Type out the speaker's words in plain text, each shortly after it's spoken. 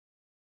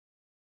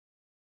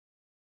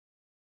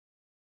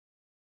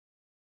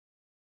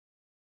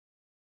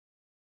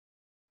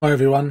Hi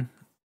everyone,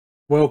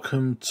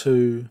 welcome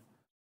to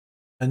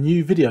a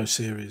new video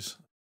series.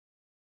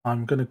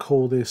 I'm going to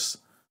call this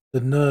the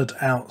Nerd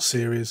Out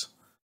series,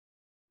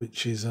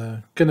 which is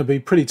going to be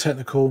pretty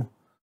technical.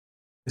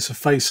 It's a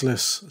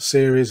faceless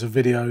series of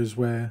videos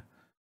where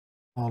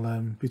I'll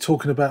be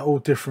talking about all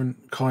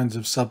different kinds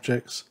of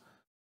subjects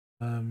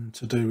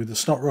to do with the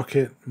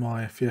Snotrocket,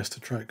 my Fiesta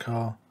track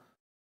car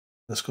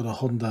that's got a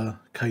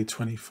Honda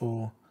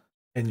K24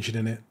 engine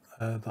in it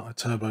that I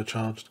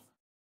turbocharged.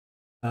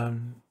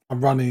 I'm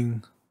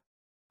running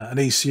an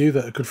ECU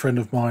that a good friend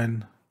of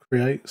mine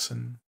creates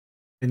and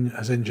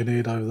has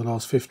engineered over the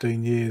last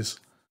 15 years,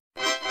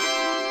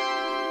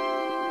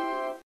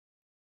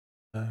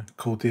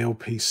 called the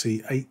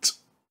LPC8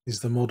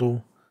 is the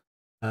model,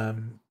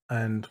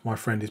 and my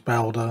friend is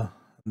Balder,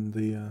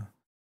 and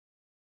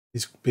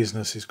his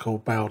business is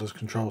called Balder's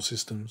Control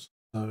Systems.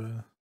 So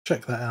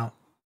check that out.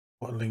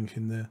 Got a link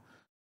in the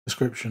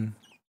description.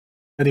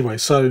 Anyway,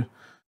 so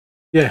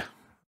yeah,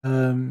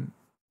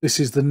 this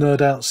is the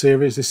Nerd Out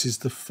series. This is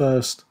the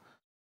first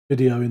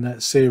video in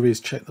that series.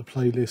 Check the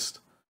playlist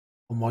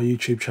on my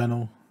YouTube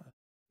channel.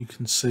 You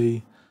can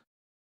see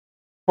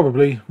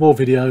probably more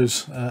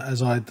videos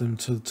as I add them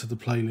to the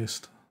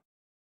playlist.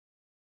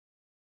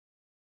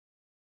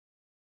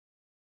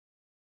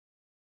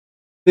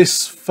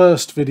 This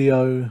first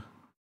video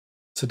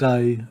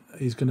today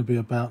is going to be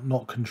about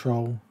knock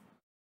control,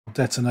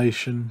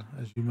 detonation,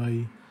 as you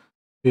may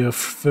be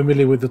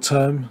familiar with the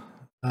term.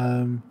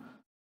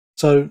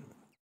 So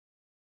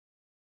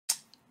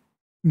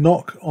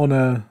knock on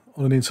an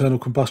internal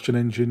combustion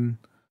engine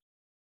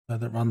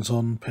that runs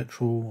on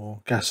petrol or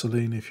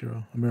gasoline, if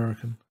you're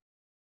American,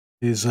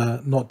 is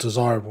not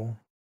desirable.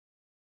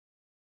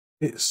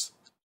 It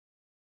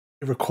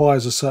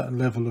requires a certain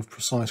level of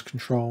precise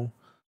control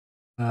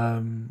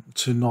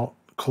to not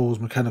cause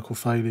mechanical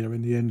failure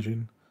in the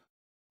engine.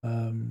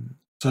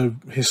 So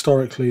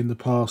historically in the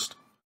past,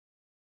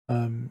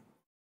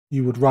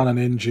 you would run an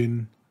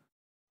engine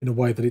in a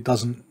way that it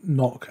doesn't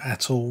knock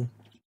at all,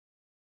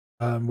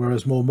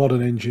 whereas more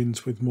modern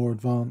engines with more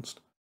advanced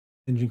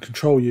engine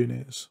control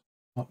units,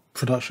 like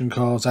production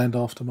cars and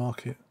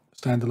aftermarket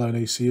standalone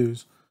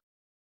ECUs,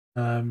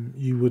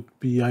 you would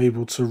be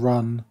able to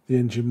run the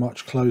engine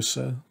much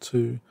closer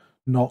to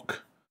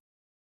knock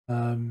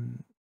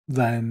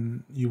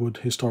than you would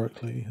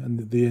historically,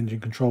 and the engine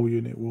control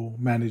unit will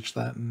manage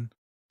that and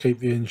keep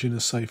the engine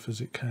as safe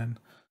as it can.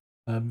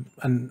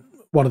 And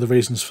one of the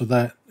reasons for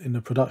that in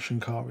a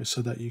production car is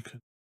so that you can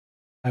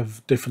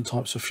have different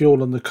types of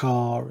fuel on the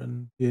car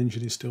and the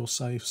engine is still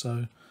safe.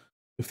 So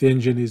if the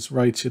engine is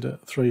rated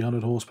at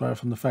 300 horsepower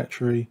from the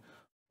factory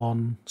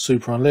on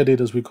super unleaded,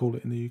 as we call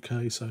it in the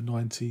UK, so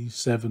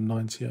 97,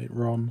 98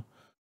 RON,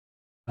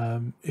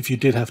 if you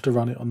did have to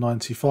run it on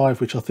 95,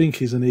 which I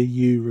think is an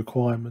EU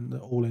requirement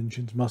that all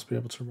engines must be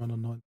able to run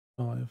on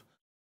 95,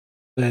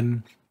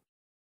 then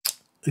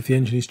if the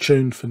engine is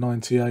tuned for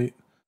 98,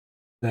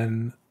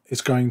 then it's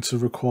going to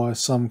require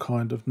some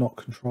kind of knock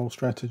control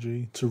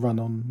strategy to run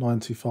on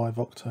 95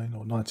 octane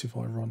or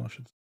 95 RON, I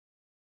should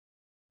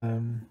say.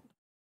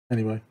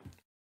 Anyway,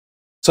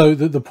 so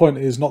the point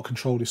is knock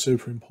control is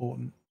super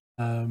important.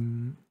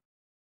 In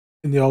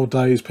the old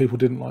days, people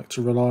didn't like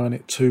to rely on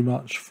it too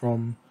much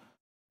from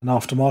an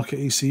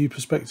aftermarket ECU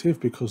perspective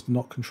because the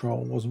knock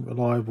control wasn't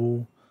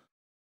reliable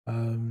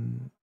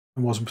and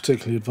wasn't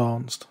particularly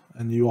advanced,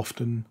 and you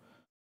often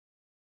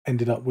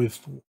ended up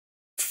with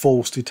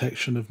false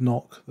detection of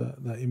knock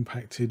that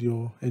impacted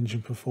your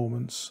engine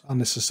performance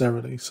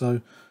unnecessarily.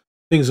 So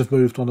things have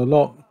moved on a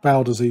lot.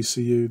 Balder's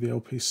ECU, the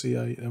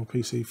LPC8,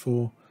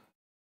 LPC4,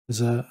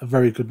 is a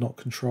very good knock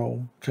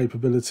control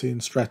capability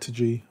and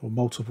strategy, or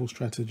multiple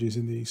strategies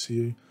in the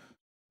ECU,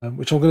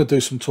 which I'm going to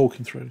do some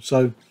talking through.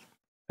 So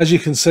as you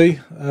can see,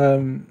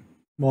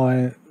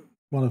 one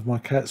of my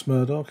cats,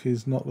 Murdoch,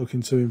 is not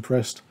looking too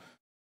impressed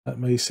at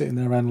me sitting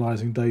there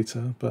analysing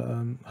data, but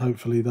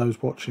hopefully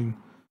those watching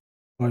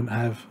won't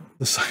have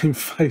the same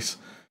face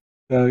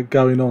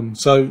going on.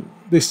 So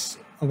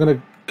I'm going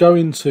to go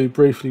into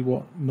briefly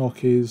what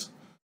knock is,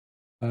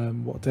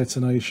 what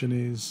detonation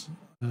is,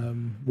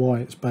 why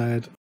it's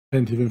bad.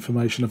 Plenty of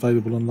information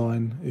available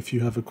online if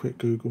you have a quick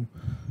Google.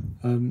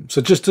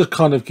 So just to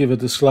kind of give a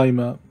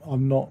disclaimer,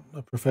 I'm not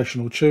a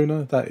professional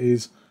tuner.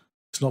 It's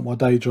not my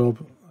day job.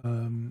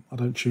 I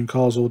don't tune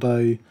cars all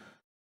day.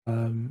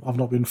 I've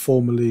not been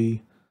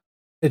formally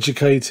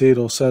educated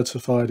or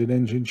certified in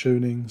engine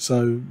tuning,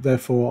 so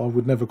therefore I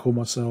would never call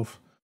myself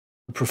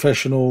a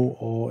professional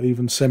or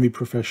even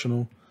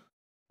semi-professional.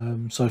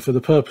 So for the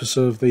purpose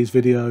of these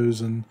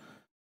videos and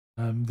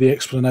the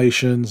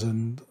explanations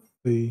and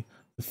the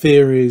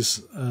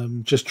theories,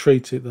 just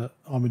treat it that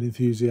I'm an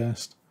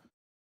enthusiast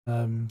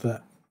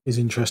that is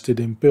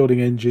interested in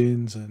building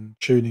engines and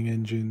tuning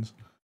engines,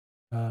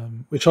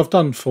 which I've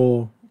done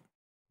for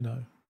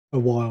a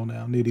while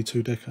now, nearly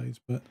 2 decades,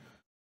 but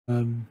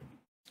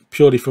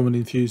purely from an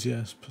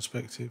enthusiast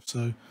perspective.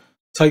 So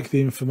take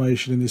the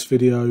information in this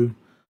video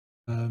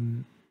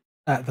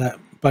at that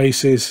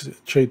basis,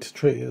 treat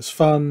it as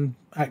fun,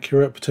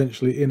 accurate,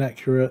 potentially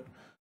inaccurate,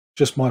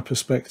 just my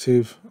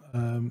perspective,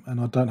 and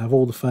I don't have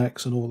all the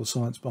facts and all the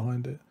science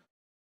behind it.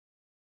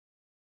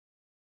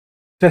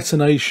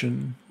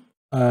 Detonation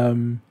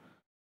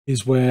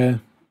is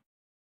where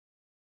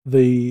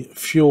the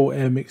fuel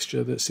air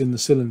mixture that's in the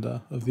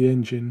cylinder of the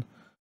engine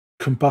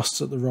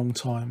combusts at the wrong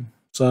time.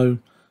 So,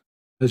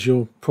 as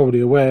you're probably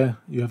aware,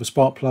 you have a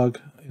spark plug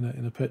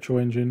in a petrol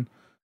engine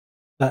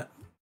that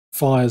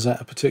fires at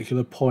a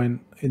particular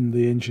point in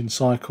the engine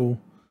cycle,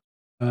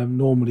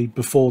 normally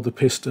before the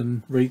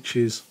piston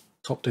reaches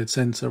top dead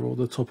center or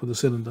the top of the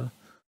cylinder.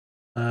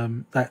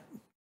 That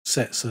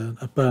sets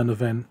a burn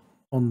event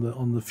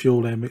on the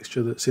fuel air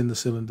mixture that's in the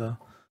cylinder,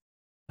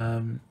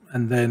 and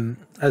then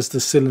as the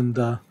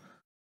cylinder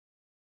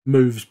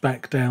moves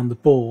back down the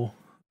bore,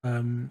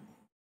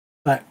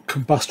 that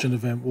combustion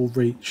event will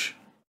reach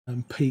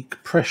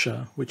peak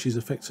pressure, which is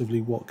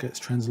effectively what gets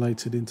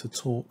translated into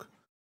torque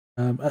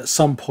at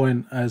some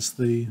point as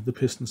the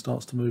piston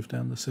starts to move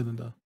down the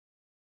cylinder.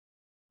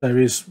 There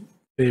is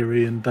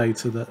theory and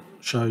data that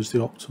shows the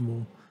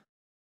optimal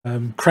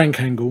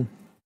crank angle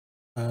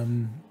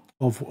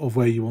of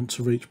where you want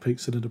to reach peak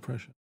cylinder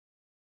pressure.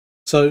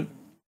 So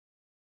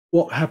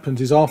what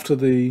happens is, after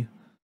the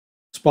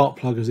spark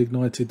plug has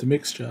ignited the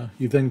mixture,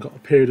 you've then got a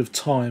period of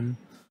time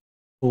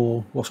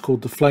for what's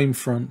called the flame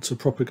front to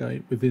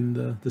propagate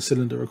within the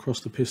cylinder across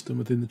the piston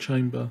within the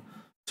chamber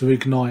to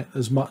ignite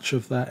as much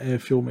of that air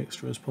fuel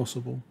mixture as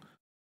possible.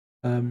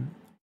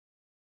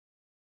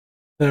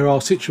 There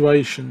are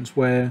situations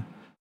where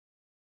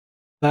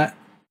that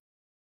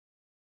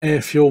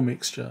air fuel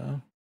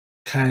mixture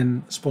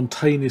can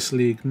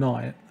spontaneously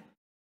ignite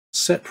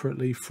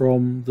separately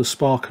from the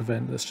spark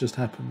event that's just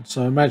happened.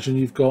 So imagine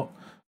you've got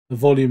the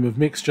volume of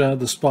mixture,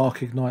 the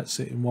spark ignites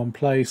it in one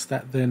place,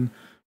 that then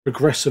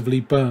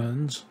progressively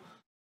burns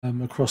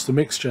across the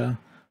mixture,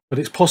 but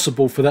it's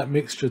possible for that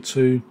mixture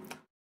to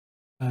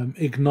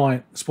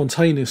ignite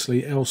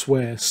spontaneously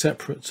elsewhere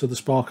separate to the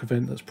spark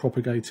event that's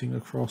propagating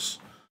across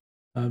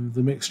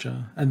the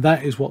mixture, and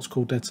that is what's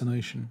called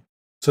detonation.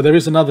 So there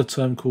is another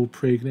term called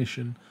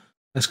pre-ignition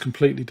that's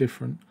completely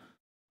different,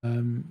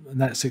 and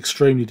that's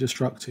extremely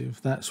destructive.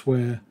 That's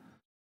where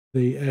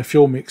the air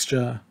fuel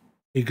mixture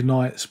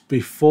ignites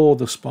before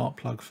the spark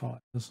plug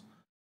fires.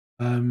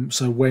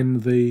 So when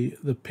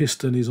the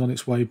piston is on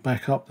its way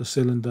back up the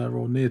cylinder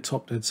or near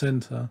top dead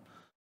center,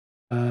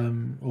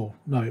 or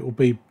no, it will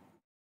be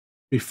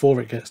before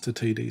it gets to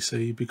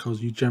TDC,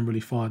 because you generally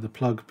fire the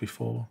plug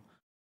before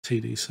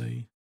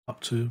TDC,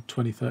 up to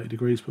 20-30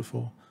 degrees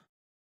before.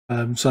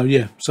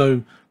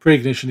 So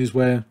pre-ignition is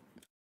where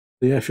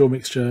the air fuel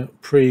mixture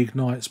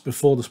pre-ignites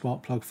before the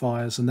spark plug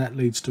fires, and that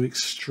leads to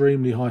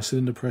extremely high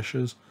cylinder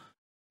pressures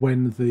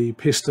when the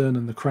piston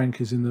and the crank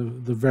is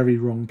in the very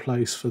wrong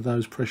place for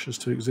those pressures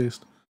to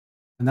exist,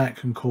 and that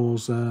can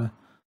cause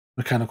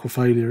mechanical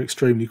failure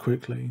extremely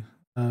quickly.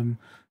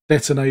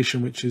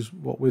 Detonation, which is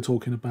what we're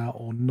talking about,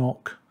 or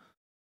knock,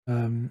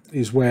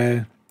 is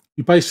where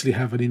you basically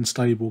have an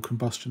unstable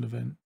combustion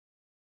event.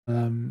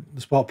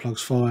 The spark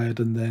plug's fired,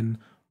 and then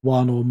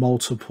one or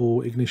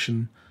multiple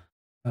ignition,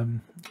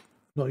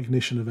 not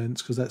ignition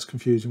events because that's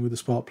confusing with the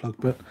spark plug,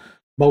 but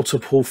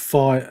multiple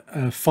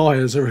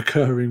fires are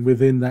occurring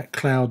within that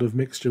cloud of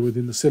mixture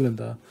within the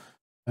cylinder,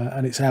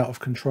 and it's out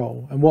of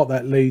control. And what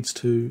that leads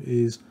to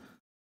is,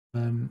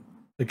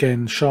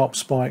 again, sharp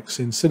spikes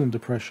in cylinder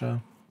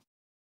pressure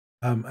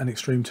and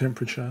extreme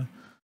temperature,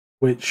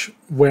 which,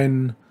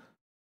 when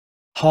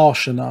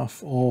harsh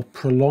enough or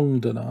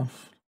prolonged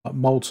enough, like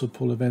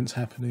multiple events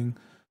happening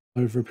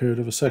over a period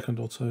of a second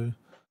or two,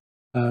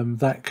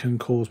 that can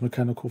cause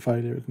mechanical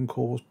failure. It can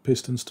cause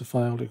pistons to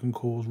fail. It can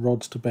cause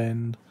rods to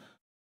bend.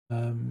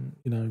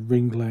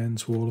 Ring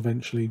glands will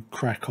eventually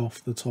crack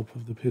off the top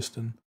of the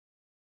piston,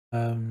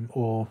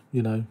 or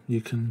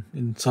you can,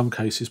 in some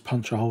cases,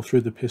 punch a hole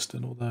through the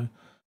piston, although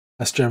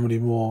that's generally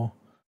more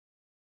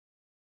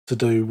to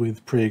do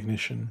with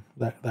pre-ignition,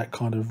 that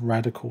kind of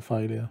radical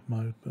failure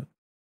mode. But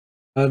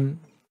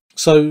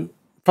so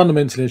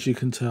fundamentally, as you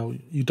can tell,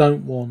 you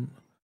don't want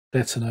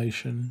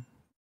detonation.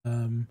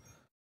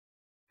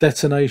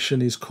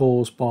 Detonation is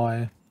caused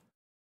by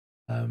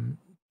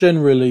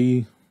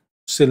generally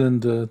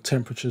cylinder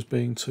temperatures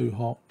being too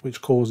hot,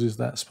 which causes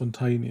that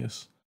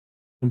spontaneous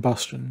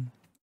combustion.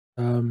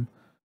 One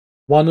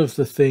of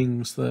the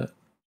things that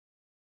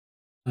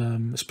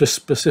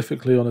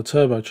specifically on a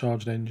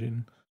turbocharged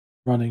engine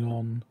running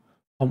on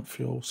pump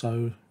fuel,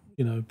 so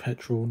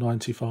petrol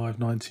 95,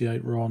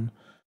 98 RON,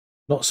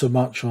 not so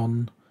much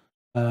on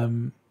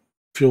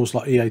fuels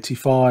like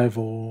E85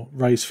 or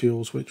race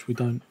fuels, which we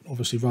don't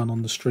obviously run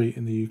on the street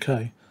in the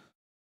UK.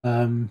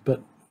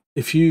 But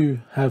if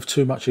you have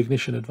too much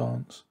ignition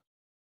advance,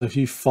 if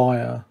you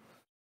fire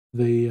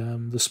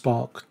the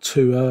spark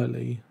too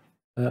early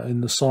in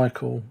the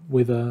cycle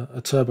with a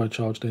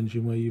turbocharged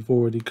engine where you've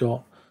already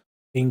got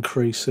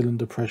increased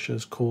cylinder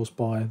pressures caused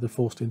by the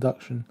forced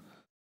induction,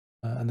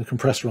 and the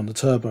compressor on the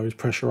turbo is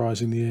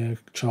pressurizing the air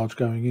charge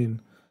going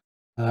in,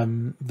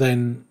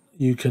 then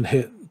you can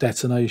hit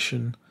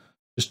detonation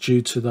just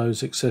due to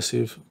those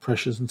excessive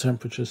pressures and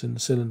temperatures in the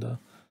cylinder.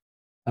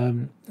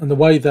 And the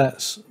way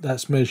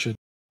that's measured,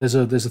 there's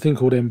a thing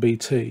called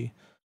MBT.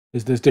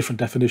 There's different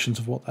definitions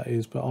of what that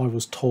is, but I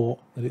was taught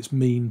that it's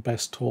mean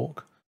best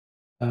torque.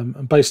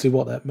 And basically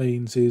what that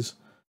means is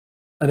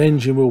an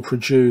engine will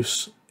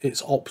produce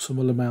its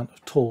optimal amount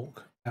of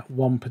torque at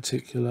one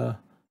particular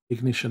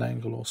ignition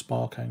angle or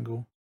spark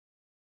angle.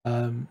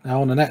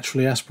 Now, on a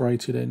naturally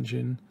aspirated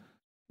engine,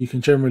 you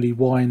can generally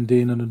wind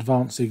in and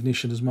advance the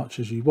ignition as much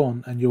as you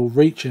want, and you'll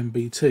reach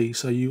MBT.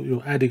 So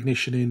you'll add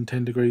ignition in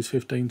 10 degrees,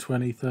 15,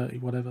 20, 30,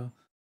 whatever.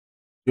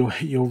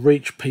 You'll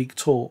reach peak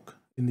torque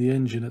in the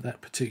engine at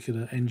that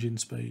particular engine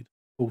speed,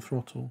 full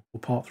throttle or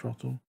part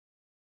throttle.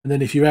 And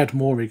then if you add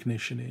more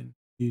ignition in,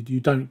 you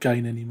don't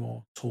gain any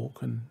more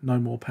torque and no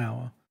more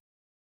power.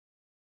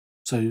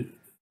 So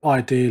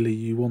ideally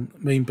you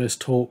want mean best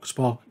torque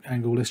spark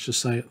angle, let's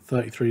just say at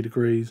 33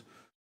 degrees,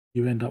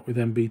 you end up with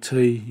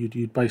MBT.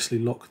 You'd basically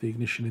lock the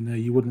ignition in there.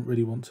 You wouldn't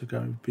really want to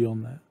go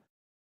beyond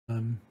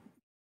that.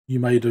 You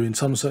may do in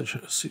some such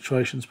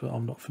situations, but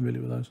I'm not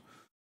familiar with those.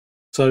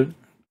 So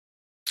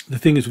the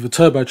thing is, with a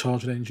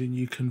turbocharged engine,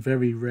 you can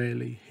very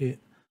rarely hit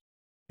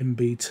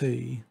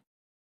MBT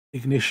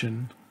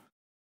ignition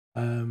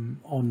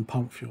on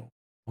pump fuel,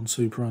 on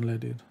super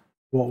unleaded.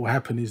 What will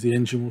happen is the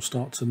engine will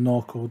start to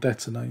knock or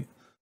detonate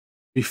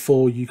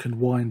before you can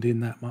wind in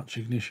that much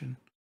ignition.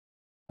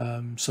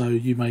 So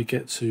you may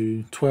get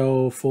to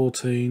 12,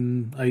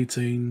 14,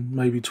 18,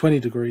 maybe 20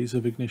 degrees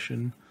of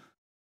ignition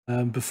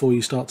before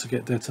you start to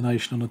get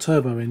detonation on a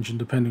turbo engine,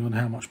 depending on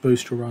how much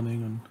boost you're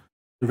running and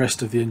the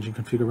rest of the engine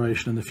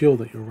configuration and the fuel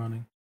that you're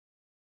running.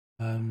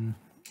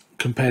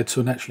 Compared to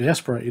a naturally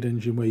aspirated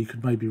engine where you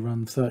could maybe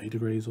run 30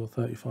 degrees or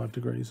 35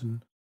 degrees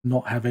and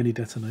not have any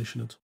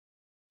detonation at all,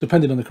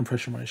 depending on the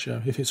compression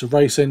ratio. If it's a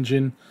race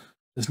engine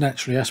that's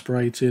naturally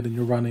aspirated and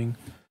you're running,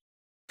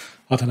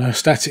 I don't know, a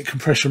static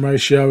compression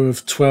ratio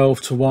of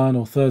 12:1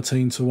 or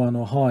 13:1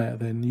 or higher,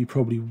 then you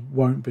probably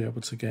won't be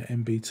able to get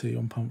MBT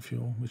on pump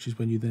fuel, which is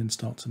when you then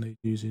start to need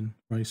using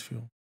race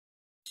fuel.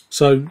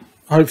 So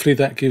hopefully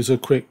that gives a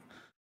quick,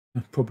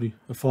 probably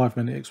a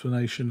 5-minute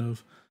explanation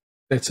of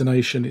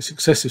detonation. It's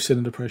excessive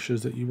cylinder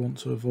pressures that you want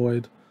to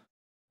avoid.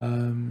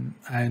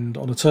 And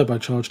on a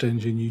turbocharged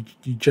engine,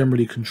 you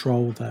generally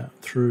control that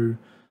through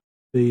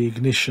the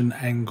ignition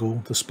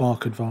angle, the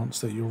spark advance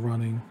that you're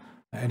running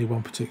at any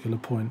one particular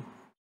point.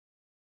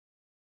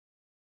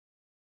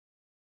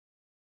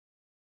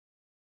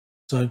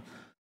 So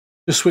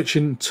just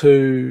switching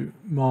to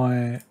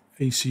my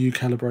ECU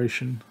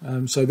calibration.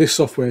 So this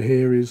software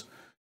here is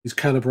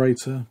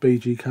Calibrator,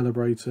 BG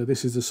Calibrator.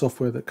 This is the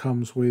software that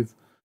comes with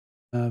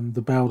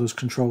the Bowders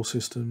Control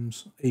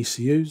Systems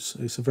ECUs.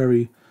 It's a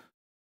very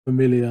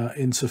familiar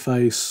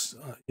interface,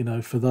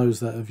 for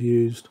those that have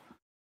used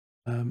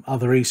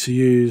other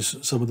ECUs,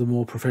 some of the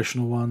more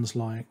professional ones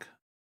like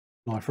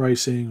Life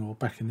Racing or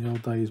back in the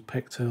old days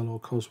Pectel or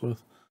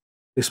Cosworth.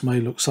 This may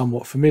look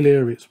somewhat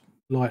familiar. It's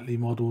lightly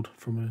modelled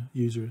from a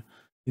user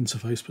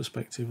interface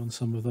perspective on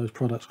some of those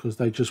products because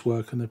they just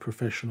work and they're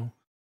professional,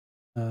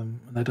 and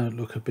they don't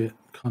look a bit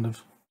kind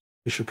of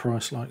Fisher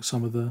Price like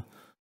some of the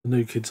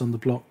new kids on the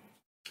block.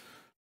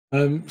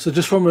 So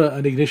just from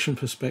an ignition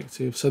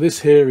perspective, so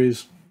this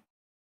is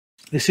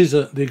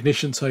the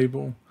ignition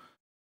table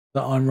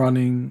that I'm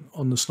running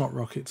on the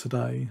Snotrocket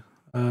today.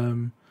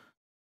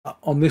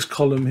 On this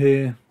column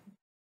here,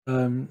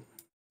 on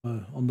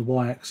the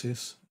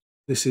y-axis,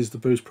 this is the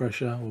boost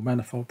pressure or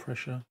manifold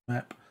pressure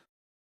map.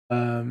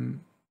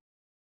 1000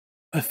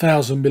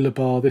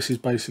 millibar, this is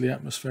basically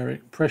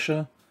atmospheric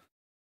pressure,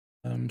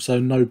 so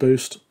no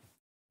boost.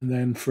 And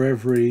then for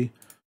every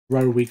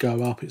row we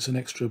go up, it's an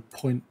extra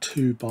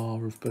 0.2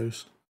 bar of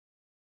boost.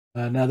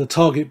 Now the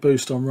target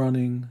boost I'm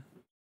running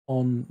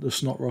on the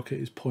Snotrocket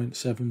is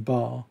 0.7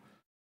 bar.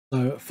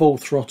 So at full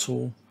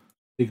throttle,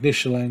 the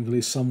ignition angle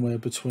is somewhere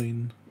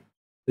between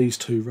these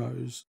two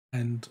rows,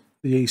 and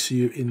the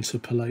ECU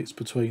interpolates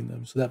between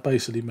them. So that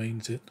basically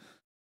means it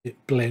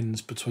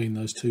blends between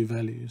those two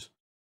values.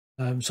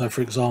 So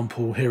for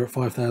example, here at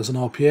 5000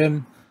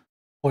 RPM,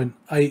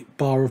 0.8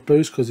 bar of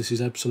boost, because this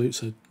is absolute,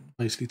 so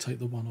basically take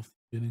the one off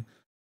the beginning.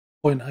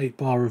 0.8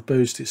 bar of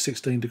boost, it's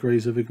 16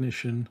 degrees of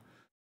ignition.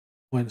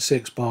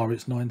 0.6 bar,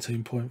 it's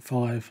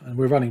 19.5, and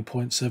we're running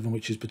 0.7,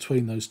 which is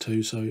between those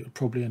two, so it'll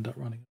probably end up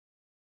running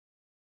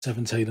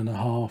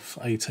 17.5,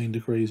 18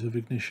 degrees of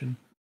ignition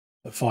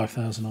at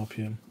 5000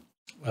 RPM,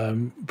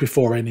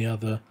 before any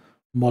other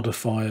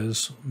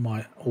modifiers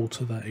might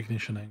alter that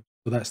ignition angle.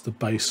 So that's the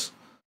base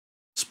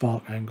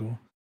spark angle.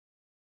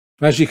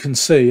 As you can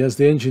see, as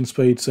the engine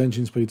speeds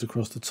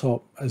across the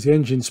top, as the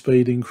engine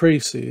speed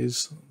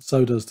increases,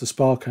 so does the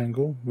spark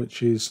angle,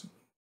 which is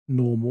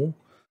normal.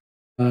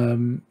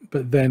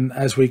 But then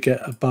as we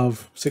get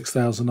above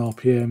 6000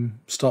 RPM,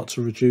 start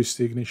to reduce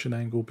the ignition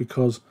angle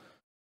because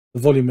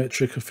the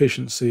volumetric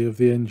efficiency of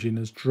the engine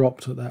has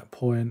dropped at that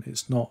point.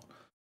 It's not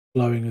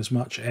blowing as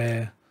much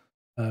air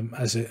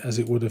as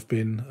it would have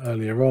been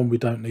earlier on. We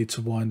don't need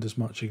to wind as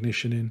much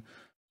ignition in.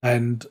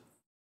 And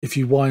if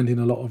you wind in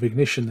a lot of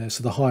ignition there,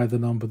 so the higher the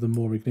number, the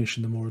more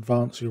ignition, the more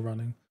advanced you're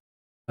running,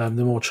 the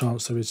more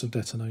chance there is of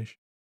detonation.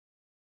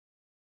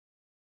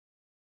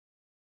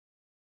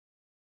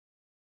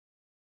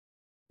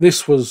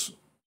 this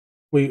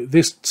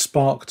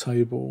spark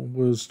table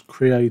was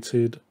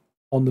created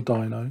on the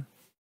dyno.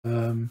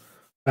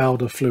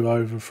 Balder flew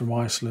over from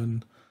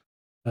Iceland,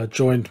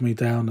 joined me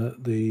down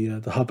at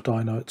the hub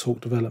dyno at Talk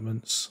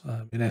Developments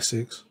in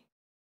Essex,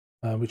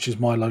 which is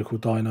my local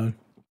dyno.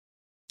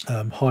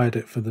 Hired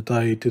it for the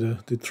day.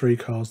 Did 3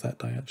 cars that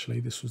day. Actually,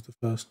 this was the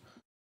first.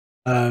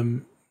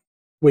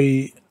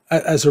 We,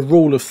 as a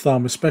rule of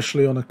thumb,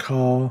 especially on a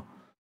car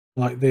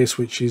like this,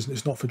 which is,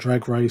 it's not for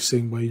drag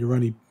racing where you're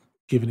only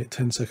giving it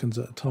 10 seconds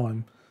at a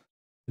time.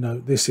 You know,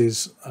 this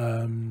is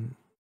 20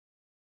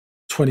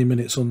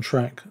 minutes on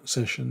track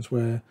sessions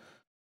where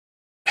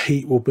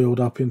heat will build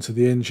up into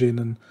the engine,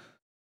 and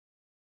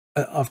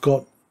I've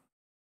got,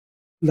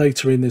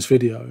 later in this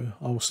video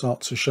I will start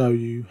to show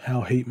you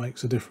how heat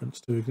makes a difference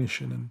to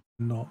ignition and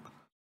knock.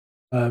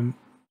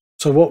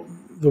 So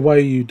the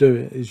way you do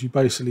it is you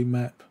basically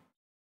map a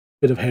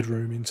bit of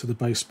headroom into the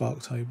base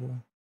spark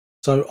table.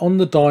 So on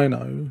the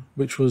dyno,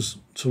 which was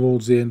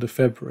towards the end of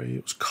February,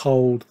 it was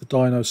cold, the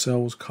dyno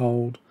cell was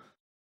cold,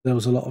 there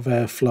was a lot of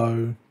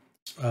airflow.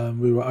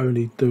 We were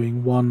only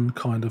doing one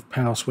kind of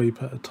power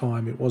sweep at a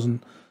time. It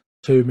wasn't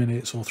 2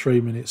 minutes or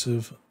 3 minutes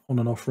of on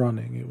and off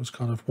running. It was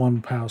kind of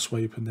one power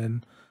sweep and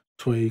then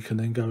tweak and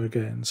then go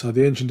again. So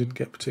the engine didn't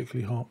get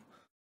particularly hot.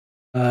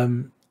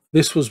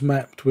 This was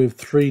mapped with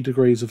 3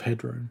 degrees of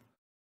headroom.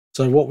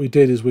 So what we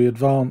did is we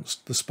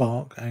advanced the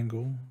spark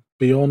angle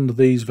beyond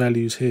these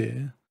values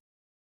here.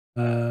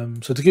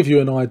 So to give you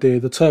an idea,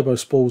 the turbo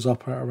spools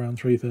up at around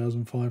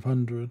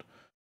 3,500,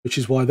 which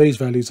is why these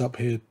values up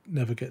here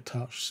never get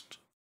touched.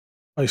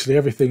 Basically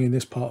everything in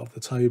this part of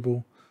the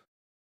table,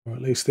 or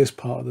at least this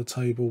part of the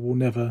table, will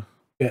never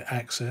get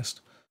accessed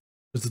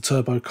because the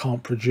turbo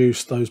can't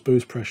produce those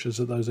boost pressures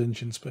at those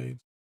engine speeds.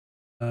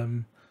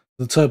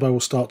 The turbo will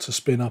start to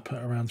spin up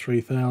at around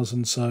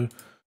 3,000, so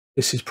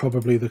this is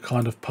probably the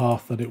kind of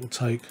path that it will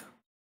take,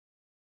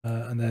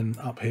 and then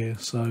up here.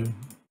 So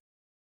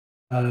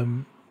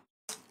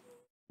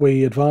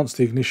we advanced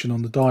the ignition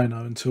on the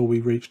dyno until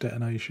we reached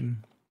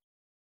detonation,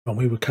 and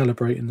we were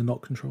calibrating the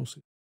knock control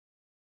system.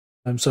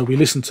 So we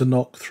listened to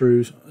knock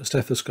through a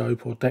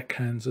stethoscope, or deck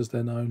hands as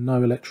they're known,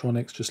 no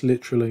electronics, just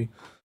literally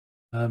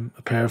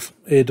a pair of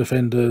ear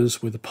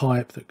defenders with a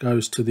pipe that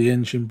goes to the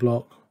engine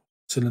block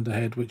cylinder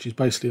head, which is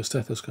basically a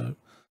stethoscope.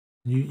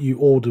 You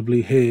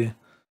audibly hear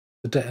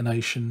the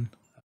detonation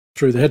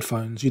through the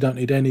headphones. You don't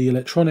need any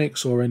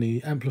electronics or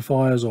any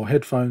amplifiers or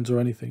headphones or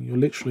anything. You're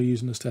literally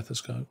using a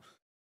stethoscope,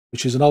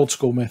 which is an old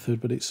school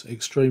method, but it's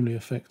extremely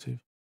effective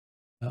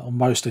on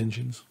most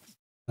engines.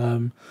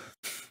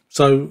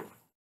 So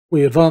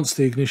we advanced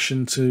the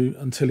ignition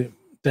until it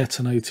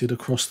detonated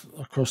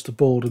across the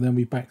board, and then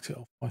we backed it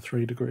off by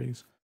 3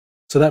 degrees.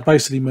 So that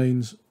basically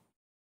means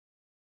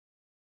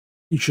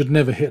you should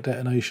never hit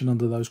detonation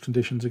under those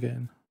conditions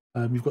again.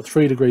 You've got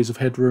 3 degrees of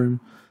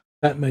headroom.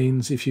 That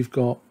means if you've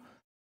got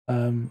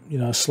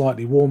a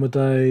slightly warmer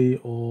day,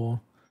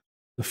 or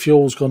the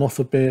fuel's gone off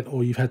a bit,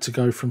 or you've had to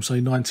go from say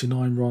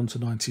 99 RON to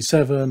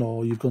 97,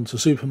 or you've gone to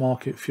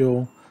supermarket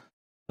fuel,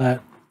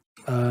 that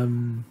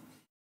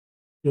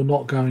you're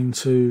not going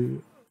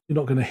to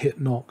hit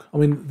knock. I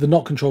mean, the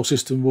knock control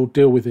system will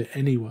deal with it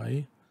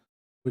anyway,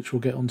 which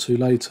we'll get onto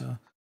later.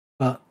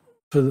 But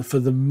for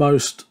the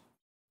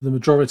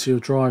majority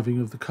of driving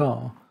of the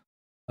car,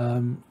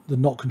 the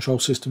knock control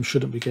system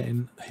shouldn't be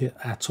getting hit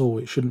at all.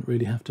 It shouldn't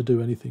really have to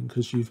do anything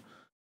because you've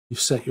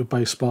set your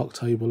base spark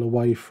table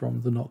away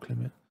from the knock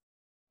limit.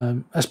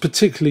 That's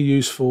particularly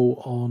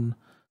useful on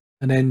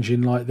an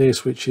engine like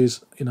this, which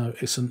is,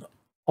 it's an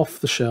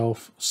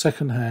off-the-shelf,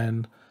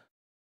 second-hand,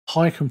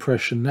 high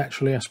compression,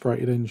 naturally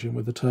aspirated engine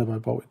with a turbo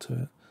bolted to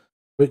it,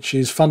 which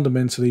is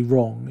fundamentally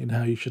wrong in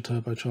how you should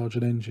turbocharge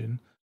an engine.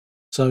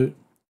 So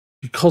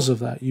because of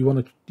that, you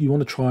want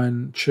to try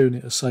and tune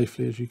it as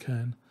safely as you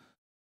can.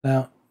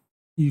 Now,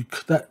 you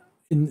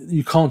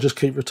can't just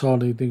keep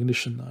retarding the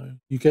ignition though.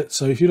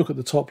 So if you look at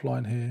the top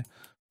line here,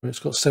 where it's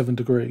got 7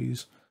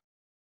 degrees,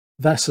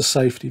 that's a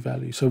safety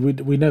value. So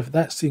we never.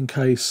 That's in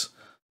case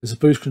there's a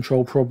boost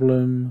control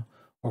problem,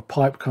 or a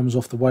pipe comes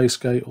off the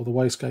wastegate, or the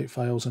wastegate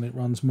fails and it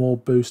runs more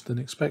boost than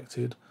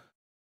expected.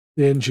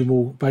 The engine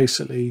will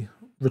basically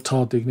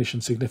retard the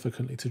ignition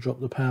significantly to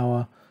drop the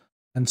power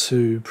and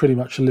to pretty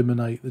much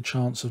eliminate the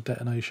chance of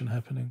detonation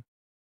happening.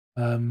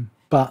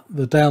 But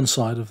the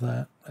downside of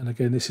that, and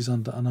again, this is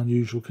under an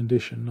unusual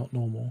condition, not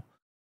normal,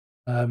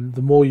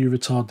 the more you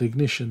retard the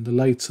ignition, the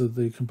later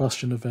the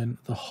combustion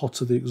event, the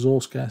hotter the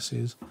exhaust gas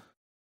is.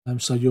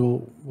 So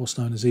your what's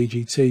known as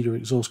EGT, your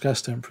exhaust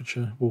gas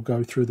temperature, will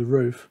go through the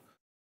roof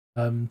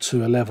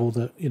to a level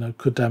that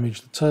could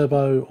damage the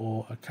turbo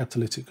or a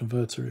catalytic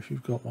converter if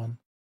you've got one.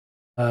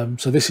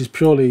 So this is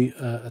purely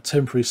a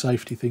temporary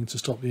safety thing to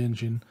stop the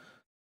engine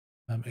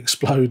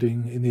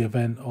exploding in the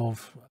event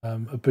of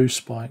a boost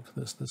spike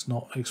that's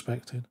not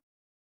expected.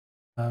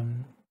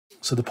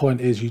 So the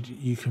point is,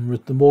 you can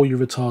the more you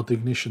retard the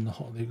ignition, the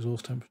hotter the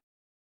exhaust temperature.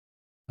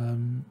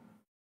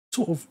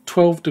 Sort of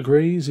 12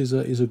 degrees is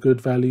a good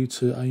value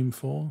to aim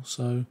for.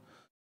 So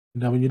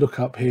when you look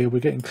up here, we're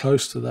getting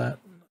close to that.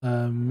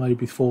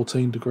 maybe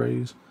 14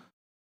 degrees.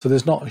 So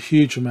there's not a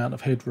huge amount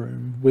of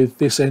headroom with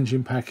this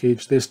engine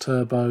package, this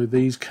turbo,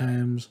 these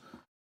cams,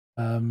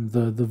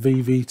 the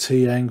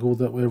VVT angle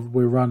that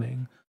we're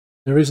running.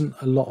 There isn't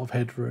a lot of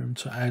headroom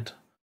to add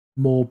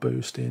more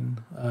boost in.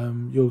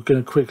 You're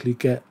going to quickly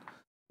get,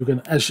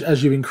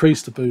 as you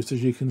increase the boost,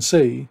 as you can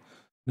see,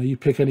 you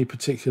pick any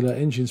particular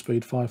engine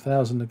speed,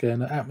 5,000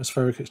 again, at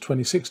atmospheric it's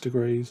 26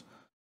 degrees,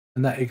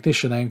 and that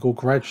ignition angle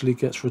gradually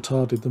gets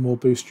retarded the more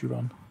boost you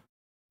run.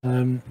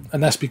 And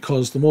that's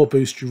because the more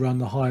boost you run,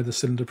 the higher the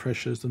cylinder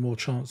pressures, the more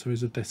chance there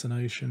is of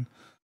detonation.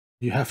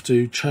 You have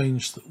to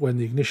change when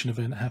the ignition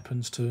event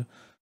happens to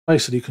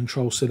basically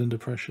control cylinder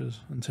pressures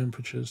and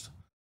temperatures.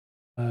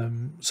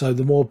 So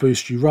the more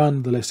boost you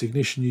run, the less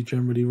ignition you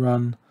generally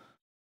run.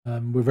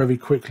 We're very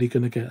quickly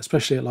going to get,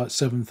 especially at like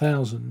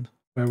 7,000,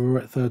 where we're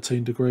at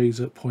 13 degrees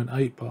at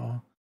 0.8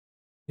 bar.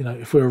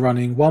 If we were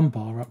running 1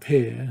 bar up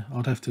here,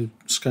 I'd have to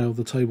scale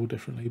the table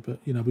differently, but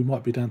we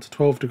might be down to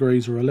 12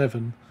 degrees or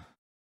 11.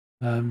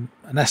 And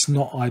that's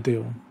not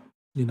ideal.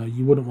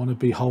 You wouldn't want to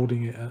be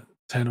holding it at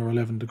 10 or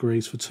 11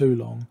 degrees for too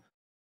long,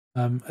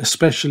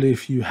 especially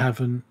if you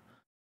haven't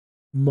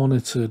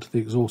monitored the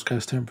exhaust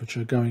gas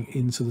temperature going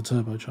into the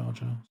turbocharger.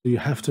 So you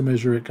have to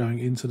measure it going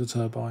into the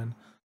turbine.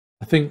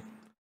 I think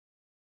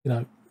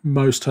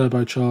most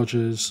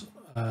turbochargers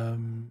are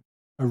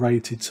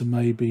rated to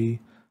maybe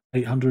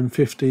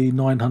 850,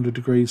 900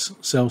 degrees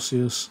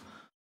Celsius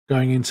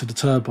going into the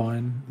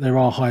turbine. There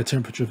are higher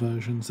temperature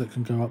versions that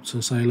can go up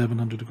to say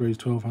 1100 degrees,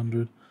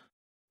 1200,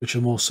 which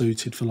are more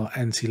suited for like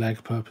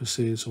anti-lag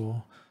purposes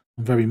or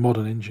on very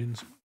modern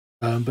engines.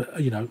 But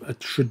a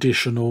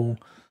traditional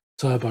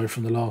turbo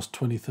from the last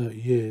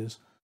 20-30 years,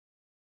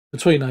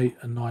 between 800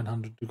 and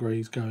 900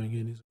 degrees going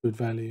in is a good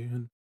value.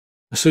 And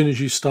as soon as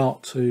you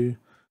start to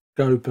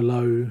go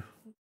below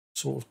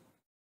sort of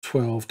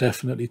 12,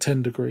 definitely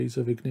 10 degrees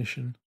of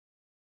ignition,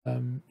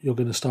 you're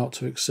going to start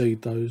to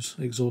exceed those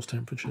exhaust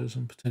temperatures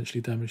and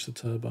potentially damage the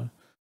turbo.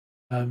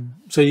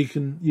 So you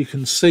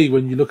can see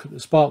when you look at the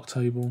spark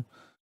table,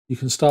 you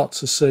can start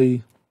to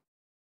see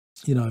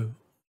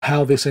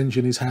how this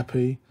engine is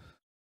happy,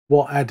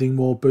 what adding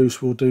more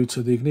boost will do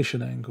to the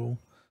ignition angle,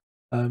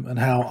 and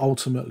how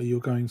ultimately you're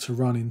going to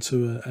run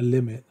into a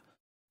limit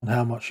on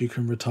how much you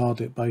can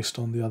retard it based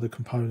on the other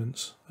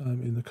components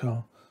in the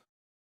car.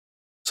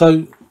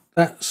 So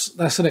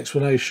that's an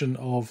explanation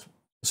of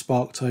the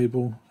spark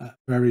table at a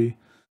very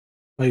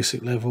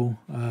basic level.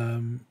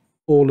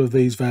 All of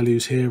these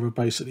values here are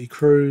basically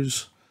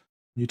cruise.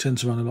 You tend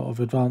to run a lot of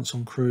advance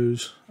on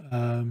cruise.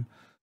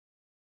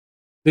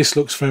 This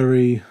looks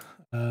very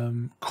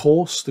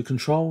coarse, the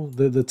control.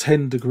 The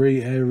 10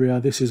 degree area,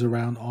 this is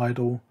around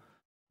idle.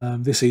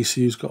 This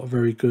ECU's got a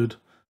very good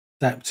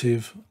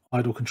adaptive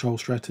idle control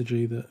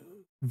strategy that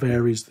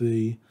varies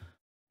the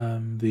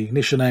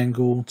ignition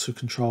angle to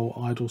control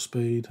idle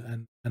speed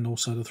and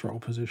also the throttle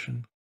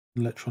position,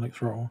 electronic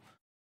throttle.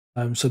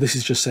 So this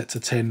is just set to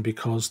 10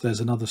 because there's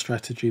another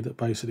strategy that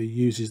basically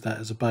uses that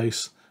as a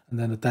base and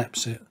then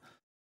adapts it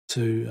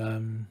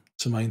to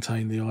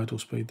maintain the idle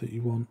speed that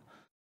you want.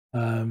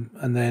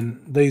 And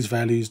then these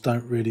values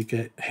don't really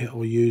get hit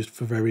or used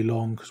for very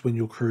long because when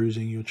you're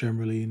cruising, you're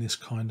generally in this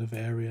kind of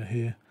area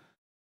here,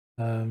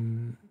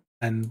 and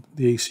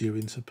the ECU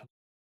interpolate.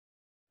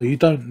 So you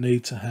don't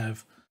need to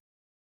have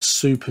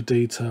super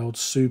detailed,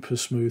 super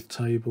smooth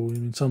table. I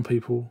mean, some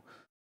people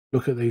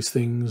look at these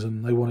things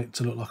and they want it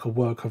to look like a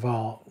work of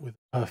art with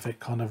perfect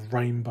kind of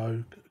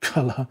rainbow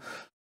color,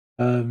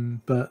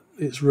 but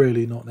it's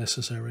really not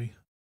necessary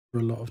for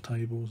a lot of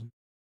tables.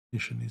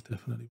 Ignition is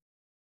definitely.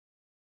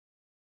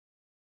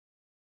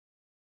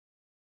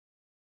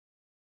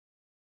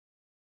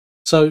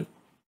 So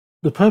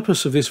the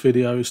purpose of this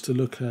video is to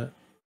look at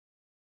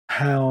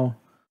how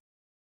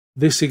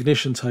this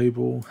ignition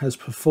table has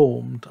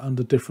performed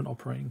under different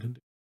operating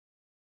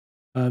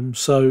conditions.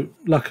 So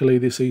luckily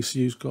this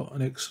ECU's got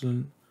an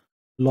excellent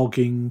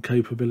logging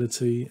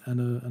capability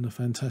and a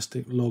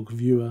fantastic log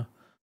viewer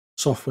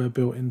software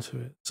built into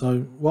it.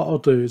 So what I'll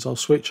do is I'll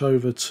switch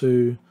over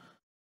to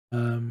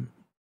the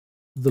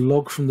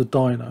log from the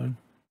dyno.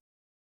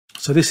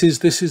 So this is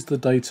the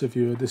data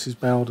viewer. This is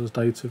Bowder's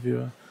data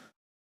viewer.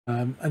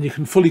 And you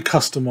can fully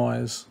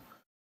customize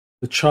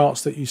the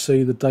charts that you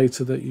see, the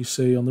data that you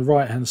see. On the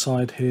right hand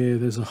side here,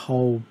 there's a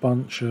whole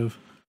bunch of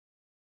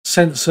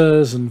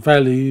sensors and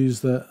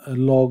values that are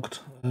logged.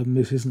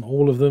 This isn't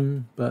all of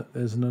them, but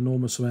there's an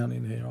enormous amount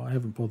in here. I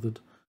haven't bothered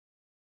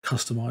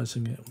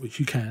customizing it, which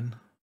you can,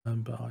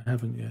 but I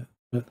haven't yet.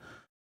 But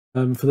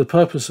for the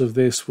purpose of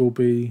this, we'll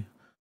be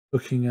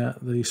looking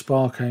at the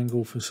spark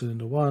angle for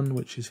cylinder 1,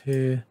 which is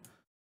here.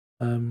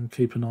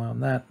 Keep an eye on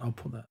that. I'll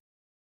put that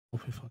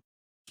up if I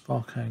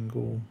spark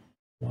angle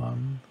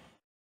 1.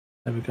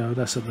 There we go,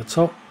 that's at the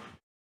top.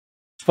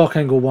 Spark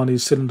angle 1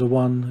 is cylinder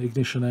 1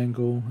 ignition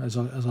angle, as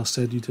I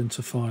said,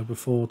 identify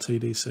before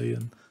TDC,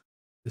 and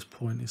this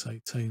point is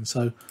 18.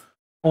 So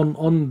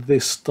on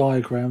this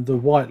diagram, the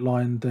white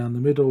line down the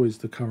middle is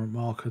the current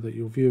marker that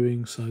you're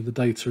viewing. So the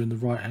data in the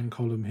right hand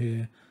column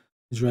here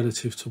is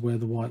relative to where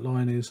the white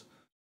line is.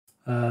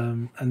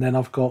 And then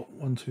I've got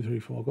 1, 2, 3,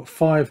 4. I've got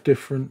 5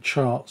 different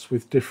charts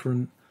with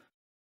different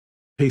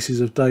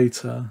pieces of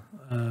data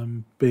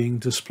being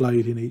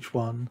displayed in each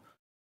one,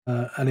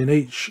 and in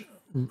each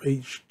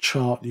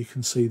chart you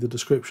can see the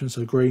description.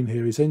 So green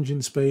here is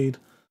engine speed.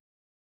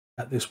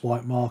 At this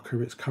white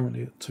marker, it's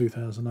currently at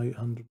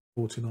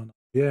 2,849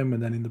 RPM,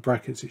 and then in the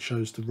brackets it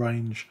shows the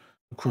range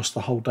across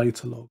the whole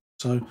data log.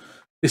 So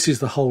this is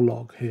the whole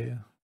log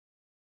here,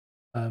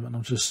 and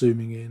I'm just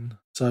zooming in.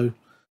 So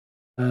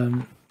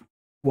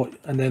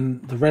and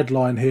then the red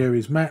line here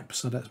is MAP,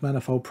 so that's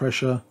manifold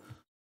pressure.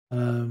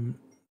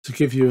 To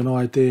give you an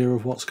idea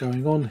of what's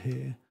going on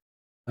here,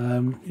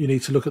 you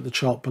need to look at the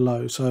chart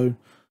below. So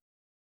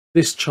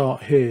this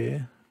chart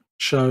here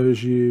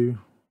shows you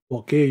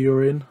what gear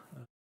you're in.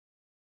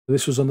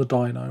 This was on the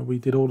dyno. We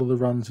did all of the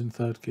runs in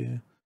 3rd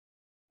gear.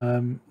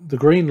 The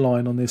green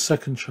line on this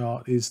second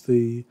chart is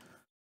the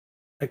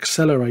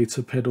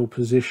accelerator pedal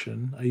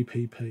position,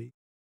 APP.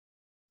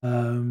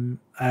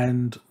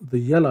 And the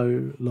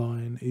yellow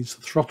line is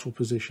the throttle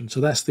position. So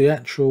that's the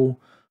actual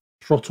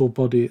throttle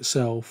body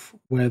itself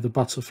where the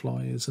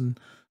butterfly is, and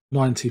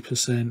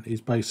 90% is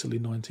basically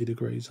 90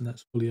 degrees, and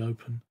that's fully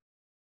open.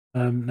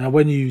 Now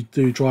when you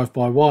do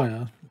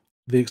drive-by-wire,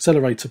 the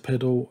accelerator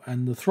pedal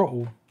and the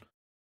throttle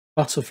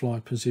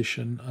butterfly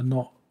position are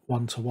not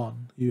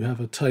one-to-one. You have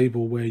a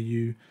table where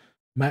you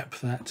map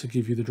that to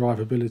give you the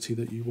drivability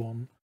that you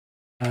want.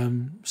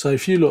 So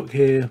if you look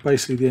here,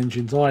 basically the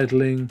engine's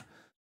idling.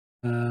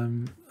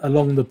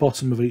 Along the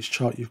bottom of each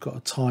chart you've got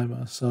a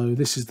timer. So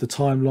this is the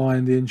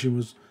timeline. The engine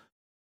was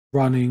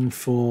running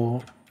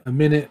for a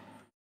minute,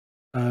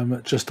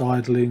 just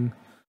idling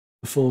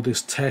before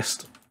this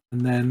test,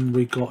 and then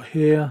we got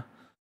here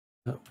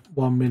at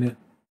 1 minute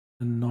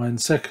and 9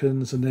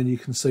 seconds, and then you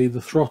can see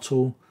the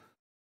throttle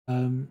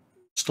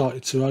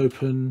started to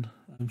open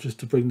just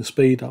to bring the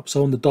speed up.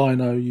 So on the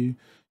dyno you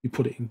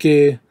put it in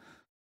gear,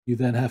 you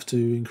then have to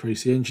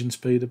increase the engine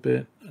speed a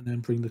bit and then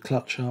bring the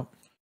clutch up.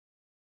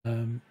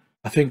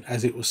 I think,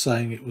 as it was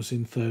saying, it was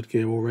in 3rd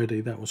gear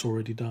already. That was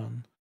already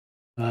done.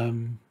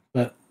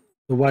 But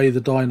the way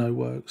the dyno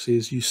works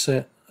is you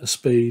set a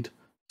speed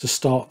to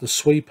start the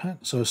sweep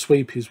at. So a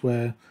sweep is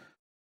where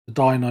the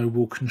dyno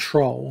will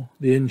control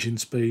the engine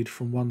speed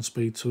from one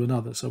speed to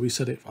another. So we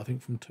set it, I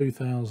think, from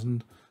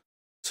 2,000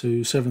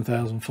 to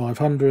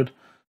 7,500.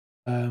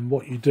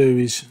 What you do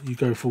is you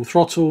go full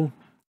throttle,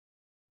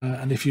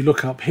 and if you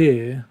look up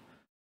here,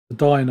 the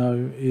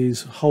dyno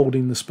is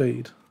holding the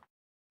speed.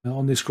 Now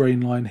on this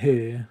green line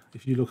here,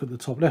 if you look at the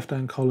top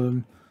left-hand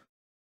column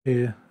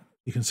here,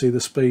 you can see the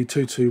speed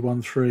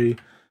 2213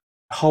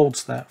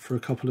 holds that for a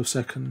couple of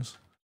seconds,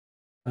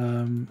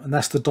 and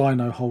that's the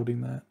dyno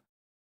holding that.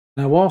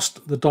 Now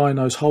whilst the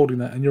dyno's holding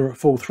that and you're at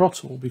full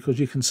throttle, because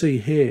you can see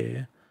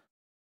here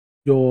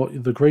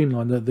the green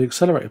line, the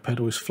accelerator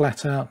pedal is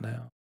flat out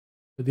now,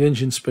 but the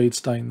engine speed's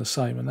staying the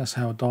same, and that's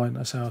how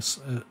a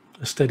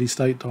steady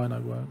state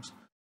dyno works.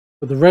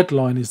 But the red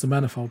line is the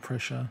manifold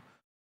pressure.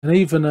 And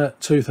even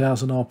at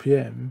 2,000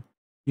 RPM,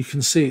 you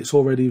can see it's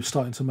already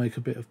starting to make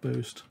a bit of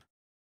boost.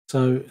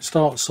 So it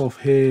starts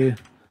off here,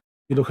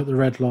 you look at the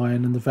red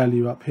line and the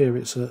value up here,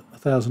 it's at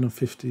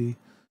 1,059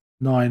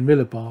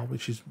 millibar,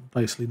 which is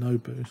basically no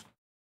boost.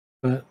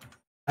 But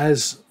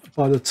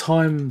by the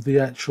time the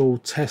actual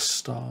test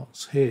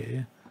starts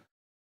here,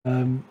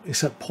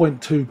 it's at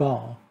 0.2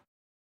 bar.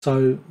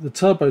 So the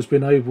turbo's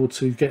been able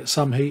to get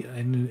some heat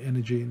and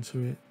energy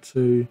into it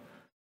to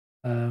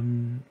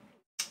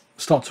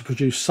start to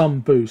produce some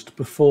boost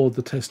before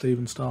the test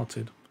even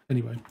started.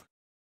 Anyway,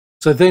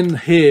 so then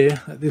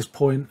here at this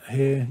point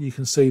here you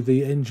can see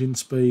the engine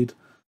speed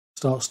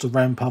starts to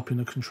ramp up in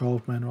a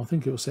controlled manner. I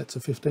think it was set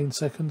to 15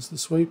 seconds, the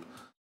sweep.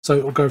 So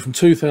it will go from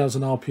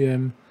 2,000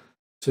 RPM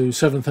to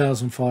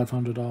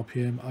 7,500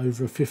 RPM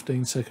over a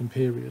 15-second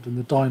period, and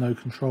the dyno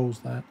controls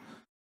that.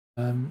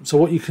 So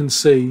what you can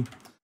see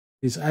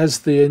is as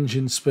the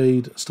engine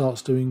speed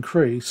starts to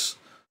increase,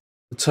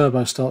 the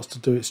turbo starts to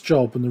do its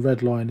job, and the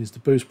red line is the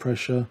boost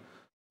pressure,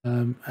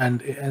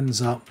 and it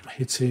ends up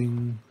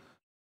hitting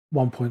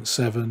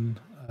 1.7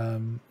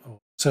 or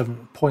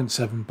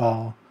 7.7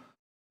 bar,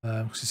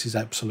 because this is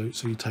absolute,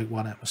 so you take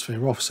 1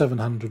 atmosphere off,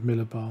 700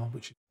 millibar,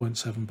 which is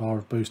 0.7 bar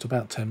of boost,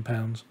 about 10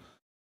 pounds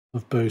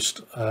of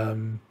boost,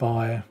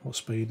 by, what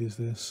speed is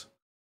this?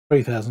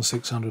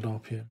 3,600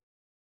 RPM.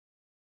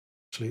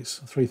 Actually, it's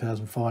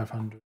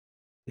 3,500.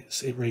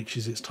 It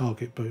reaches its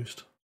target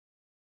boost.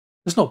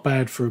 It's not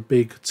bad for a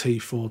big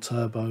T4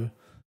 turbo,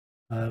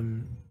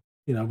 you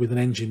know, with an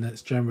engine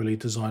that's generally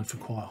designed for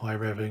quite high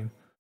revving.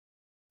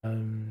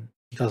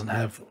 It doesn't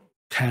have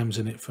cams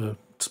in it for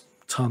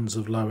tons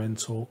of low end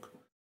torque,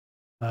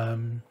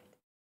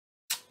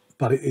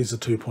 but it is a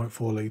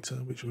 2.4 litre,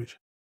 which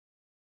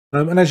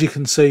and as you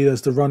can see,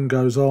 as the run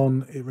goes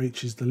on, it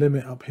reaches the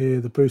limit up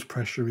here. The boost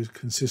pressure is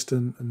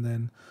consistent, and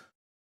then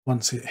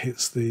once it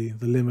hits the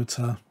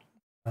limiter,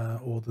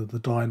 or the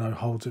dyno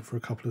holds it for a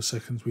couple of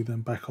seconds, we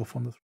then back off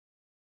on the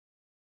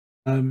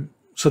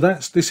so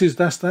that's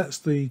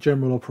the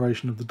general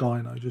operation of the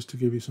dyno, just to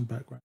give you some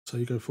background. So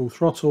you go full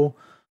throttle,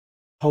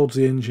 holds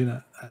the engine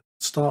at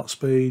start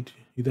speed,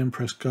 you then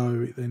press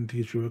go, it then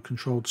gives you a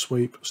controlled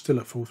sweep, still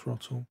at full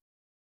throttle,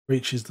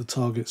 reaches the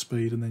target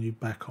speed, and then you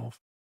back off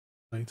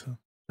later.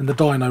 And the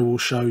dyno will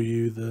show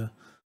you the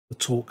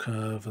torque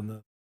curve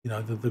and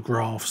the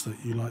graphs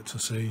that you like to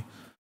see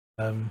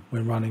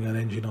when running an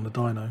engine on a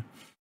dyno.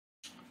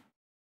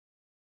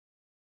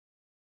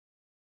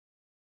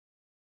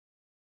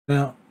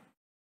 Now,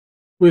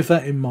 with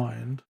that in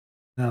mind,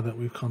 now that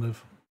we've kind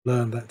of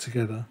learned that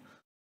together,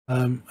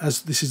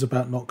 as this is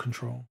about knock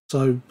control.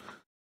 So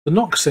the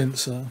knock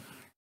sensor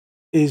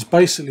is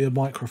basically a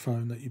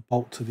microphone that you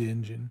bolt to the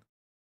engine,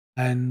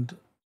 and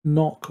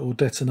knock or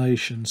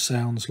detonation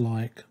sounds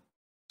like,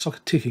 it's like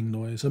a ticking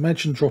noise.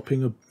 Imagine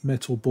dropping a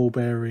metal ball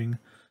bearing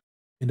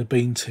in a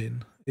bean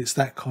tin. It's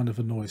that kind of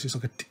a noise. It's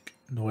like a tick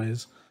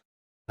noise,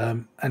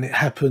 and it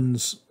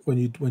happens when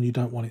you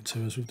don't want it to,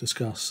 as we've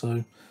discussed.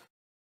 So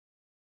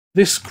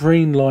this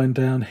green line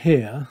down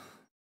here,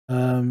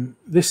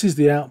 this is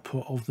the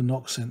output of the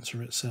knock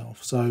sensor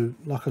itself. So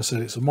like I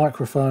said, it's a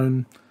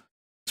microphone.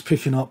 It's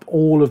picking up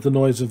all of the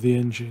noise of the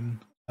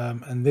engine,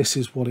 and this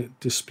is what it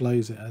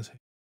displays it as.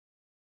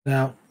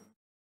 Now,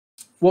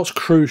 what's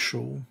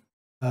crucial,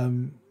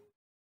 and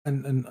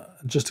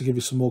just to give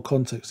you some more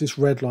context, this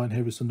red line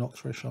here is the knock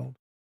threshold.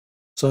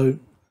 So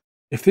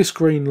if this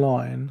green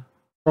line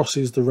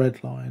crosses the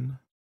red line,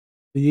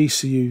 the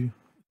ECU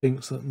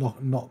thinks that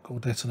knock or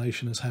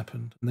detonation has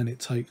happened, and then it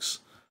takes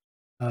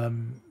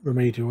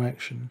remedial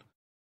action.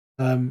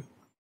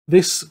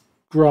 This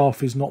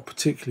graph is not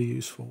particularly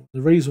useful.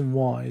 The reason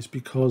why is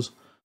because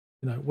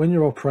when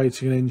you're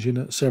operating an engine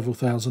at several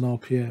thousand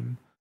RPM,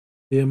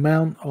 the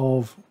amount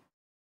of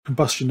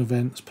combustion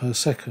events per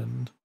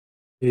second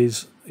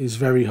is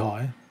very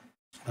high.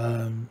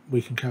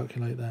 We can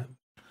calculate that.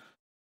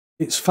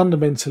 It's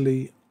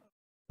fundamentally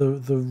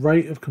the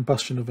rate of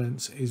combustion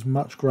events is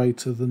much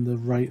greater than the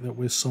rate that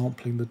we're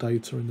sampling the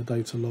data in the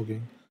data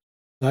logging.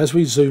 So as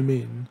we zoom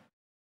in,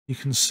 you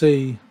can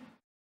see,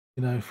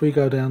 if we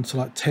go down to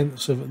like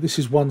tenths of, this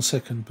is 1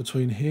 second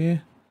between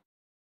here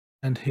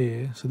and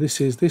here. So this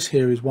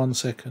here is 1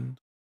 second.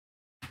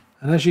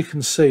 And as you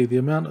can see, the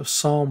amount of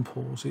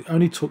samples, it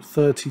only took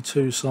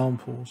 32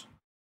 samples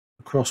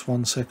across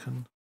 1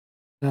 second.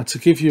 Now, to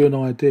give you an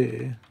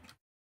idea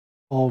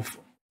of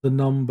the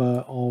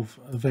number of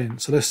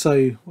events, so let's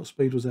say, what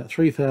speed was that?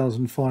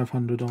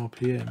 3,500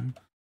 RPM.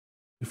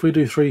 If we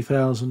do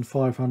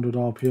 3,500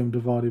 RPM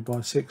divided by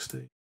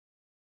 60,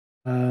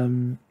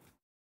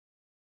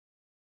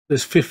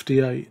 there's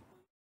 58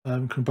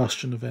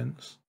 combustion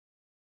events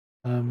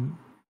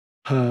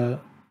per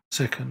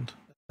second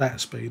at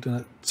that speed,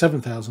 and at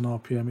 7,000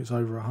 RPM it's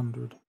over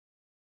 100.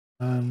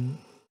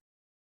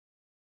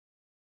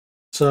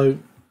 So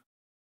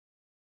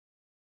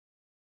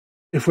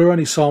if we're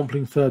only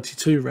sampling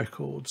 32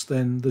 records,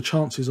 then the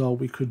chances are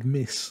we could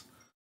miss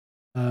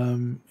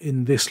in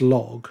this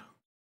log,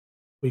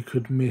 we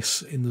could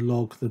miss in the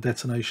log the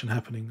detonation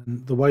happening.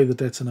 And the way the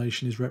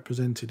detonation is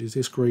represented is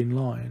this green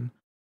line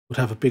would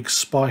have a big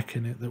spike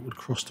in it that would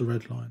cross the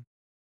red line.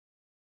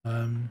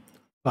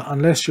 But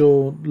unless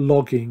you're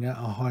logging at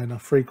a high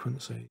enough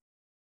frequency,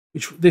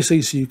 which this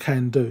ECU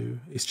can do,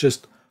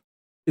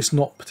 it's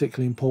not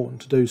particularly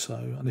important to do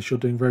so unless you're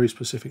doing very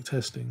specific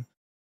testing.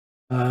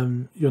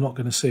 You're not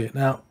going to see it.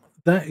 Now,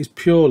 that is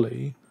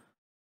purely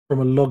from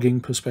a logging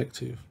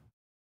perspective.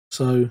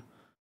 So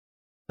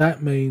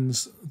that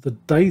means the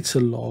data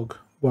log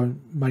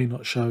may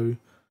not show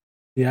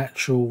the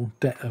actual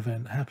det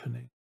event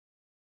happening.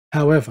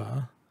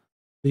 However,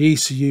 the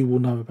ECU will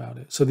know about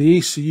it. So the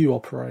ECU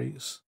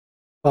operates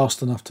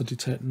fast enough to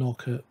detect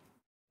knock at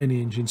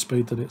any engine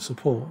speed that it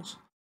supports.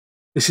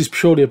 This is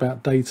purely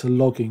about data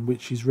logging,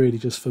 which is really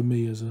just for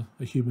me as a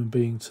human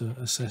being to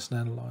assess and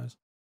analyze.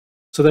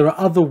 So there are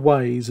other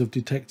ways of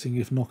detecting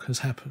if knock has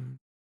happened.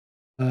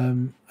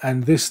 And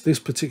this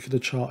particular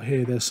chart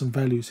here, there's some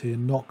values here: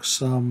 knock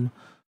sum,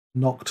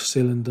 knocked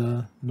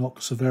cylinder,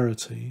 knock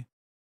severity.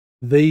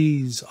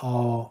 These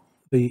are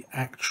the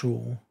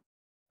actual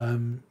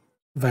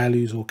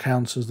values or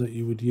counters that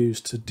you would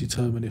use to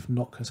determine if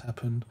knock has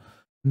happened,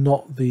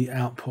 not the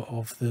output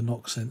of the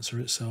knock sensor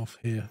itself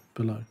here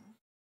below.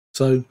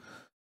 So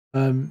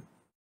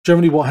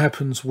generally what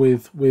happens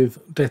with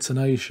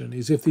detonation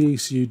is if the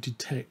ECU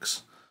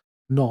detects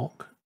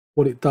knock,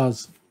 what it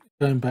does,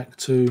 going back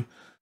to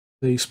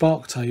the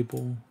spark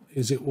table,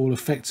 is it will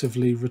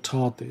effectively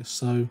retard this.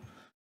 So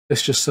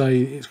let's just say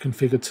it's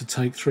configured to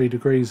take 3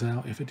 degrees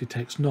out. If it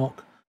detects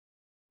knock,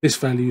 this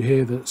value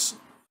here that's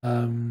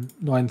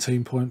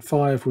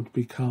 19.5 would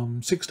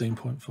become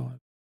 16.5.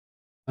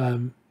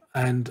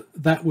 And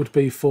that would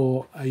be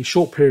for a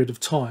short period of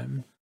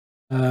time,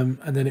 and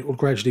then it will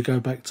gradually go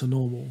back to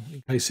normal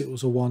in case it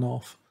was a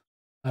one-off.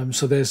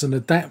 So there's an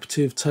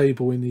adaptive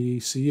table in the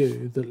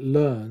ECU that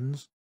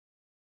learns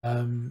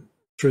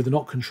through the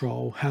knock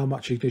control how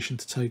much ignition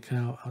to take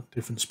out at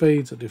different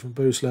speeds, at different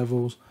boost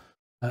levels,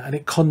 and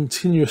it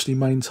continuously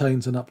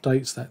maintains and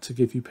updates that to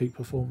give you peak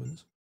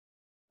performance.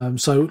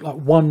 So like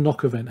one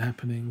knock event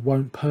happening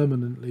won't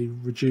permanently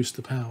reduce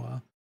the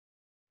power,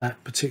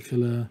 that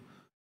particular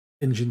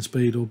engine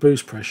speed or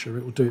boost pressure.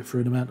 It will do it for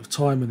an amount of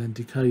time and then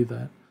decay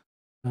that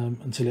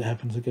until it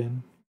happens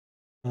again.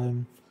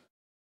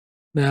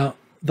 Now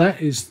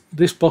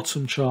this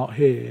bottom chart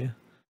here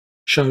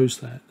shows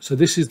that. So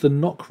this is the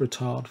knock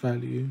retard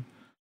value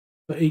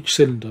for each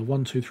cylinder,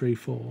 1, 2, 3,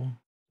 4,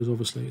 because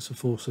obviously it's a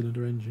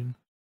 4-cylinder engine.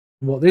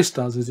 And what this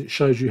does is it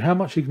shows you how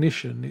much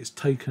ignition it's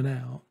taken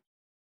out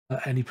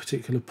at any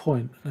particular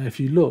point. Now, if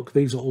you look,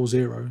 these are all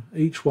 0.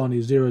 Each one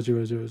is 0,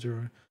 0, 0,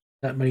 0.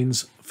 That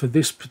means for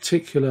this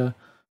particular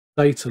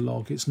data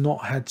log, it's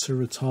not had to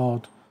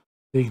retard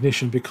the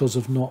ignition because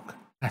of knock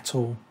at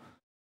all.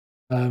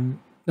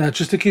 Now,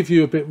 just to give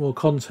you a bit more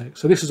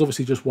context, so this is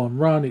obviously just one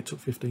run. It took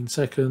 15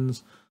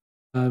 seconds.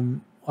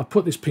 I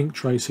put this pink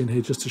trace in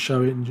here just to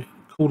show it in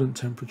coolant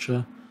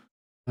temperature.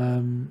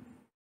 And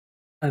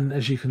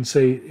as you can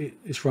see,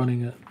 it's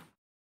running at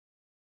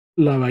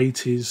low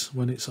 80s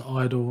when it's at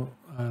idle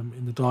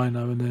in the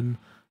dyno, and then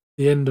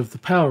the end of the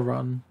power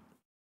run,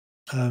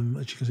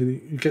 as you can see,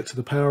 you get to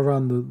the power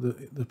run,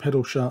 the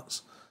pedal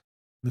shuts,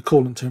 the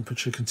coolant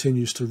temperature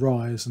continues to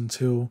rise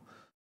until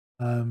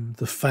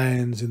the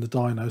fans in the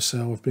dyno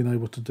cell have been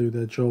able to do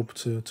their job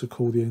to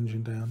cool the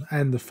engine down,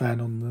 and the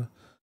fan on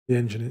the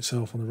engine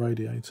itself on the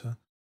radiator.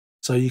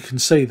 So you can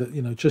see that,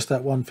 you know, just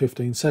that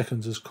 115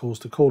 seconds has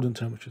caused the coolant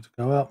temperature to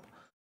go up.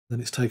 Then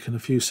it's taken a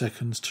few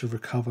seconds to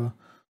recover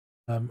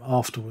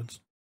afterwards.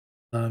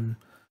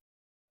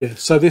 Yeah,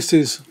 so this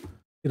is,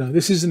 you know,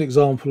 this is an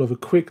example of a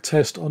quick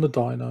test on a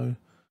dyno.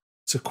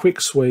 It's a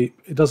quick sweep.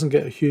 It doesn't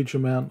get a huge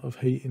amount of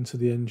heat into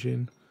the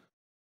engine.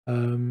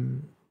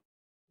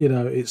 You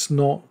know, it's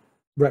not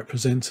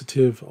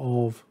representative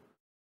of,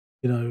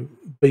 you know,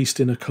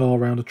 beasting a car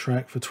around a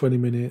track for 20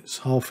 minutes,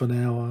 half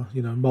an hour,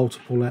 you know,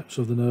 multiple laps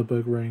of the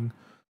Nürburgring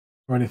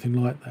or anything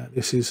like that.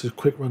 This is a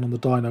quick run on the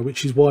dyno,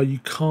 which is why you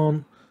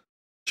can't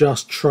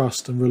just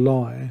trust and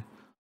rely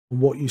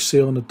on what you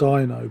see on a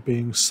dyno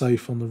being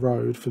safe on the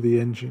road for the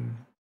engine.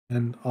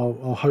 And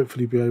I'll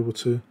hopefully be able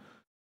to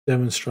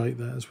demonstrate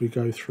that as we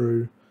go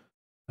through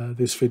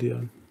this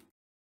video.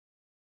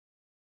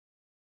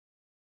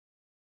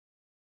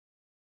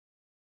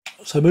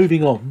 So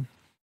moving on,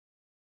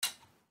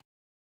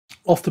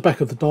 off the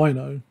back of the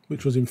dyno,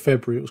 which was in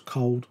February, it was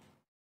cold.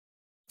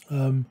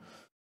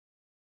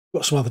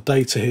 Got some other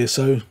data here.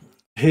 So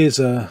this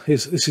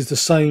is the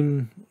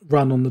same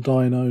run on the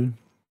dyno.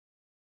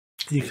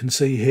 You can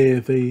see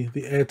here the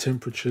air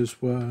temperatures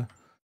were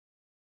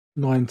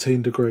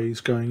 19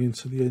 degrees going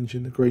into the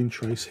engine. The green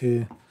trace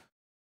here,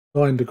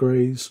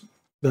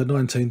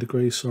 19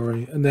 degrees,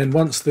 sorry. And then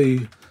once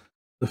there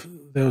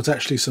was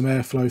actually some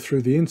airflow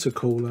through the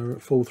intercooler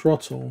at full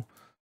throttle,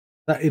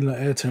 that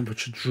inlet air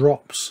temperature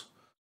drops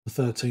to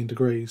 13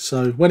 degrees.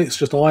 So when it's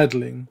just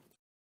idling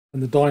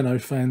and the dyno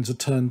fans are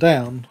turned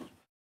down,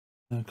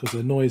 because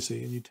they're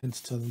noisy and you tend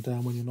to turn them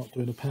down when you're not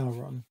doing a power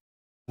run,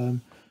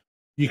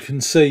 you can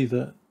see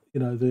that,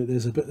 you know,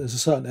 there's a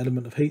certain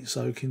element of heat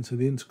soak into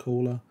the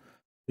intercooler,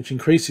 which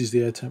increases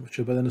the air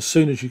temperature. But then as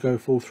soon as you go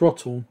full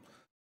throttle,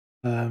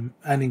 and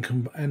in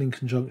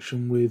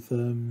conjunction with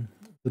the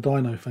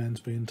dyno fans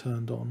being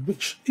turned on,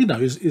 which, you know,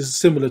 is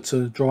similar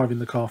to driving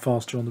the car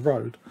faster on the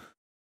road,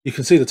 you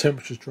can see the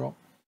temperatures drop.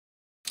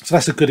 So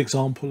that's a good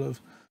example of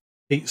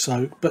heat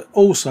soak, but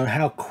also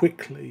how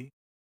quickly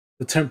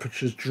the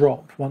temperatures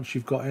drop once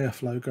you've got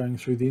airflow going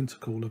through the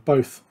intercooler,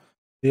 both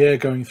the air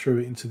going through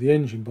it into the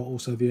engine, but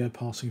also the air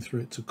passing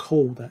through it to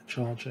cool that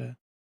charge air.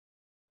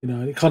 You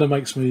know, it kind of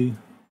makes me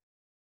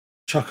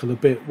chuckle a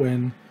bit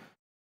when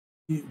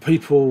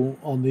people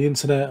on the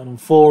internet and on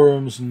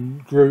forums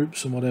and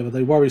groups and whatever,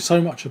 they worry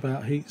so much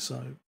about heat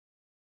soak,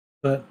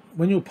 but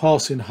when you're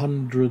passing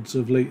hundreds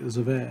of litres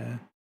of air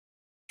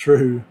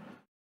through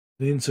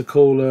the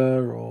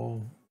intercooler or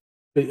a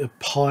bit of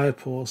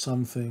pipe or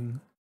something,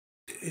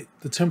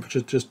 the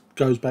temperature just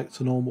goes back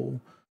to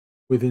normal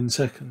within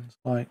seconds.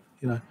 Like,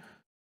 you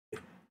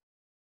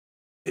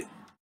know,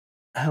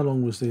 how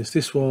long was this?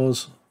 This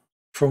was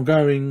from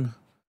going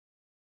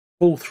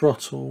full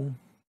throttle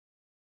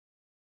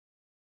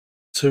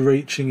to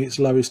reaching its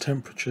lowest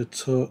temperature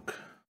took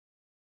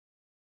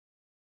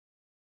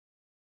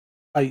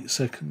 8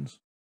 seconds.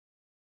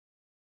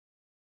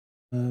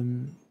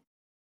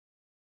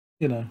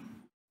 You know,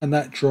 and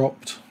that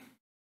dropped.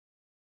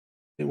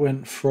 It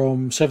went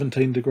from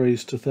 17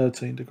 degrees to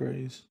 13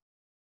 degrees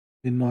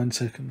in 9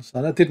 seconds.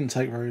 So that didn't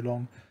take very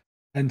long.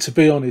 And to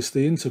be honest,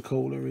 the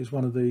intercooler is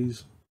one of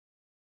these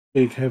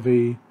big,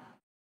 heavy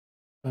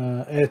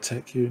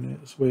AirTech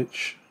units,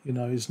 which, you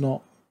know, is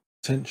not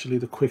potentially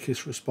the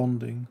quickest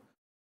responding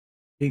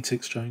heat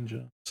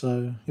exchanger.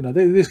 So, you know,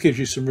 this gives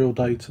you some real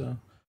data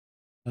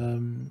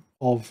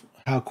of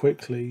how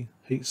quickly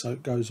heat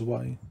soak goes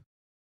away.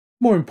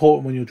 More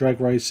important when you're drag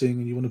racing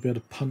and you want to be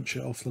able to punch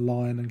it off the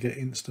line and get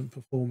instant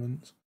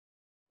performance.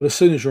 But as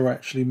soon as you're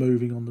actually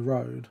moving on the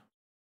road,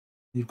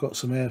 you've got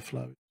some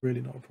airflow, it's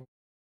really not a problem.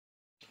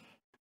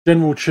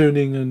 General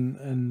tuning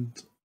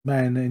and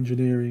man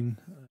engineering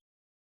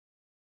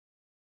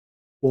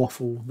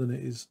waffle than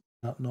it is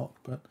about knock,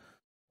 but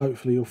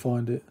hopefully you'll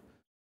find it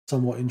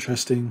somewhat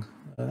interesting.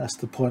 That's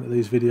the point of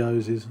these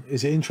videos: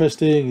 is it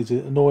interesting? Is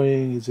it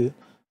annoying? Is it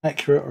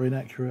accurate or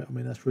inaccurate? I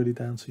mean, that's really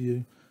down to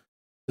you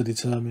to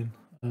determine.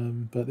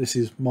 But this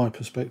is my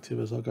perspective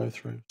as I go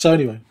through. So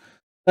anyway,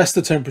 that's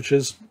the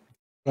temperatures.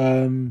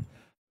 It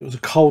was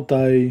a cold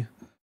day.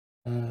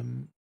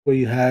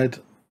 We had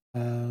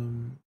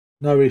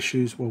no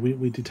issues. Well,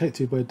 we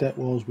detected where debt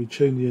was. We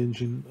tuned the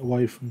engine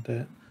away from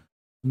debt.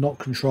 Knock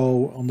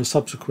control on the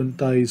subsequent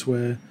days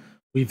where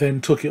we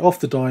then took it off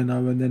the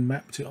dyno and then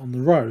mapped it on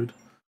the road.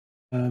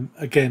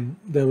 Again,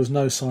 there was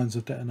no signs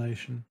of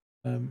detonation.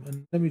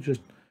 And let me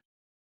just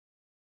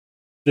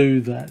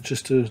do that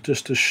just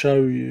to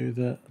show you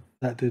that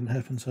that didn't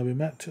happen. So we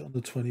mapped it on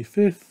the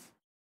 25th,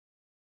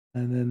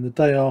 and then the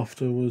day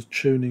after was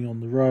tuning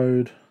on the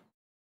road.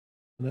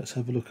 Let's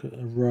have a look at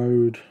a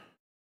road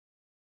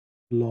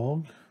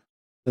log.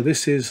 So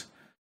this is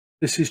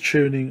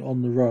tuning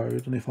on the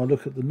road, and if I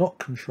look at the knock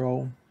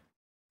control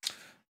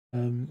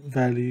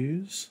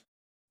values,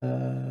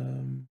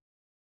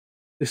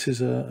 this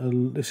is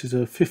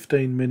a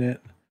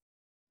 15-minute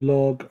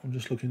log. I'm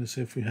just looking to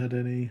see if we had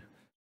any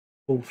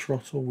full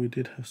throttle. We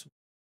did have some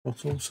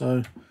throttle,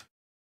 so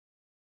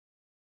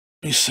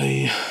you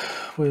see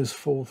where's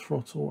full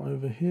throttle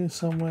over here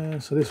somewhere.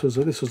 So this was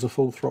a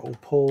full throttle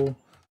pull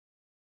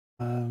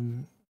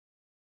between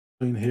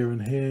here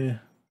and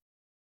here.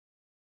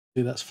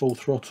 See, that's full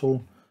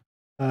throttle,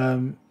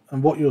 and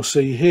what you'll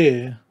see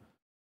here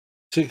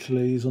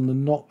particularly is on the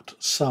knocked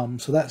sum.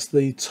 So that's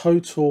the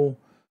total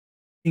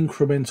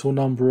incremental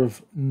number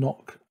of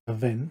knock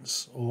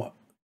events or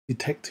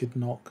detected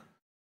knock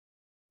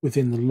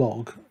within the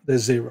log.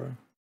 There's 0.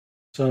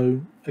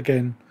 So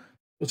again,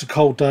 it was a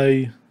cold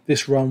day.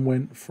 This run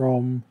went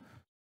from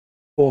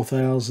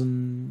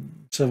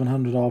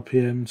 4,700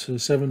 RPM to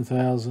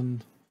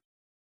 7,000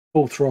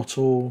 full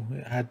throttle.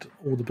 It had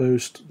all the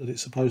boost that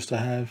it's supposed to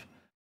have,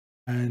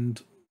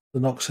 and the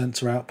knock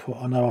sensor output,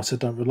 I know I said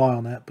don't rely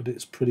on that, but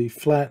it's pretty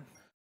flat.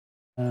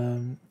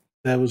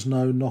 There was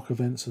no knock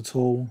events at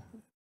all.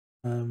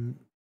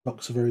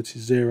 Knock severity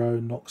 0,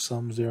 knock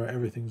sum 0,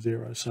 everything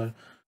 0. So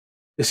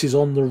this is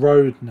on the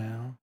road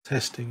now,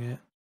 testing it.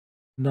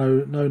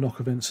 No knock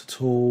events at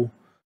all.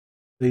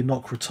 The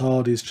knock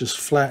retard is just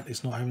flat.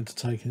 It's not having to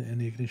take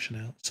any ignition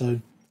out.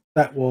 So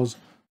that was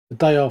the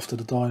day after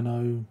the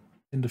dyno,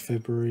 end of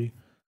February,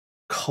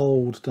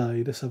 cold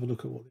day. Let's have a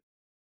look at what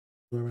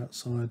we're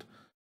outside.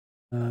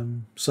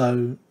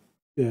 So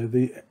yeah,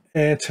 the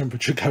air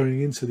temperature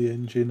going into the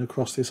engine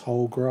across this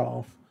whole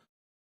graph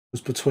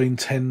was between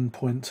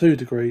 10.2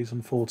 degrees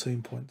and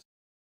 14 points.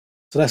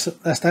 So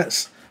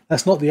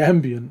that's not the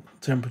ambient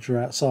temperature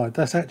outside.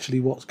 That's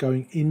actually what's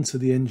going into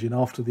the engine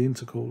after the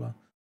intercooler.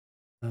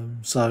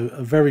 So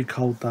a very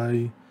cold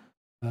day,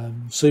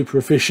 super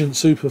efficient,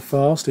 super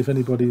fast. If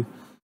anybody,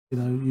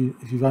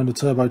 if you've owned a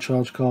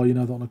turbocharged car, you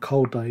know that on a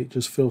cold day it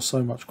just feels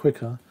so much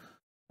quicker.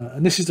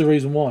 And this is the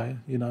reason why.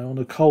 On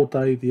a cold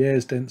day the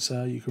air's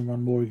denser, you can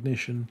run more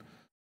ignition.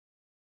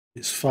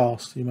 It's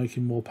fast. You're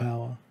making more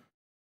power.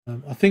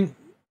 I think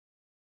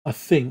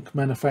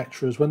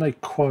manufacturers, when they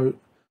quote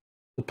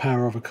the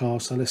power of a car,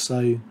 so let's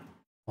say,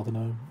 I don't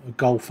know, a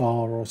Golf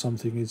R or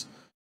something is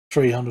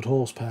 300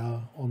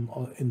 horsepower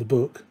in the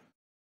book.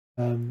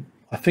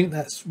 I think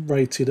that's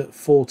rated at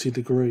 40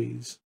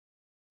 degrees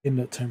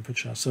inlet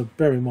temperature. So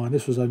bear in mind,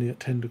 this was only at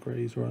 10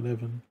 degrees or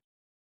 11.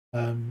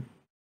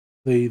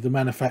 The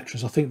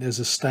manufacturers, I think there's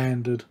a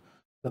standard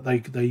that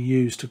they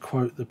use to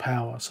quote the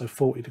power. So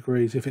 40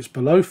 degrees. If it's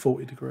below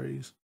 40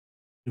 degrees,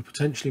 you're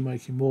potentially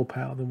making more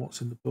power than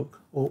what's in the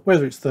book, or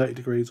whether it's 30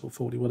 degrees or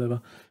 40,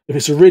 whatever. If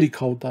it's a really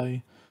cold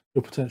day,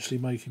 you're potentially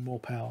making more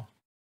power.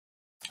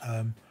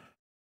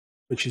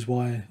 Which is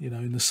why,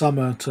 in the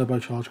summer,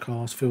 turbocharged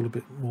cars feel a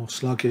bit more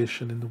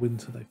sluggish, and in the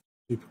winter, they're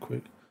super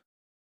quick.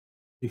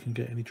 You can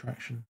get any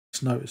traction.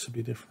 It's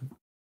noticeably different.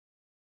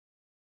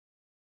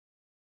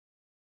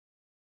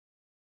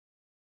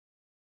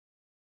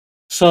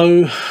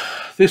 So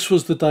this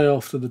was the day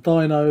after the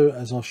dyno.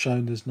 As I've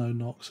shown, there's no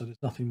knock, so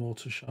there's nothing more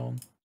to show on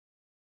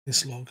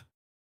this log.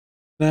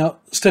 Now,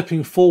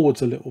 stepping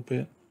forwards a little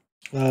bit,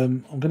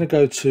 I'm going to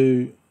go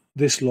to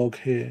this log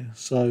here.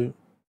 So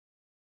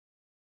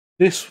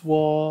this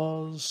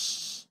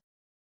was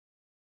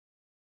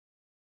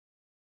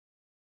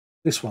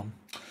this one.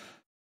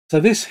 So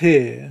this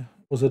here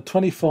was a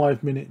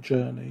 25-minute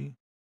journey,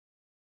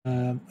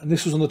 and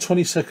this was on the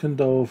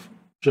 22nd of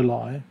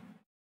July,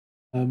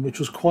 which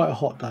was quite a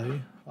hot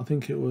day. I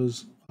think it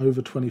was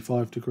over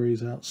 25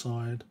 degrees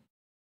outside.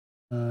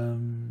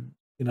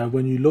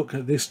 When you look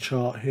at this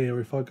chart here,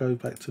 if I go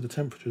back to the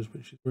temperatures,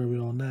 which is where we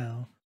are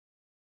now,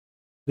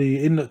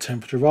 the inlet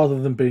temperature, rather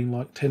than being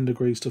like 10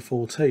 degrees to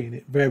 14,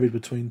 it varied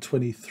between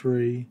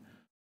 23,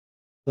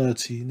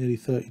 30, nearly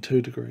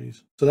 32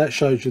 degrees. So that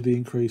shows you the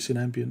increase in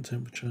ambient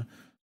temperature,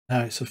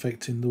 how it's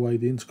affecting the way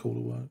the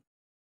intercooler works.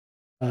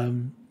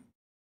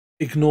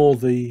 Ignore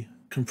the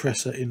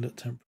compressor inlet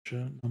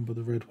temperature number,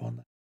 the red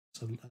one.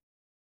 So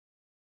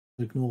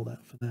ignore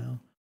that for now.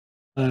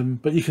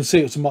 But you can see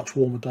it was a much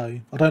warmer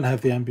day. I don't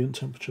have the ambient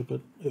temperature,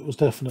 but it was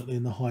definitely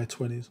in the high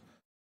 20s.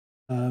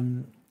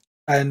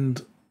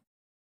 And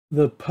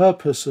the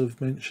purpose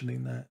of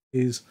mentioning that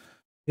is,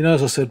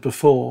 as I said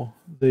before,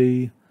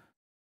 the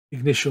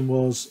ignition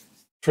was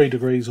 3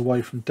 degrees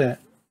away from det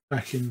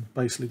back in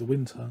basically the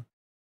winter.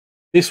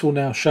 This will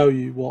now show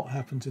you what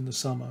happens in the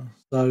summer.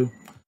 So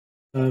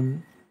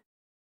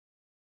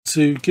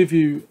to give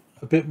you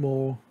a bit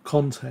more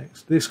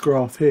context, this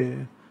graph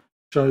here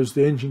shows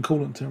the engine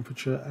coolant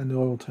temperature and the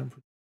oil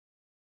temperature.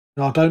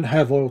 Now, I don't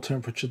have oil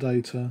temperature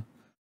data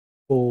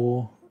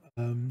for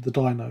the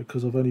dyno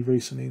because I've only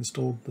recently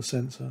installed the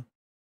sensor.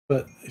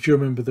 But if you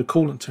remember, the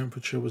coolant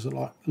temperature was at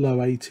like low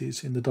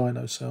 80s in the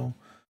dyno cell.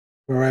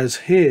 Whereas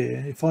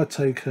here, if I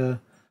take an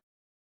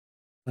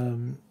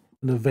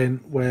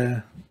event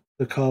where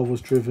the car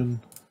was driven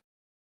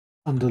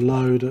under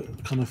load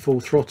at kind of full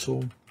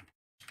throttle,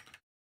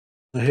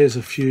 so here's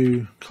a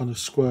few kind of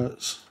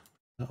squirts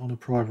on a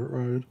private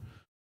road.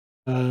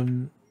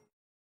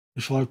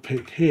 If I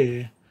pick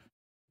here,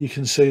 you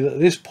can see that at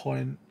this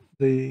point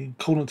the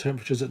coolant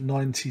temperature is at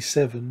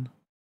 97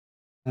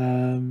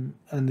 and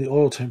the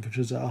oil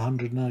temperature is at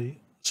 108.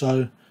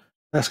 So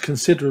that's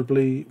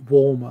considerably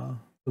warmer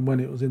than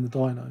when it was in the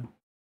dyno.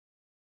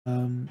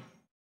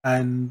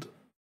 And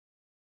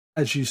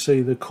as you see,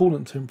 the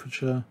coolant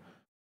temperature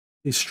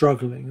is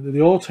struggling.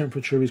 The oil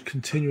temperature is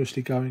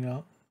continuously going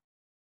up.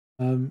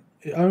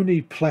 It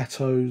only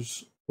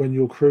plateaus when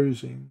you're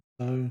cruising.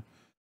 So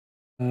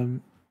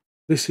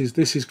this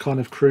is kind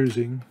of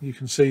cruising. You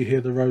can see here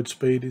the road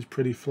speed is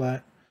pretty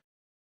flat.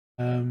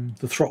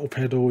 The throttle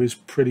pedal is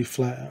pretty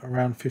flat at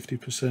around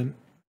 50%.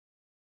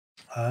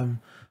 So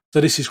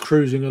this is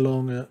cruising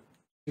along at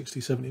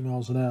 60-70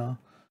 miles an hour.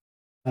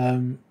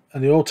 And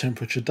the oil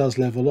temperature does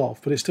level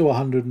off, but it's still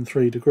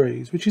 103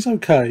 degrees, which is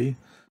okay.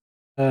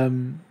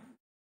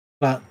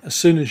 But as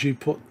soon as you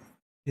put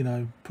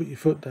your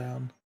foot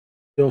down,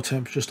 the oil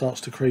temperature starts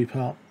to creep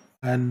up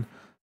and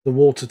the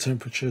water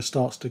temperature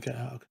starts to get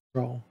out of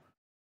control.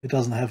 It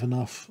doesn't have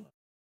enough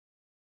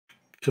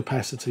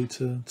capacity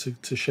to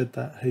shed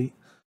that heat.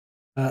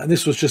 And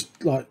this was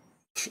just like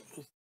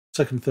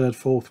second, third,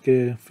 fourth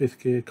gear, fifth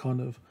gear kind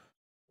of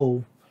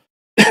pull.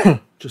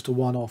 Just a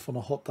one-off on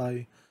a hot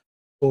day,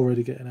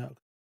 already getting out.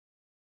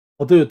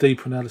 I'll do a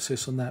deeper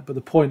analysis on that, but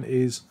the point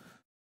is,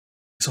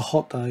 it's a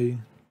hot day.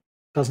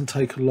 Doesn't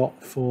take a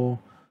lot for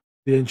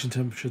the engine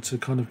temperature to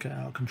kind of get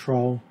out of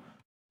control.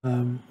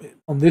 On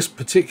this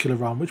particular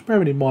run, which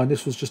bearing in mind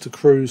this was just a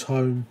cruise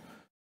home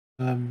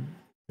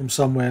from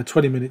somewhere,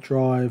 20-minute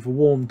drive, a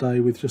warm day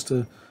with just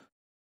a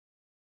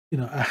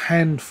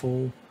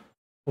handful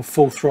of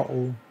full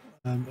throttle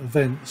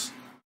events,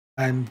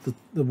 and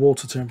the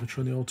water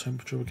temperature and the oil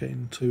temperature were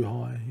getting too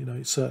high.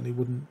 It certainly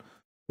wouldn't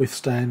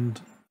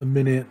withstand a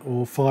minute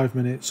or 5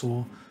 minutes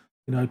or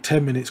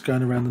 10 minutes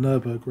going around the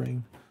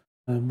Nürburgring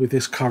with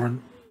this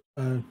current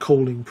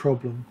cooling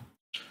problem.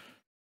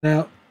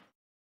 Now,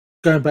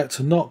 going back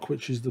to knock,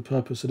 which is the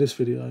purpose of this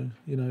video,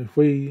 if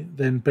we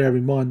then bear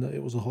in mind that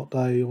it was a hot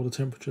day or the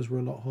temperatures were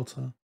a lot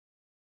hotter,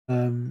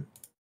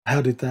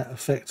 how did that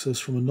affect us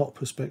from a knock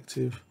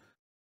perspective?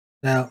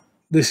 Now,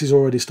 this is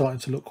already starting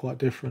to look quite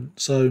different.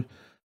 So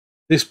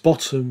this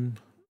bottom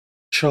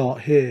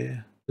chart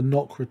here, the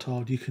knock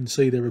retard, you can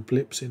see there are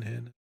blips in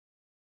here.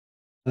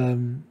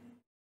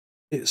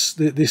 This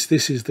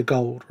is the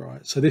gold,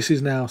 right? So this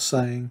is now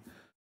saying,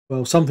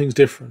 well, something's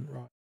different,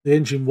 right? The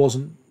engine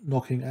wasn't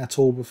knocking at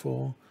all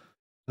before.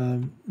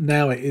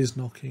 Now it is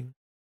knocking.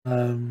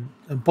 And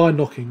by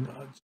knocking,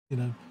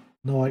 I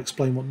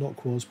explain what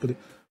knock was, but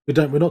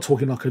we're not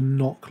talking like a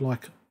knock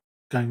like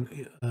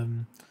going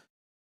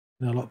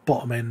like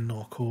bottom end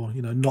knock, or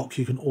knock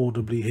you can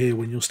audibly hear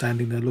when you're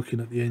standing there looking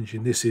at the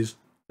engine. This is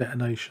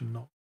detonation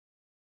knock.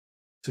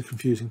 It's a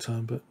confusing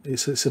term, but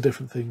it's a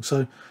different thing.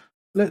 So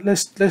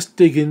let's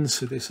dig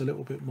into this a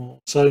little bit more.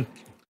 So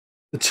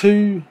the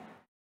two,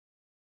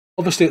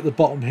 obviously at the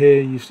bottom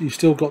here, you've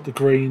still got the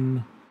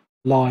green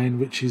line,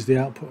 which is the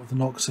output of the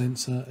knock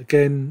sensor.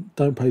 Again,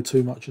 don't pay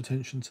too much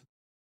attention to.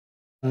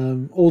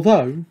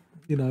 Although,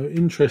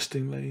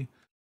 interestingly,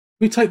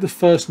 we take the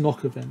first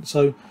knock event.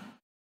 So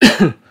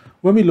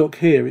when we look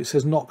here, it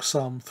says knock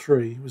sum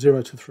 3,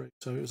 0 to 3.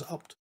 So it was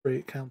up to 3,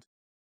 it counted.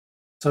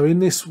 So in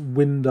this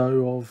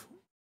window of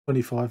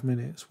 25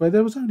 minutes, where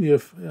there was only a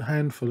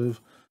handful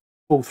of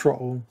full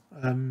throttle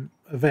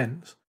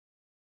events,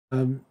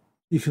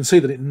 you can see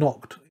that it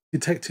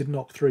detected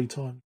knock 3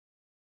 times.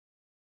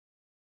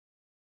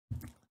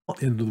 Not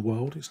the end of the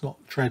world, it's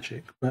not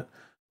tragic, but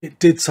it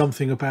did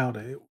something about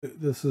it.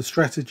 The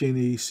strategy in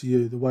the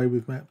ECU, the way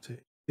we've mapped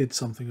it, did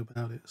something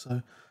about it. So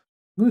I'm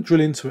going to drill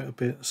into it a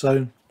bit.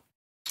 So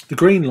the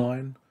green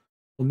line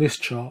on this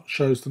chart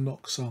shows the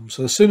knock sum.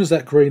 So as soon as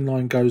that green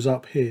line goes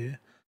up here,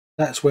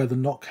 that's where the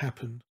knock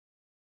happened.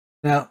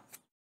 Now,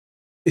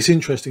 it's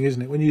interesting,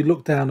 isn't it? When you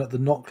look down at the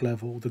knock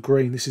level, the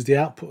green, this is the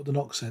output of the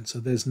knock sensor.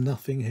 There's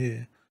nothing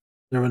here.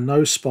 There are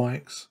no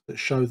spikes that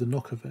show the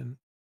knock event.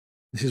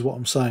 This is what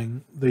I'm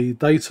saying. The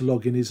data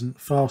logging isn't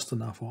fast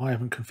enough, or I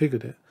haven't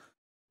configured it.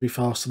 be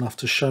fast enough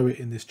to show it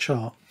in this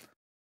chart.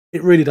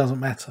 It really doesn't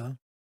matter,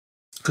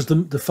 because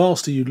the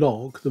faster you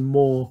log, the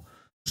more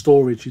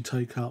storage you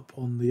take up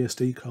on the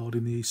SD card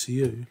in the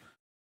ECU.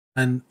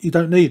 And you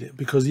don't need it,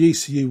 because the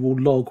ECU will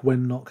log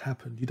when knock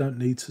happened. You don't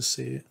need to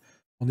see it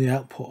on the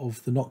output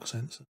of the knock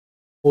sensor.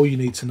 All you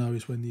need to know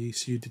is when the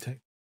ECU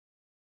detects.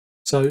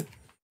 So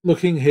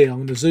looking here, I'm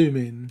going to zoom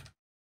in.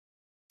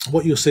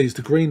 What you'll see is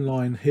the green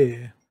line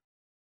here.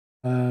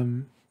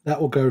 That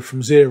will go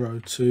from 0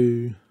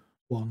 to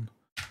 1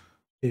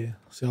 here.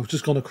 See, I've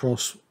just gone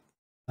across.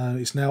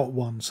 It's now at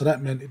 1. So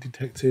that meant it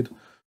detected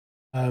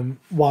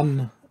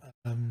one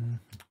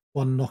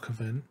knock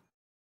event.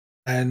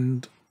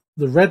 And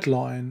the red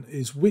line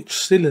is which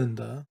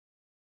cylinder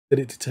did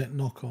it detect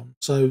knock on.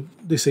 So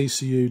this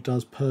ECU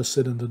does per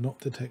cylinder knock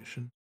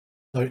detection.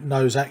 So it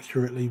knows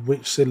accurately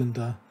which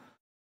cylinder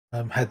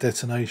had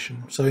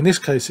detonation. So in this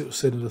case, it was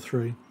cylinder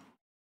 3.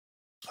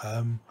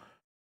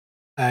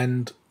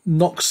 And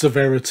knock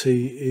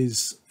severity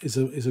is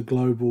a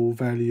global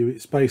value.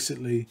 It's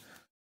basically,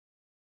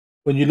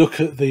 when you look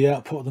at the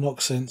output of the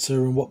knock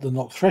sensor and what the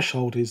knock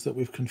threshold is that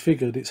we've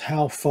configured, it's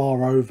how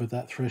far over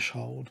that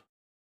threshold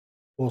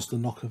was the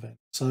knock event.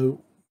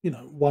 So, you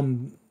know,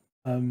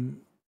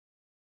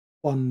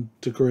 1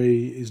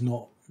 degree is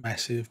not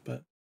massive,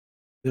 but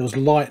there was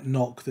light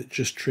knock that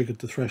just triggered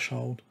the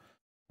threshold.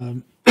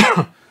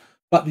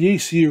 But the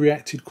ECU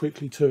reacted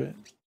quickly to it.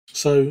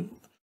 So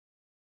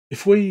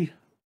if we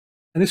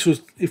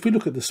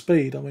look at the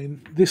speed, I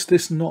mean,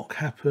 this knock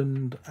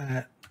happened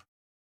at,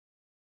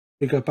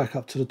 we go back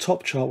up to the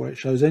top chart where it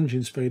shows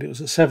engine speed, it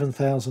was at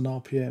 7,000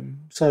 RPM.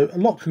 So a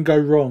lot can go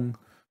wrong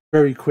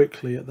very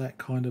quickly at that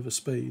kind of a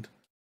speed.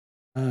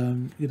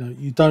 You know,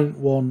 you don't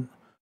want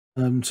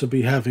to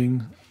be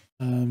having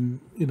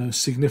you know,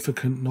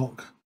 significant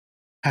knock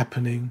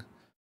happening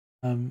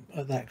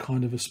at that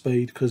kind of a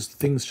speed, because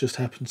things just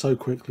happen so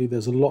quickly.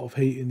 There's a lot of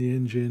heat in the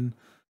engine,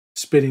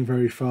 spinning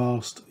very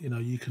fast. You know,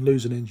 you can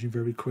lose an engine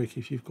very quick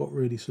if you've got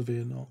really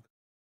severe knock.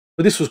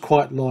 But this was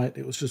quite light.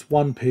 It was just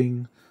 1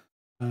 ping,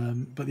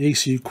 but the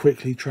ECU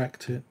quickly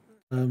tracked it.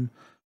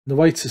 The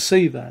way to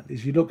see that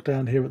is you look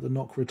down here at the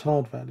knock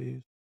retard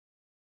values.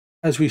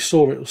 As we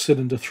saw, it was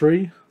cylinder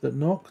 3 that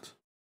knocked.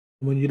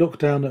 And when you look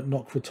down at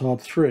knock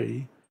retard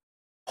 3,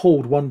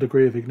 pulled 1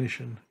 degree of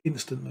ignition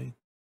instantly.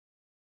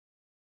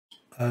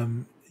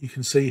 You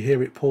can see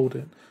here it pulled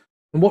it.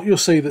 And what you'll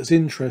see that's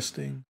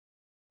interesting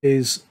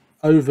is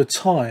over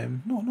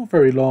time, not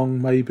very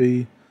long,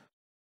 maybe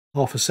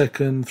half a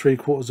second,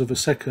 3/4 of a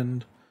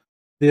second,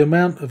 the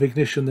amount of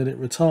ignition that it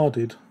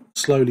retarded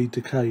slowly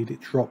decayed.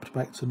 It dropped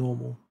back to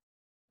normal.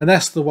 And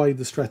that's the way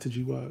the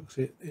strategy works.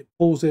 It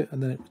pulls it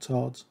and then it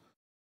retards.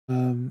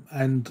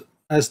 And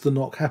as the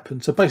knock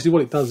happens, so basically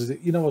what it does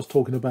is, you know, I was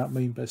talking about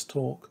mean best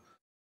torque.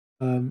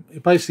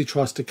 It basically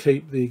tries to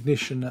keep the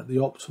ignition at the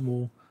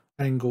optimal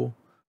angle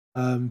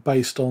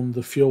based on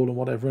the fuel and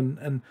whatever.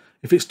 And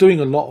if it's doing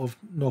a lot of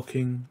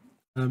knocking,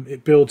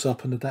 it builds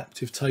up an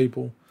adaptive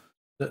table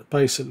that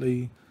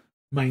basically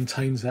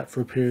maintains that for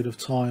a period of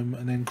time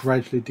and then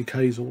gradually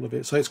decays all of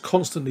it. So it's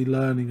constantly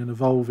learning and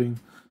evolving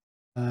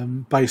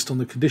based on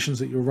the conditions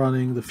that you're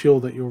running, the fuel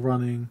that you're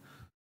running,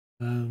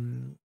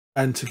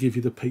 and to give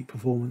you the peak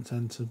performance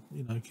and to,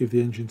 you know, give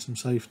the engine some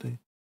safety.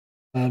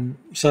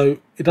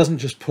 So it doesn't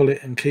just pull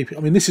it and keep it.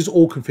 I mean, this is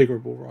all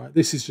configurable, right?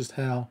 This is just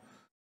how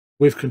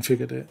we've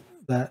configured it,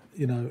 that,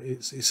 you know,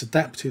 it's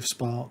adaptive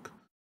spark,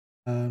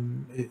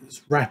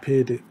 it's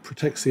rapid, it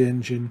protects the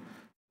engine,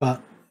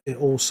 but it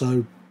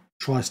also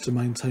tries to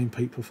maintain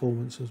peak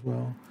performance as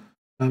well.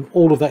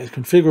 All of that is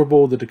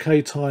configurable. The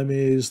decay time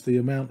is, the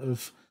amount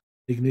of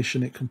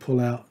ignition it can pull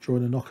out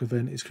during a knock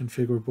event is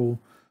configurable.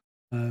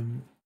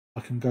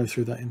 I can go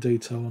through that in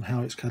detail on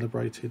how it's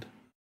calibrated,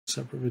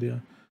 separate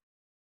video.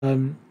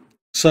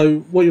 So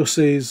what you'll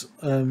see is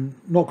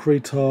knock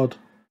retard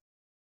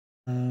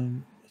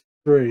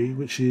 3,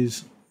 which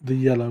is the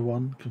yellow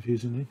one,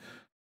 confusingly.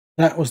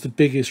 That was the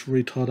biggest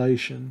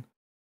retardation.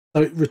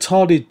 So it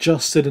retarded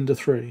just cylinder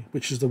 3,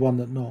 which is the one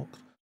that knocked.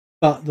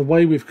 But the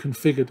way we've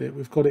configured it,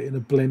 we've got it in a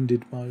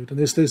blended mode. And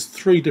there's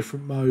 3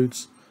 different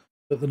modes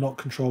that the knock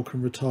control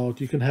can retard.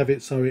 You can have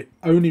it so it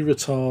only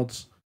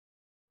retards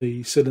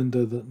the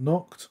cylinder that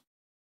knocked.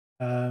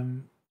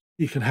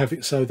 You can have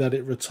it so that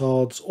it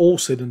retards all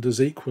cylinders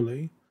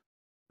equally,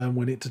 and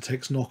when it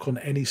detects knock on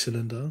any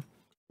cylinder,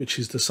 which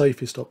is the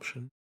safest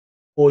option.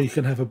 Or you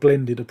can have a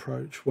blended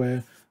approach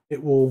where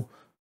it will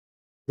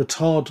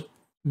retard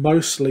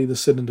mostly the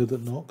cylinder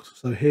that knocked.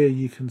 So here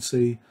you can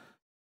see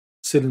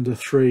cylinder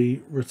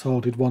 3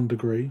 retarded 1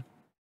 degree,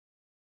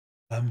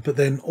 but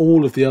then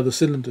all of the other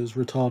cylinders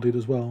retarded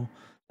as well.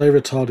 They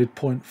retarded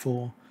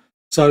 0.4.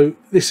 So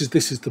this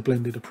is the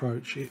blended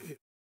approach. It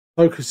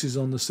focuses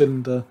on the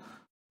cylinder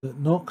that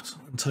knocked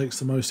and takes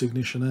the most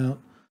ignition out,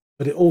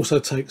 but it also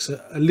takes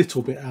a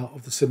little bit out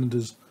of the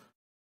cylinders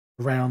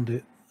around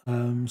it,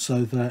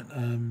 so that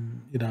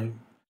you know,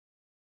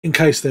 in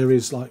case there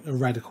is like a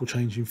radical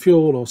change in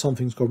fuel or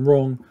something's gone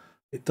wrong,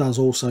 it does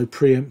also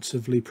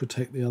preemptively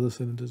protect the other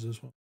cylinders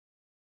as well.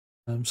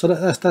 So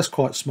that's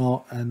quite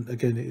smart, and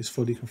again, it is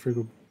fully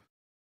configurable.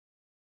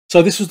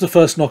 So this was the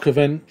first knock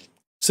event.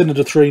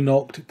 Cylinder 3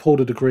 knocked, it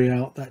pulled a degree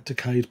out, that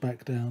decayed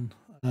back down.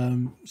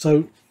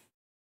 So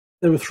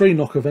there were 3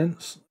 knock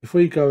events. If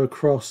we go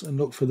across and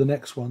look for the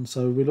next one,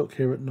 so we look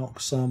here at knock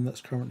sum,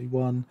 that's currently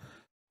 1.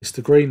 It's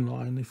the green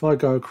line. If I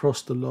go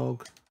across the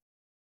log,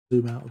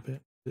 zoom out a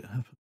bit, it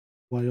happened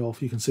way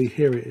off. You can see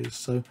here it is.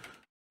 So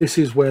this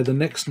is where the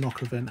next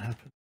knock event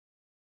happened.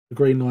 The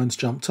green line's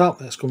jumped up.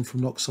 That's gone from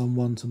knock sum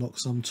 1 to knock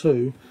sum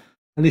 2.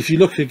 And if you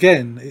look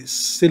again, it's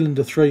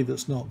cylinder 3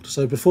 that's knocked.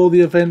 So before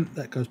the event,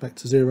 that goes back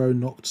to 0,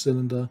 knocked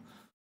cylinder.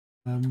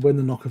 When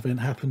the knock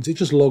event happens, it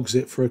just logs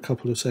it for a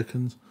couple of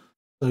seconds.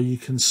 So you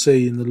can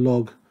see in the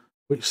log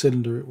which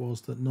cylinder it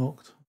was that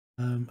knocked.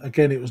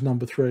 Again, it was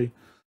number 3.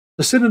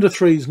 The cylinder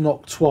 3 is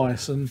knocked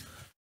twice, and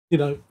you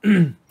know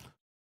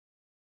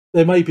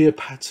there may be a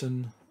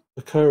pattern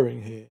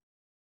occurring here,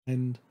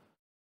 and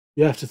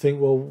you have to think,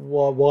 well,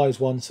 why is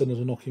one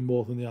cylinder knocking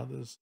more than the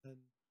others? And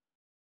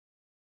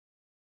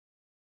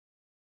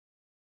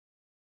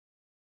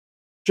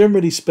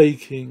generally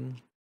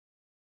speaking,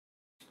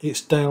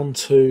 it's down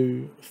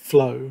to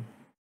flow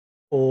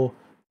or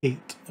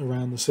heat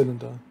around the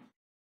cylinder.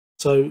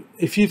 So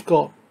if you've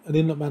got an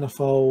inlet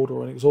manifold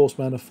or an exhaust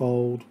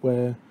manifold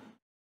where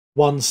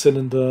one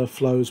cylinder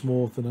flows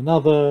more than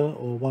another,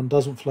 or one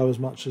doesn't flow as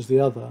much as the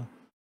other,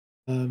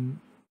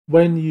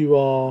 when you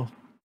are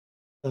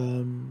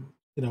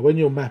when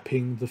you're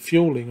mapping the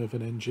fueling of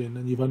an engine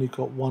and you've only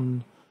got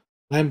one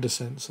lambda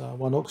sensor,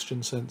 one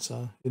oxygen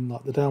sensor in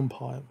like the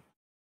downpipe,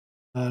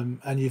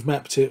 and you've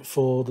mapped it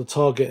for the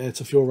target air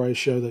to fuel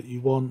ratio that you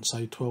want,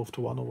 say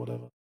 12:1 or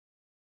whatever,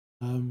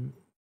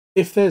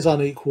 if there's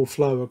unequal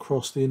flow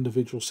across the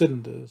individual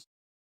cylinders,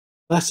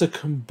 that's a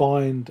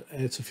combined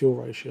air to fuel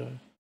ratio.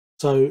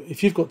 So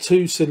if you've got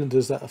 2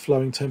 cylinders that are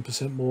flowing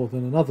 10% more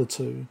than another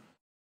 2,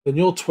 then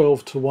your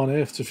 12:1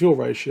 air to fuel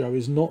ratio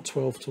is not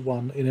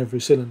 12:1 in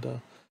every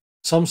cylinder.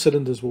 Some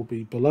cylinders will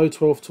be below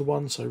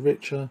 12:1, so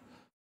richer.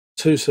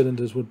 2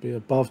 cylinders would be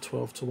above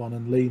 12:1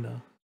 and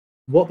leaner.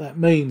 What that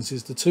means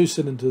is the 2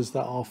 cylinders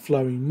that are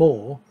flowing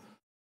more,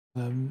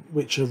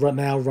 which are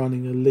now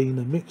running a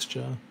leaner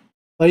mixture,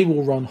 they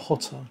will run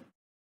hotter.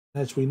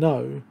 As we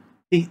know,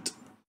 heat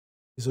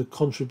is a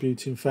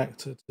contributing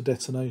factor to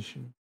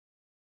detonation.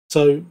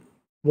 So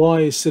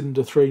why is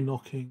cylinder 3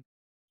 knocking?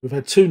 We've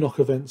had 2 knock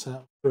events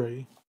out of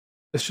 3.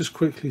 Let's just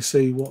quickly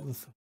see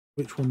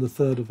which one the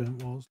third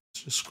event was.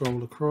 Let's just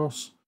scroll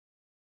across.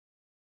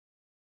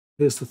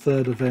 Here's the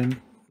third event.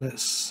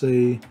 Let's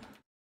see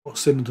what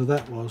cylinder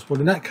that was. Well,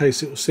 in that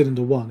case, it was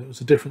cylinder 1. It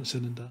was a different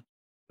cylinder.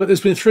 But there's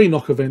been 3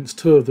 knock events.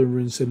 2 of them were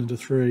in cylinder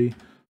 3.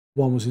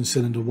 1 was in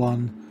cylinder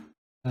 1.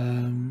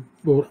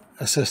 We'll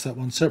assess that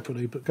one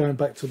separately. But going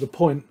back to the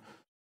point,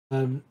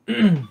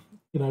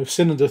 if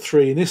cylinder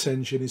 3 in this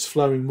engine is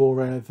flowing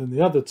more air than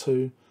the other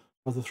 2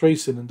 of the 3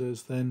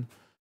 cylinders, then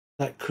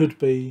that could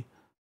be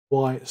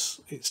why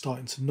it's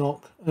starting to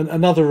knock. And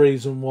another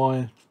reason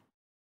why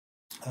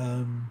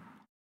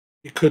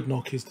it could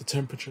knock is the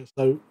temperature.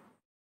 So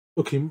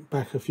looking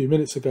back a few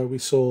minutes ago, we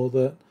saw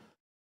that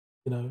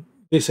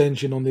this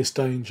engine on this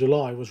day in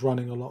July was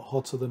running a lot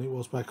hotter than it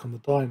was back on the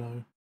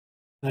dyno.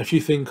 Now, if you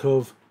think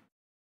of,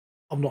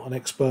 I'm not an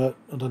expert,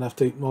 I don't have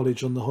deep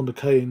knowledge on the Honda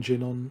K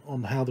engine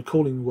on how the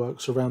cooling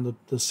works around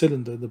the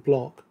cylinder, the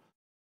block,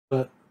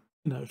 but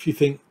if you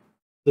think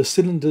the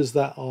cylinders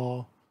that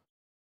are,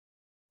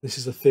 this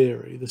is a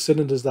theory, the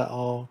cylinders that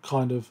are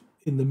kind of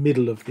in the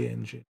middle of the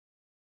engine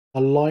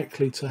are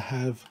likely to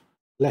have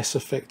less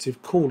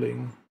effective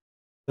cooling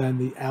than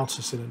the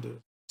outer cylinders.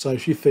 So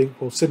if you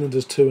think, well,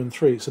 cylinders 2 and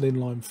 3, it's an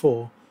inline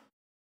 4,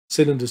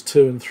 cylinders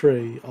 2 and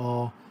 3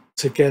 are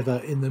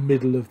together in the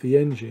middle of the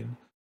engine,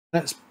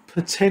 that's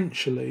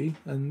potentially,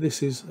 and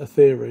this is a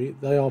theory,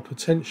 they are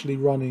potentially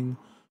running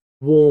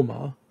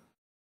warmer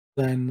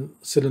than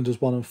cylinders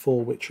 1 and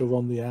 4, which are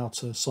on the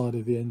outer side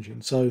of the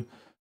engine. So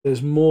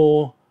there's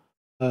more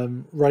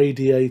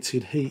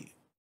radiated heat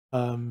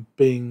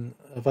being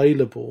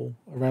available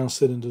around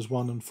cylinders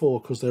 1 and 4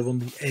 because they're on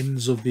the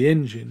ends of the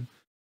engine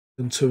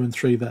than 2 and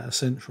 3 that are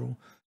central.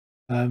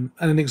 And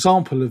an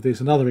example of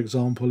this, another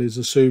example, is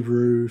a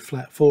Subaru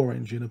flat 4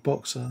 engine, a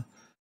Boxer.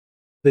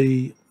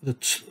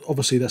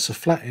 Obviously that's a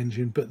flat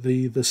engine, but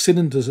the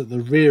cylinders at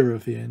the rear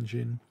of the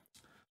engine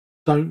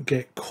don't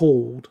get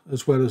cooled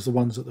as well as the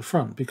ones at the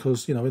front,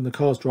 because when the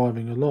car's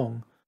driving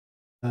along,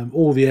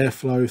 all the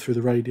airflow through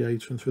the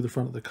radiator and through the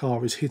front of the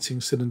car is hitting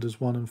cylinders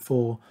 1 and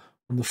 4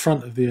 on the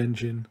front of the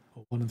engine,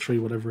 or 1 and 3,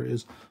 whatever it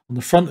is, on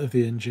the front of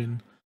the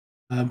engine.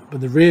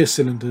 But the rear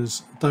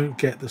cylinders don't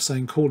get the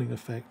same cooling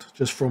effect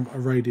just from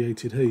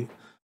irradiated heat,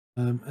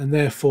 and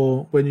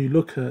therefore when you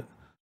look at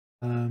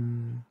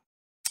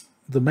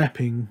the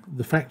mapping,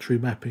 the factory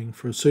mapping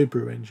for a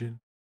Subaru engine,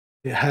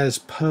 it has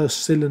per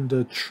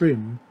cylinder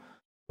trim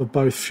for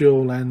both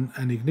fuel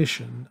and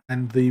ignition,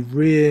 and the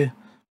rear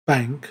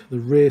bank, the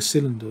rear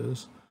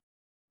cylinders,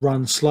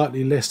 run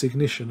slightly less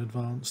ignition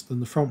advanced than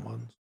the front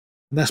ones,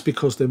 and that's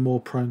because they're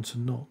more prone to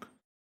knock.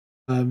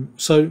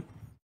 So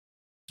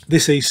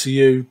This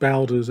ECU,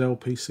 Bowder's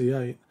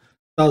LPC8,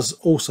 does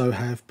also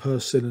have per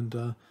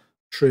cylinder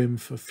trim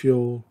for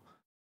fuel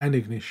and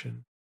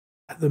ignition.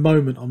 At the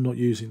moment, I'm not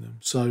using them,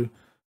 so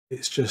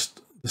it's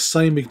just the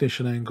same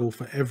ignition angle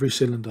for every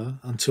cylinder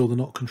until the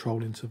knock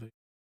control intervenes.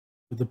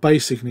 But the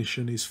base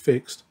ignition is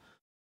fixed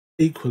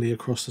equally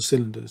across the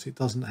cylinders. It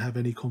doesn't have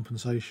any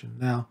compensation.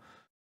 Now,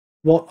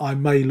 what I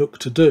may look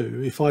to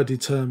do if I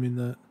determine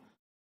that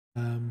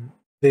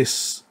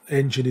this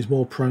engine is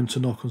more prone to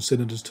knock on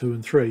cylinders 2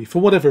 and 3, for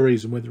whatever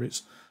reason, whether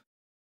it's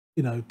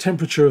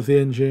temperature of the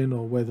engine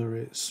or whether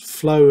it's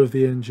flow of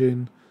the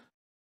engine,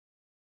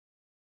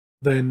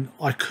 then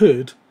I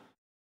could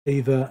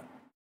either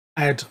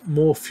add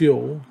more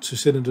fuel to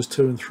cylinders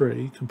 2 and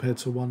 3 compared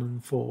to 1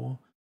 and 4,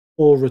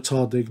 or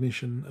retard the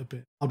ignition a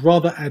bit. I'd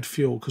rather add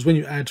fuel, because when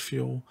you add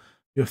fuel,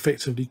 you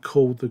effectively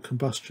cool the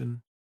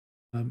combustion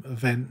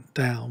event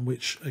down,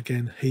 which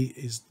again, heat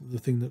is the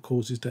thing that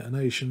causes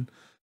detonation.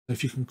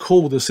 If you can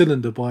cool the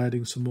cylinder by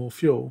adding some more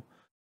fuel,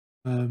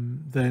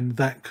 then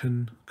that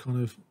can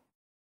kind of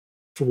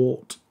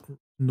thwart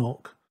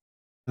knock,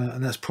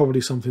 and that's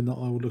probably something that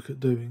I will look at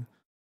doing.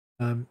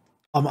 I'm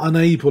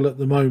unable at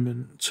the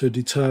moment to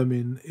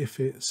determine if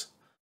it's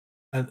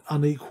an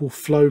unequal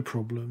flow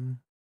problem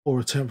or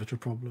a temperature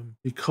problem,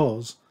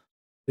 because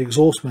the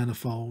exhaust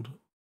manifold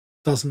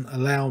doesn't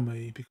allow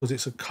me, because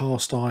it's a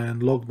cast iron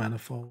log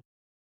manifold,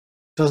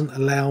 doesn't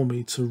allow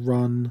me to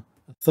run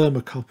a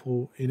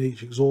thermocouple in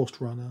each exhaust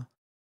runner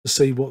to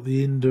see what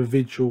the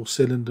individual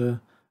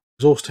cylinder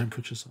exhaust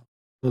temperatures are.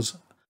 Because,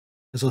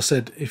 as I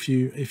said, if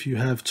you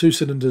have two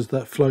cylinders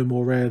that flow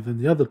more air than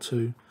the other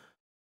two,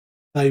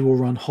 they will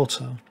run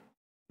hotter,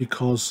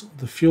 because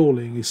the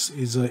fueling is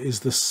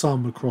the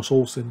sum across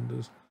all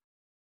cylinders.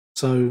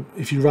 So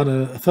if you run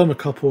a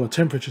thermocouple, a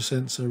temperature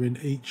sensor in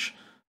each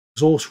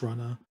exhaust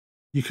runner,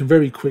 you can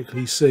very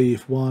quickly see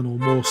if one or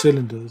more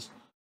cylinders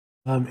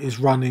is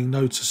running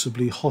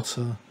noticeably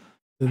hotter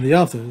than the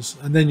others,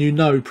 and then you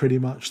know pretty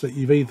much that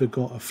you've either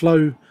got a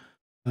flow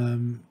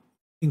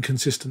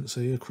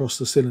inconsistency across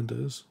the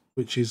cylinders,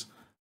 which is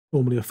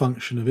normally a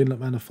function of inlet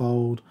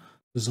manifold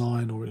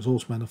design or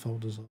exhaust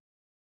manifold design,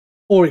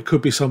 or it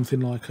could be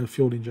something like a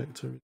fuel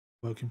injector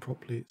working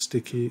properly, it's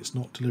sticky, it's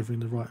not delivering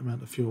the right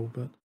amount of fuel.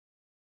 But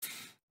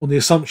on the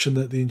assumption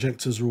that the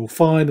injectors are all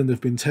fine and they've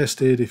been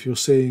tested, if you're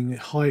seeing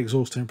high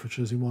exhaust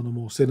temperatures in one or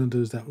more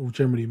cylinders, that will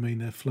generally mean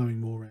they're flowing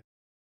more air.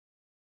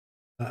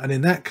 And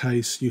in that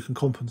case, you can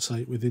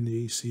compensate within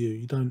the ECU.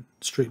 You don't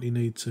strictly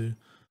need to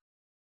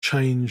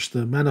change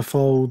the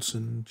manifolds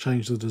and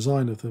change the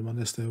design of them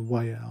unless they're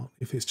way out.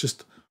 If it's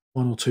just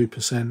 1 or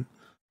 2%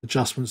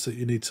 adjustments that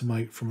you need to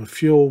make from a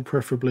fuel,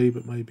 preferably,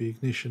 but maybe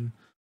ignition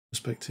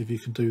perspective, you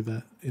can do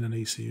that in an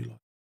ECU.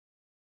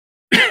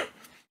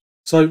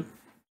 So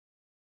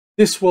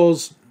this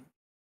was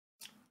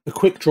a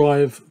quick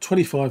drive,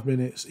 25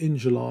 minutes in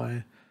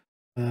July.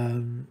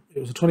 It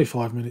was a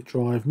 25-minute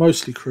drive,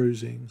 mostly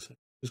cruising. So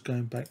just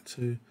going back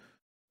to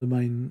the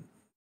main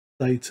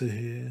data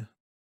here.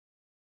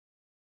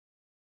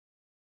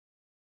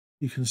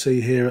 You can see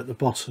here at the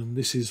bottom,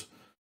 this is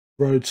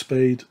road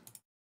speed.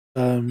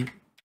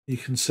 You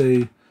can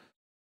see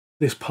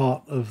this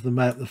part of the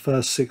map, the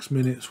first 6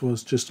 minutes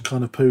was just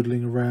kind of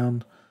poodling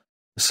around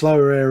the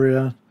slower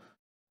area.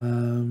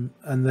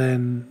 And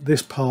then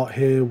this part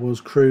here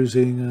was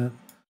cruising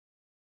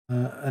at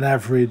an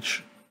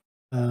average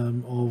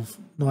of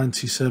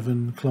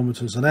 97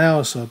 kilometers an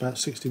hour, so about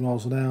 60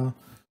 miles an hour.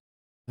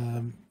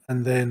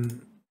 And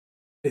then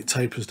it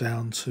tapers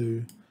down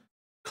to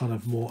kind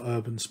of more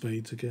urban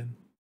speeds again.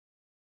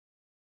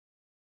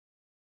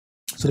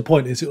 So the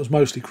point is, it was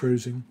mostly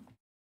cruising.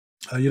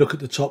 You look at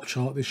the top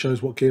chart, this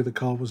shows what gear the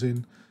car was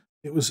in.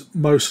 It was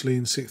mostly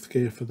in 6th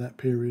gear for that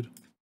period.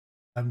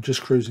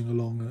 Just cruising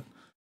along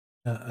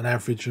at an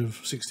average of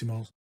 60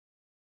 miles.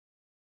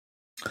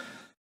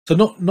 So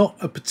not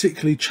a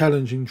particularly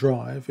challenging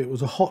drive. It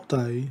was a hot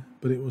day,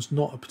 but it was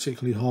not a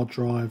particularly hard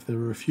drive. There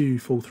were a few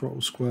full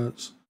throttle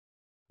squirts,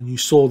 and you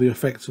saw the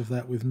effects of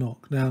that with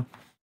knock. Now,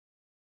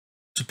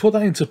 to put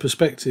that into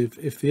perspective,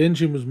 if the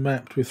engine was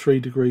mapped with 3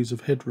 degrees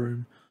of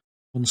headroom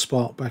on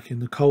spark back in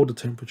the colder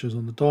temperatures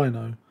on the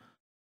dyno,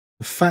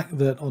 the fact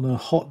that on a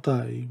hot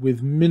day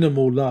with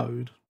minimal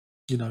load,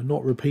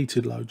 not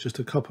repeated load, just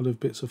a couple of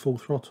bits of full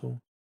throttle,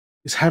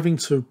 is having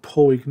to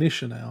pull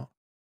ignition out,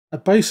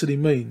 that basically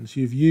means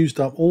you've used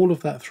up all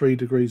of that 3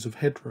 degrees of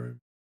headroom,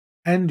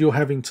 and you're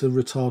having to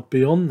retard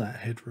beyond that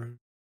headroom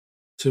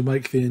to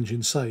make the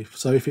engine safe.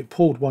 So if it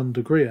pulled 1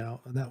 degree out,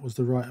 and that was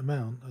the right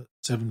amount at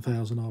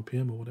 7,000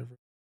 RPM or whatever,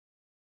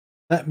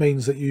 that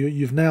means that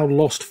you've now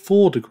lost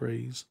 4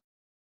 degrees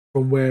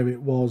from where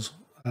it was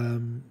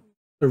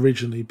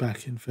originally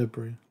back in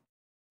February.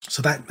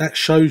 So that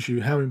shows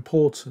you how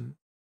important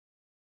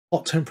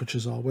hot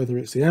temperatures are, whether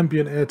it's the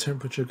ambient air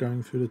temperature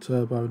going through the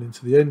turbo and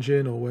into the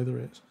engine, or whether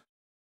it's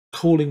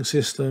cooling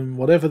system,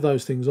 whatever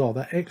those things are,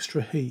 that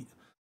extra heat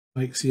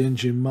makes the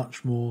engine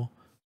much more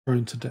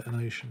prone to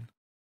detonation.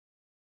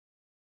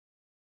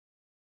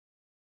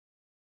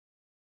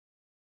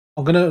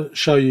 I'm going to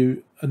show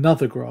you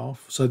another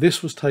graph. So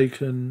this was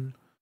taken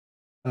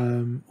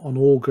on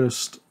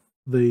August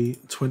the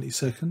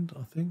 22nd,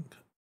 I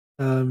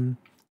think.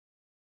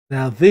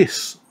 Now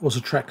this was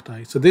a track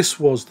day. So this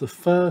was the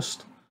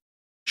first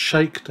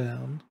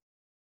shakedown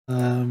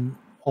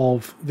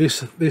of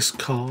this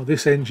car,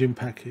 this engine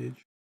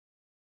package,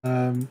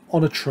 on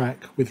a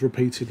track with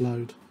repeated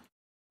load.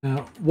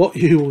 Now what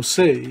you will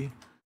see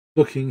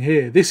looking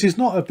here, this is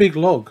not a big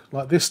log.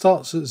 Like, this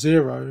starts at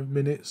 0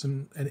 minutes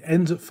and it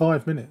ends at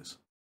 5 minutes,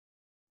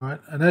 right?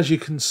 And as you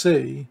can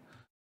see,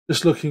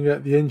 just looking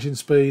at the engine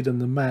speed and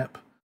the map,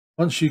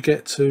 once you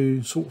get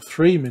to sort of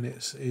 3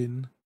 minutes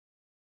in,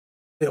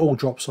 it all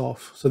drops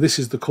off. So this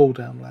is the cool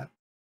down lap.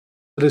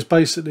 So there's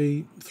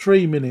basically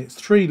 3 minutes,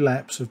 3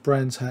 laps of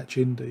Brands Hatch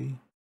Indy,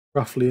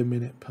 roughly a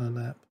minute per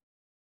lap.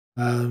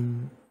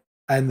 And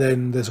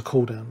then there's a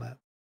cool down lap.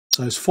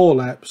 So it's 4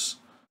 laps,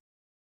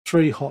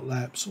 3 hot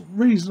laps,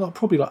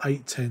 probably like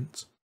 8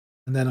 tenths,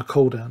 and then a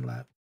cool down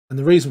lap. And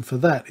the reason for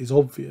that is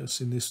obvious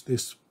in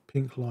this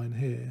pink line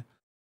here.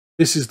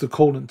 This is the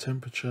coolant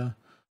temperature.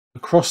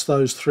 Across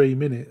those 3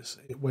 minutes,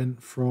 it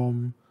went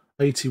from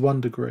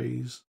 81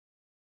 degrees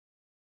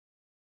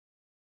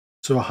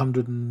to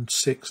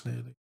 106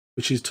 nearly,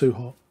 which is too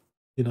hot.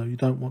 You know, you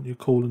don't want your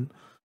coolant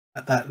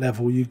at that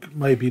level. You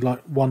maybe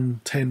like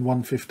 110,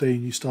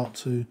 115, you start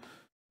to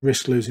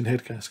risk losing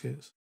head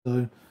gaskets.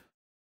 So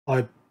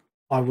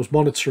I was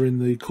monitoring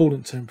the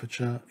coolant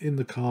temperature in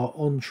the car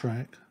on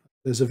track.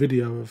 There's a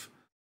video of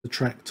the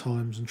track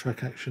times and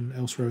track action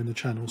elsewhere in the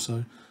channel,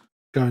 so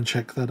go and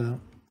check that out.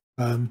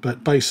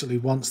 But basically,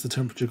 once the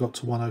temperature got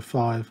to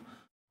 105,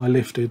 I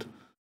lifted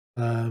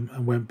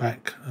and went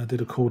back,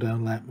 did a cool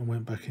down lap and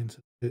went back into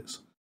the pits.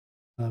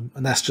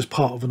 And that's just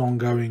part of an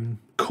ongoing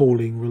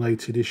cooling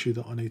related issue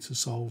that I need to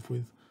solve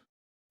with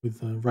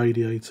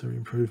radiator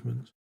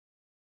improvements.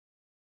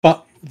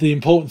 But the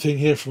important thing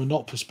here from a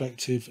knock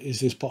perspective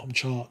is this bottom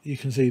chart. You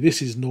can see this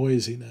is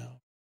noisy now.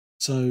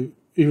 So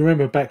you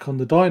remember back on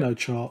the dyno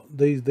chart,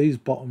 these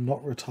bottom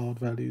knock retard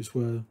values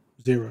were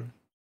 0.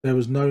 There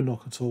was no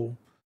knock at all.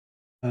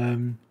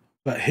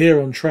 But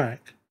here on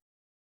track,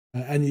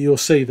 and you'll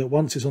see that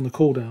once it's on the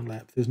cool down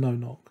lap, there's no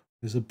knock.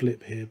 There's a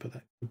blip here, but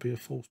that could be a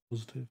false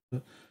positive.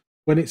 But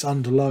when it's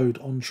under load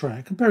on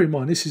track, and bear in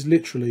mind, this is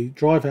literally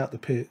drive out the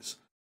pits,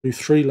 do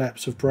 3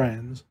 laps of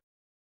Brands.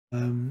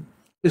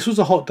 This was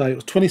a hot day. It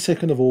was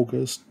 22nd of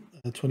August,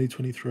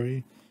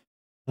 2023.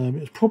 It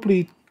was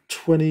probably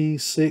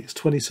 26,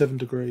 27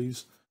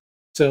 degrees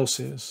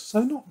Celsius.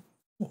 So not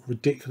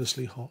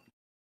ridiculously hot,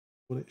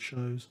 what it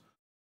shows,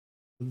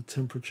 the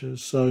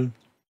temperatures. So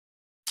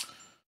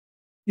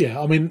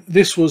yeah, I mean,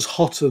 this was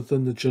hotter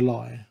than the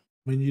July.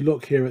 I mean, you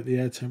look here at the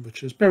air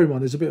temperatures. Bear in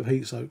mind, there's a bit of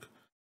heat soak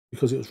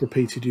because it was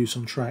repeated use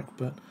on track,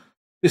 but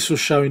this was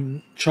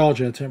showing charge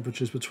air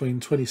temperatures between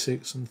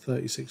 26 and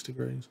 36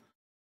 degrees.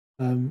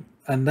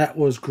 And that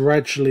was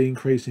gradually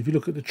increasing. If you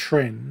look at the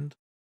trend,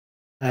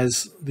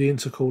 as the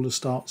intercooler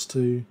starts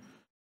to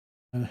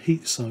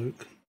heat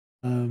soak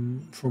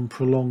from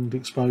prolonged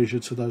exposure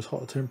to those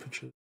hotter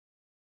temperatures,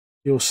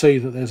 you'll see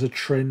that there's a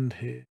trend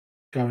here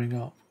going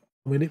up.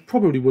 I mean, it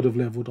probably would have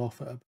leveled off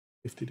at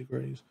 50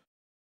 degrees,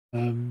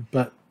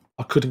 but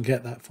I couldn't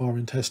get that far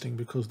in testing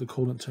because the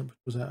coolant temperature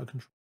was out of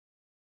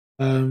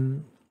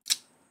control.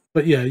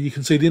 But yeah, you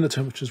can see the inner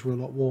temperatures were a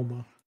lot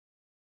warmer.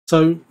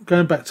 So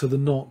going back to the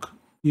knock,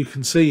 you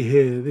can see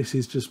here, this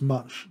is just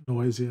much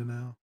noisier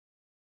now.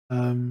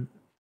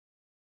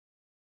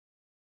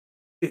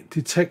 It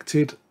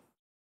detected,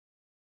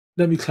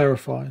 let me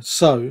clarify.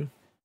 So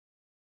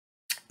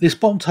this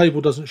bottom table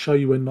doesn't show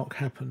you when knock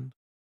happened.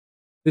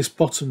 This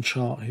bottom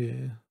chart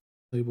here,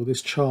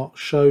 this chart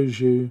shows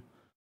you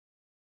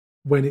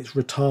when it's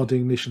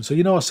retarding ignition. So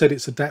you know I said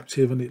it's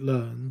adaptive and it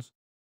learns.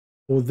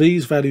 Well,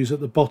 these values at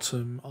the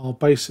bottom are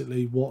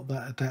basically what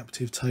that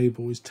adaptive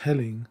table is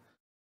telling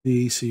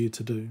the ECU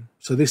to do.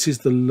 So this is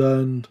the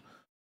learned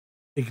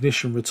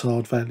ignition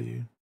retard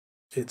value.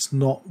 It's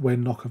not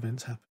when knock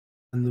events happen.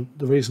 And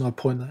the reason I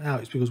point that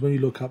out is because when you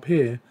look up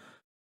here,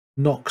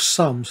 knock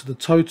sum, so the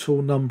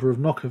total number of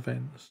knock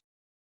events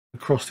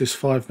across this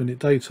 5-minute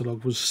data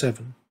log was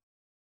 7.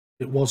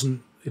 It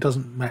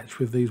doesn't match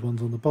with these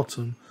ones on the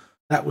bottom.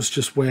 That was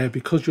just where,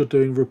 because you're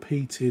doing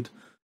repeated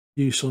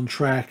use on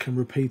track and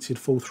repeated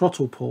full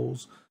throttle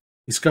pulls,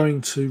 it's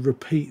going to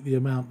repeat the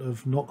amount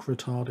of knock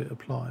retard it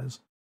applies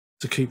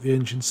to keep the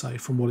engine safe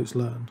from what it's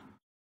learned.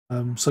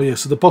 So yeah,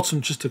 so the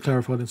bottom, just to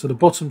clarify then, so the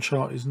bottom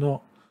chart is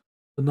not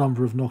the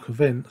number of knock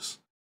events,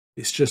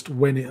 it's just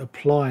when it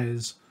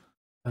applies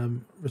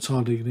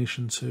retarded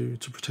ignition to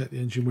protect the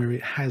engine where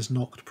it has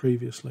knocked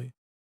previously.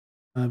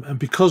 And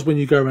because when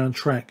you go around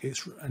track, it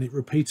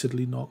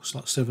repeatedly knocks,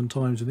 like 7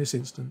 times in this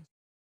instance,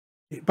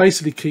 it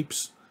basically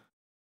keeps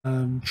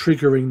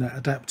triggering that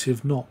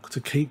adaptive knock to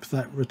keep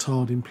that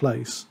retard in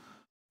place.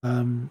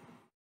 You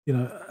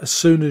know, as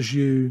soon as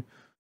you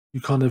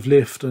kind of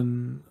lift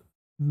and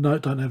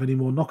don't have any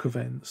more knock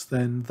events,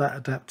 then that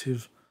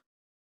adaptive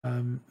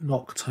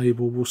knock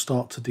table will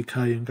start to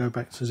decay and go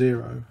back to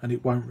 0, and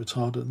it won't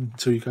retard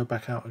until you go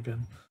back out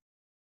again.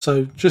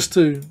 So just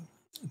to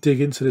dig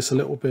into this a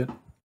little bit,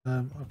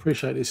 I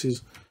appreciate this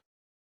is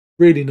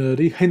really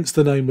nerdy, hence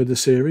the name of the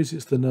series.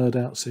 It's the Nerd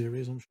Out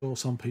series. I'm sure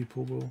some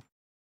people will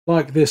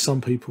like this,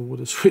 some people would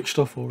have switched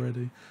off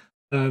already.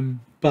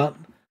 But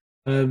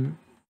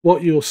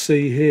what you'll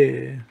see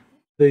here,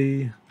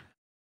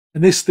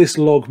 this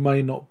log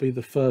may not be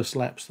the first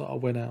laps that I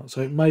went out,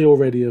 so it may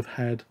already have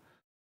had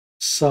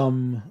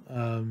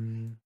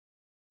some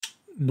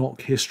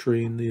knock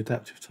history in the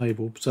adaptive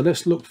table. So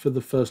let's look for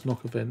the first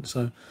knock event.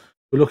 So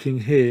we're looking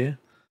here,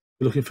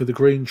 we're looking for the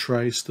green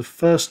trace. The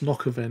first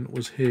knock event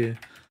was here,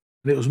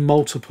 and it was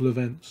multiple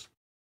events.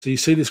 So you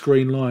see this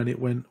green line, it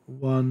went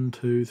 1,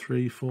 2,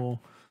 3, 4.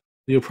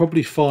 You'll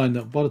probably find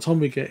that by the time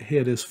we get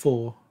here, there's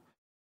 4.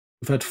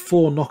 We've had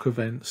 4 knock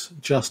events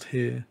just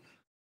here.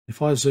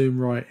 If I zoom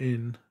right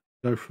in,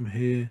 go from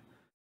here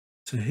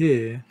to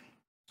here,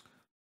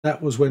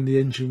 that was when the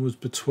engine was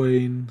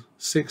between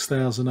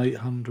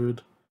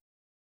 6,800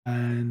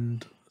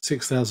 and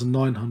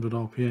 6,900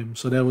 RPM.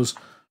 So there was,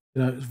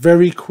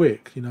 very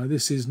quick.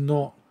 This is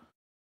not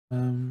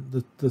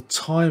the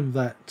time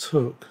that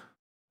took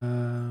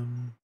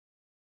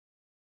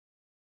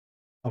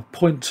of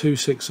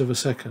 0.26 of a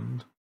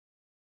second.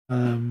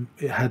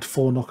 It had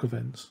 4 knock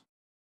events,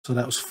 so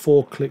that was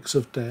 4 clicks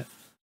of det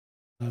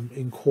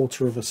in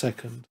quarter of a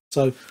second.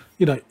 So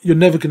you're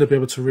never going to be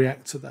able to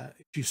react to that.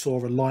 If you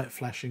saw a light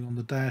flashing on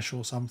the dash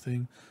or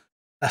something,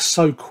 that's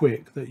so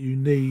quick that you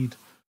need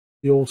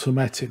the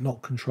automatic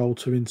knock control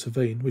to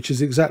intervene, which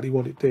is exactly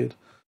what it did.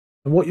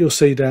 And what you'll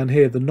see down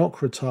here, the knock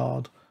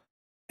retard,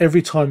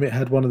 every time it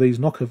had one of these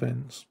knock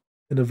events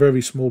in a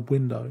very small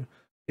window,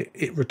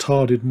 it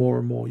retarded more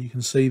and more. You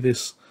can see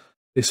this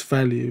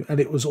value, and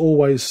it was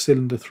always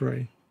cylinder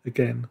 3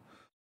 again.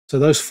 So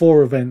those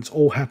 4 events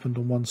all happened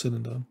on one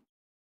cylinder.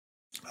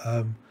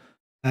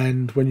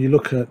 And when you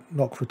look at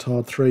knock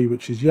retard 3,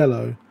 which is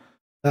yellow,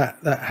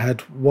 that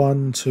had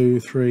 1, 2,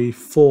 3,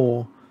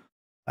 4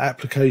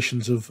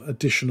 applications of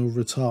additional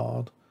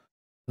retard.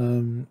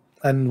 And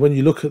when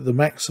you look at the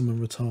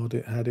maximum retard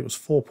it was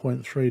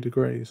 4.3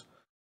 degrees.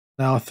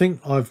 Now I think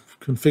I've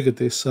configured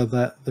this so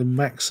that the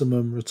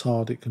maximum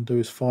retard it can do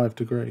is 5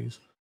 degrees.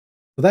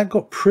 But that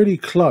got pretty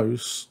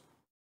close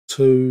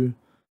to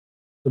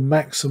the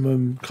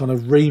maximum kind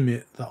of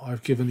remit that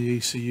I've given the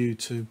ECU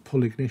to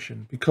pull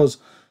ignition, because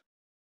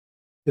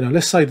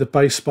let's say the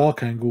base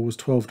spark angle was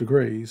 12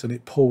 degrees and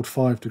it pulled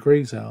 5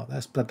 degrees out.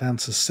 That's down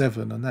to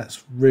 7, and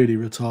that's really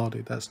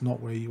retarded. That's not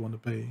where you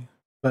want to be.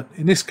 But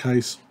in this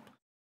case,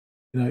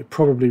 it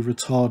probably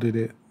retarded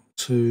it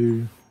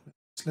to,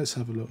 let's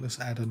have a look.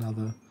 Let's add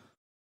another.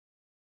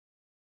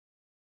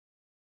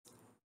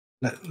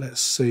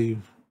 Let's see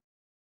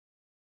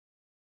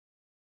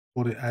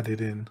what it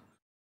added in.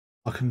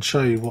 I can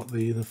show you what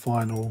the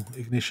final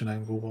ignition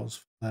angle was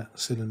for that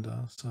cylinder.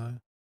 So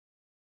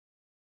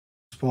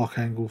spark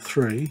angle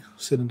 3,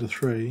 cylinder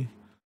 3.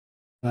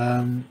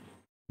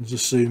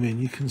 Just zoom in.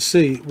 You can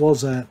see it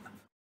was at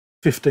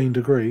 15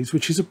 degrees,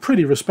 which is a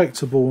pretty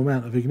respectable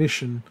amount of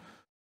ignition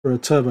for a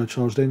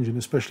turbocharged engine,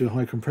 especially a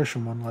high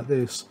compression one like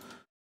this.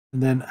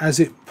 And then as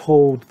it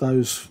pulled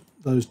those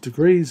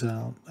degrees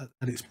out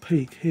at its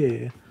peak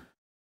here,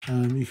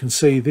 you can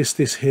see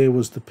this here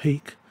was the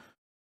peak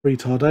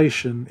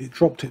retardation. It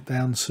dropped it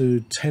down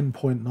to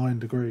 10.9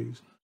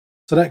 degrees.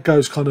 So that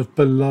goes kind of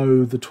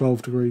below the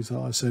 12 degrees that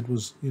I said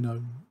was,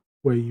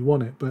 where you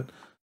want it. But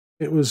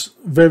it was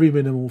very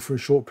minimal for a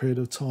short period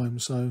of time.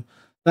 So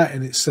that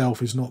in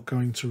itself is not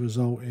going to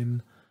result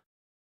in,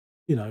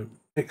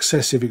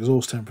 excessive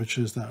exhaust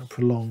temperatures that are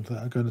prolonged,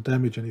 that are going to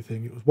damage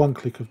anything. It was 1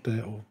 click of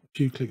det or a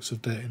few clicks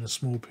of det in a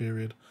small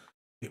period.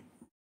 It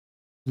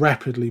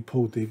rapidly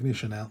pulled the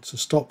ignition out to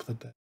stop the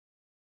det.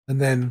 And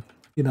then,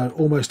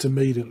 almost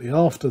immediately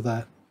after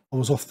that, I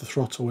was off the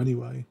throttle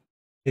anyway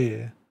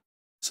here.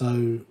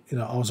 So,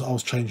 I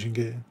was changing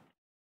gear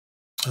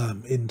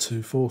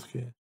into 4th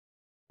gear.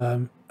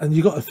 And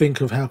you got to think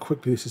of how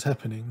quickly this is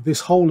happening.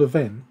 This whole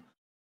event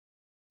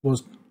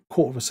was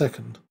 1/4 of a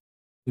second.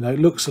 It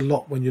looks a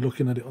lot when you're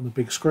looking at it on the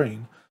big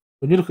screen.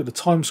 When you look at the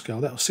time scale,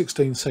 that was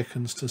 16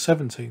 seconds to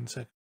 17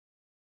 seconds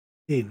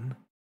in,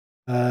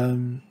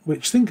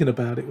 which, thinking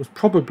about it, was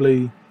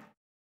probably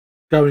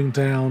going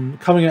down,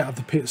 coming out of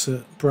the pits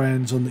at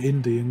Brands on the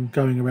Indy and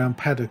going around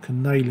Paddock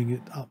and nailing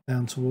it up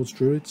down towards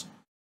Druids.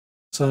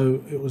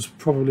 So it was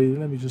probably,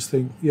 let me just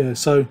think, yeah,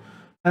 so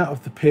out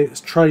of the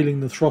pits,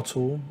 trailing the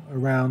throttle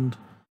around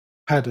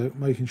Paddock,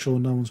 making sure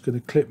no one's going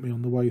to clip me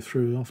on the way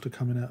through after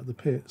coming out of the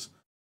pits,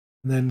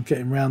 and then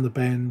getting round the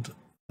bend,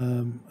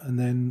 and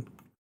then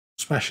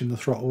smashing the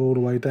throttle all the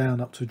way down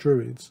up to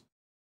Druids.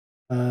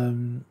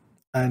 And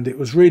it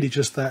was really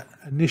just that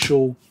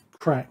initial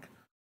crack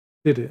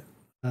did it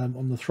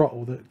on the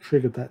throttle that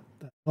triggered that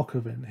knock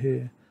event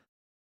here.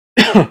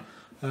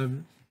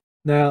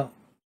 Now,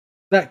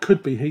 that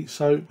could be heat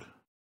soak,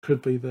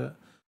 could be that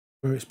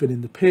where it's been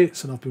in the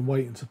pits and I've been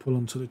waiting to pull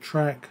onto the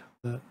track,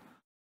 that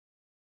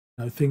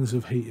things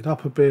have heated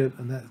up a bit,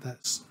 and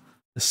that's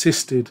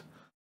assisted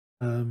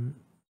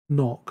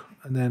knock,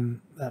 and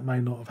then that may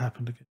not have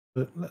happened again.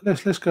 But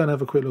let's go and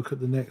have a quick look at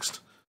the next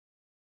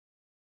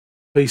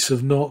piece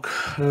of knock.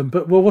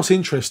 But what's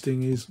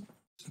interesting is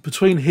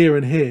between here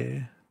and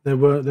here there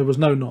was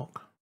no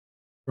knock,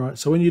 right?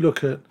 So when you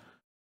look at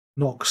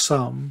knock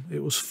sum,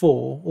 it was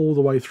 4 all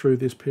the way through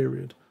this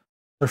period.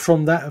 So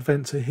from that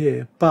event to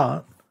here,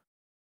 but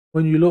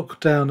when you look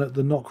down at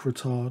the knock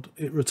retard,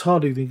 it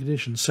retarded the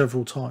ignition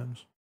several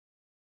times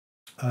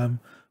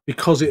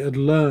because it had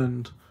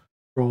learned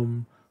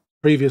from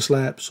previous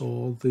laps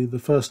or the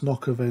first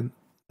knock event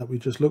that we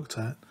just looked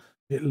at.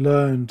 It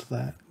learned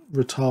that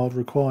retard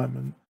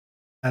requirement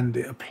and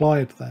it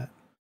applied that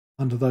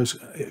under those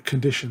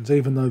conditions,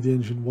 even though the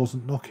engine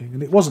wasn't knocking.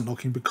 And it wasn't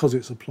knocking because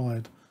it's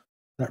applied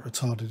that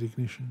retarded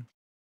ignition.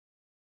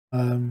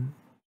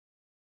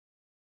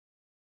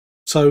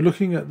 So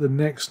looking at the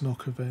next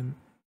knock event,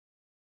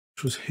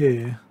 which was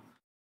here,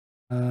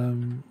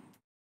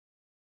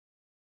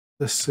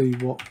 let's see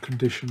what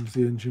conditions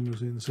the engine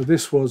was in. So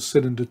this was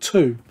cylinder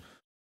 2.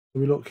 So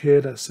we look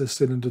here, that says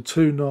cylinder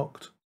 2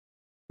 knocked.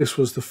 This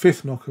was the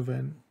 5th knock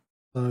event.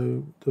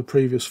 So the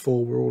previous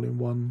 4 were all in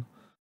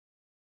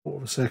 1/4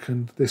 of a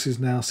second. This is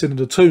now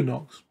cylinder 2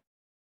 knocks.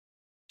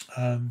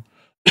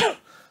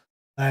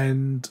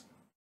 And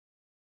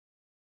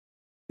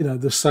you know,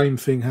 the same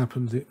thing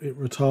happened. It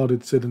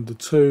retarded cylinder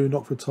 2.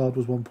 Knock retard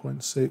was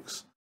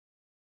 1.6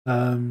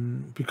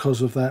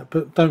 because of that.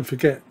 But don't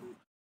forget,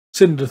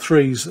 cylinder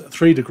 3's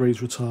 3 degrees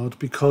retard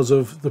because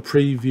of the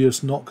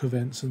previous knock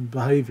events and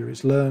behaviour.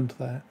 It's learned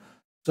that.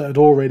 So it had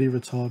already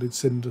retarded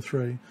cylinder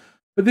 3.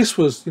 But this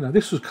was, you know,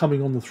 this was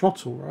coming on the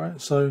throttle,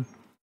 right? So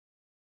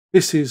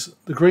this is,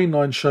 the green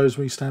line shows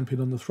me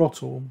stamping on the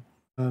throttle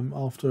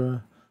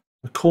after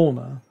a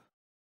corner.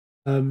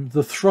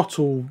 The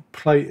throttle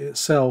plate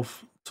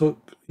itself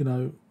took, you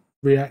know,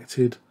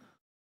 reacted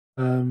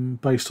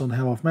based on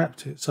how I've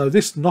mapped it. So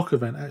this knock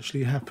event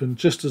actually happened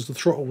just as the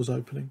throttle was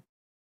opening,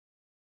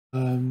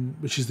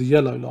 which is the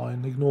yellow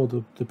line. Ignore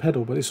the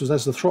pedal, but this was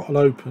as the throttle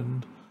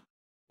opened,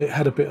 it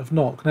had a bit of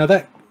knock. Now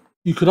that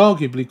you could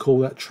arguably call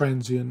that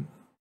transient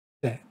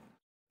debt.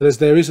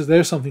 There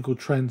is something called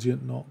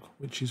transient knock,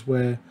 which is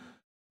where,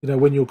 you know,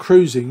 when you're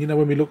cruising, you know,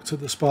 when we looked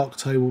at the spark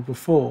table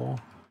before,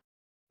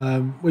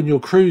 when you're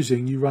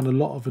cruising, you run a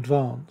lot of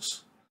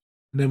advance.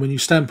 And then when you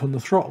stamp on the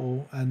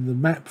throttle and the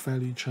map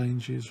value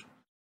changes,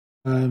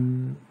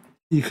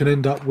 you can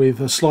end up with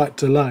a slight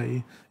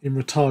delay in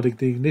retarding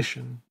the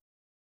ignition.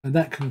 And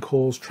that can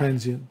cause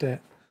transient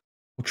debt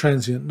or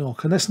transient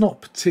knock. And that's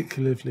not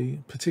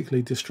particularly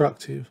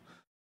destructive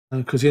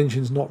because the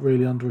engine's not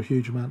really under a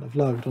huge amount of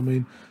load. I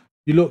mean,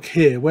 you look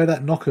here, where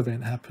that knock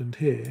event happened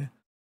here,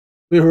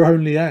 we were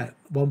only at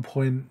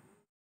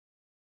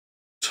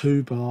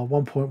 1.2 bar,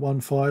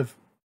 1.15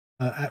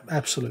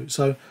 absolute.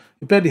 So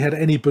it barely had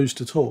any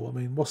boost at all. I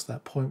mean, what's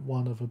that,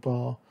 0.1 of a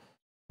bar?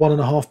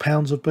 1.5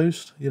 pounds of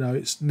boost? You know,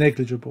 it's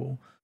negligible.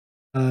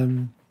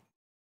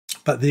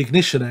 But the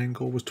ignition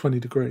angle was 20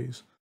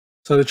 degrees.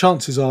 So the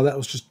chances are that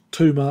was just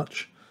too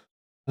much.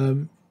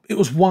 It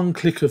was 1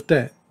 click of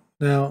debt.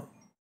 Now,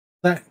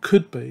 that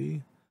could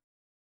be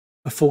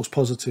a false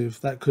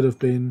positive. That could have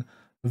been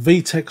a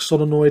VTEC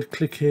solenoid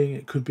clicking.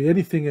 It could be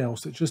anything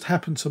else that just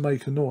happened to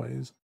make a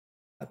noise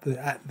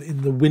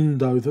in the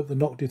window that the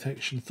knock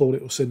detection thought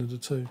it was cylinder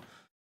 2.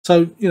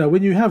 So, you know,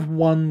 when you have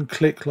 1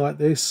 click like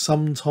this,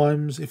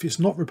 sometimes if it's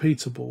not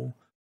repeatable,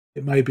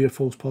 it may be a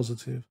false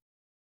positive.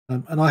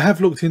 And I have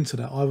looked into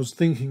that. I was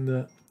thinking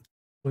that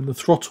when the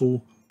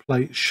throttle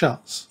plate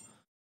shuts,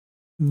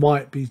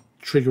 might be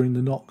triggering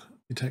the knock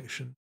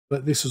detection.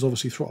 But this is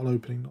obviously throttle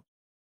opening, knock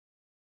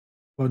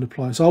won't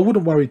apply. So I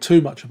wouldn't worry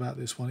too much about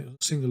this one. It was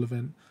a single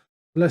event.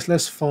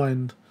 Let's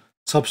find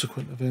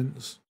subsequent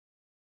events.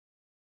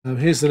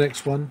 Here's the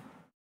next one.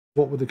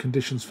 What were the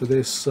conditions for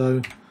this?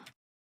 So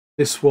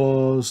this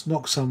was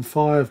knock sum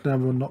 5, now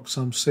we're on knock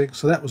sum 6.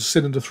 So that was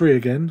cylinder 3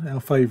 again,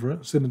 our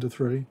favourite, cylinder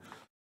 3.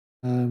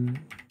 And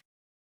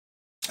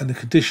the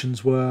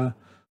conditions were,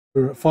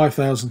 we were at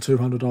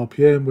 5,200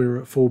 RPM, we were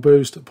at full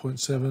boost at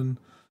 0.7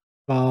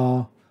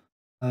 bar,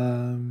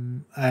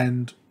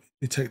 and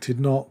detected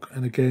knock.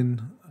 And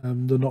again,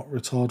 the knock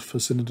retard for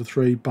cylinder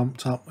 3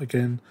 bumped up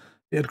again.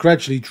 It had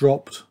gradually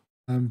dropped,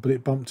 but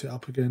it bumped it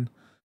up again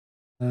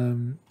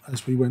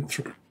as we went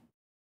through.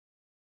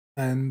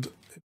 And it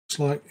looks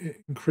like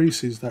it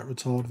increases that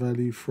retard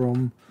value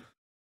from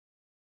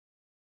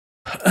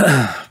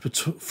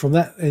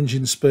that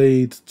engine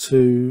speed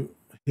to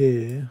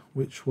here,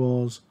 which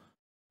was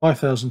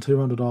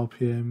 5,200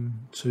 RPM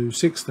to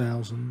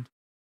 6,000.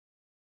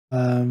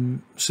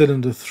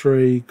 Cylinder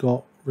 3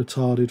 got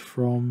retarded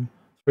from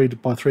 3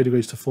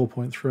 degrees to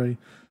 4.3.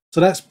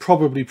 So that's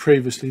probably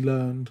previously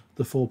learned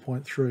the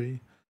 4.3,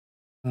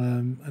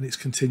 and it's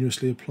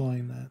continuously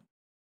applying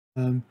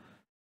that.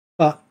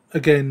 But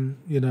again,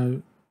 you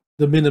know,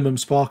 the minimum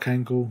spark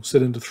angle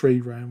cylinder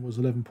 3 ran was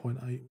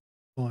 11.8,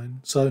 fine.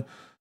 So,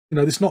 you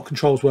know, this knock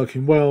control is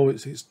working well.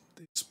 It's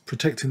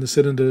protecting the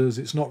cylinders.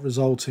 It's not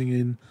resulting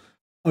in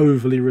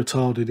overly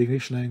retarded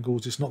ignition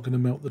angles. It's not going to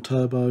melt the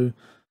turbo.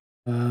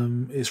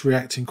 It's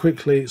reacting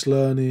quickly. It's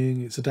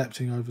learning. It's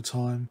adapting over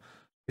time.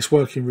 it's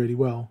working really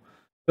well.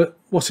 But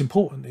what's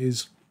important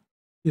is,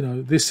 you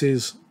know, it's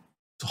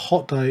a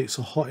hot day, it's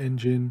a hot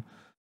engine,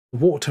 the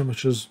water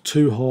temperature's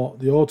too hot,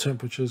 the oil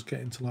temperature's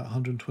getting to like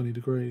 120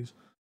 degrees.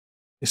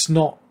 It's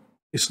not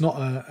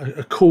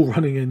a cool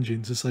running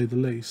engine, to say the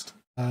least.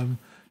 And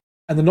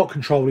the knock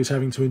control is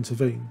having to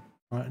intervene,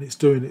 right? And it's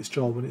doing its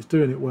job, and it's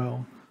doing it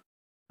well.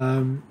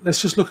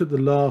 Let's just look at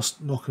the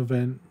last knock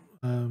event,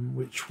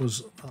 which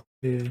was up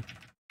here.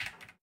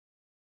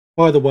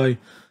 By the way,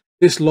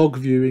 this log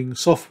viewing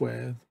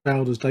software,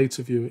 Bowder's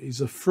Data Viewer,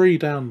 is a free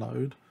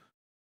download,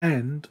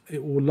 and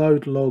it will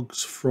load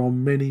logs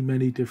from many,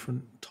 many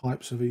different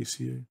types of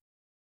ECU.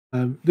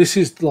 This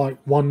is like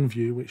one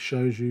view, which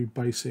shows you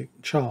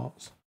basic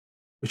charts,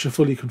 which are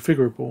fully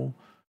configurable,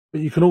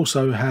 but you can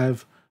also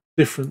have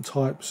different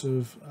types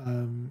of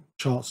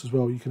charts as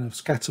well. You can have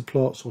scatter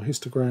plots or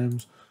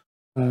histograms.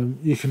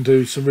 You can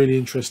do some really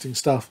interesting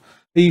stuff,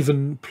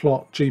 even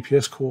plot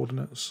GPS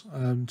coordinates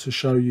to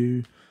show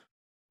you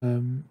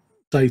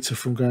data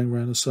from going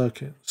around a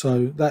circuit.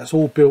 So that's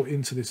all built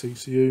into this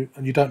ECU,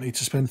 and you don't need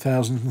to spend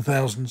thousands and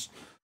thousands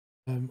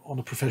on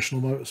a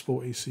professional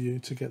motorsport ECU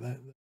to get that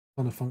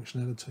kind of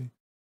functionality.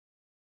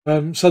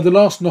 So the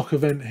last knock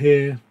event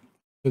here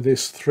for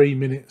this 3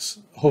 minutes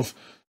of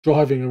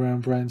driving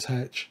around Brands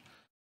Hatch,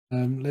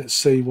 let's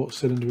see what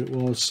cylinder it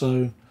was.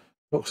 So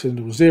knock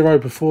cylinder was 0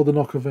 before the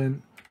knock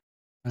event,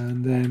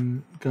 and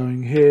then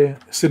going here,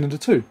 cylinder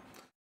 2.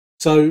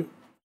 So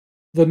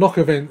the knock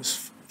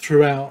events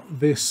throughout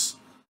this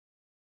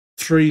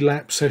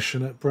 3-lap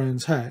session at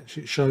Brands Hatch,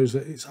 it shows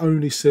that it's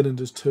only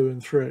cylinders 2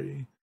 and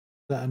 3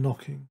 that are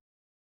knocking.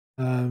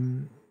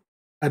 And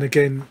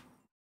again,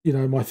 you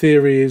know, my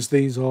theory is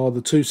these are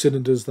the 2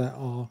 cylinders that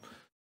are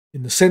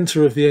in the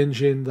center of the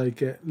engine. They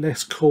get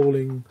less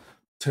cooling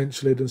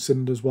potentially than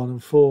cylinders 1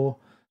 and 4,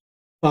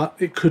 but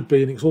it could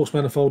be an exhaust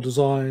manifold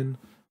design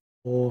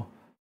or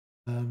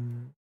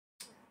an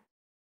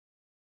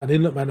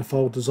inlet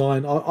manifold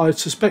design. I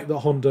suspect that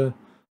Honda,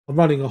 I'm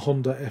running a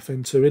Honda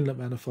FN2 inlet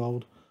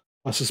manifold.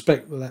 I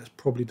suspect that that's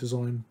probably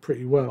designed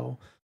pretty well.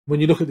 When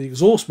you look at the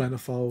exhaust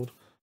manifold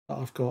that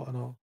I've got, and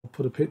I'll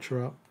put a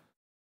picture up,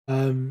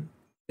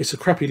 it's a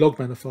crappy log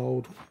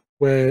manifold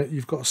where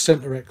you've got a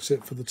center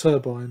exit for the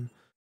turbine,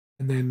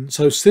 and then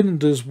so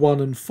cylinders 1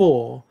 and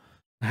 4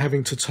 are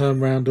having to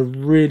turn around a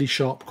really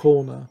sharp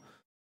corner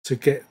to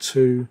get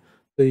to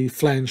the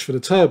flange for the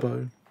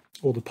turbo,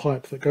 or the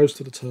pipe that goes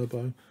to the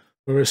turbo,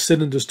 whereas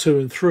cylinders 2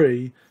 and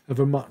 3 have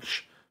a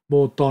much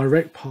more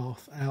direct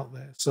path out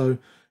there. So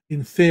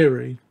in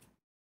theory,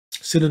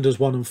 cylinders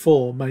 1 and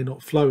 4 may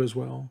not flow as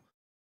well,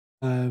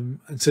 and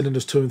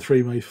cylinders 2 and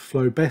 3 may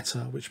flow better,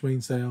 which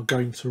means they are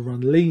going to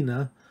run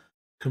leaner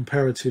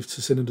comparative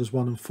to cylinders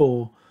 1 and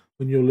 4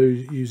 when you're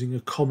using a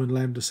common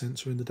lambda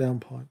sensor in the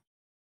downpipe.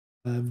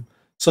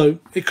 So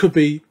it could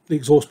be the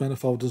exhaust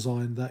manifold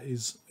design that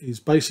is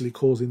basically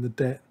causing the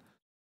debt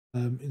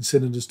in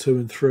cylinders 2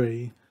 and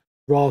 3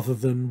 rather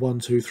than 1,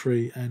 2,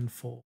 3 and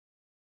 4.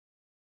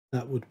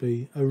 That would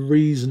be a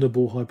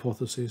reasonable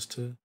hypothesis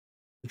to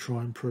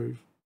try and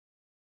prove.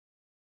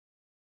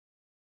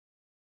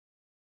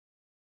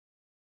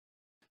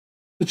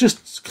 But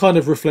just kind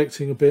of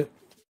reflecting a bit,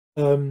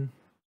 you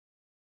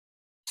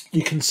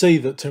can see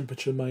that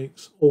temperature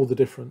makes all the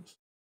difference.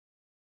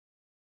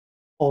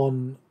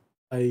 On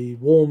a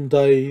warm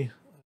day,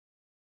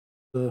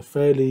 the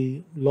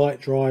fairly light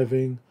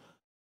driving,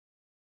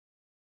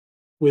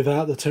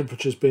 without the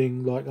temperatures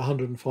being like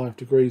 105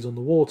 degrees on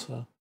the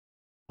water,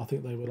 I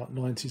think they were like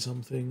 90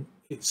 something,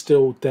 it's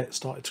still debt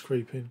started to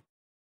creep in.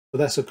 So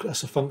that's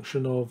a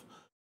function of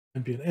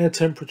ambient air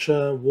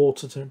temperature,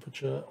 water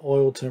temperature,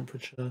 oil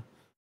temperature,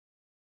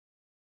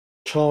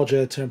 charge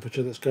air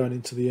temperature that's going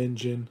into the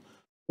engine,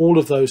 all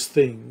of those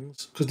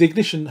things, because the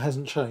ignition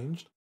hasn't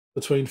changed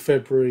between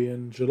February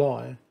and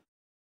July,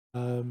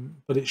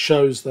 but it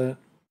shows that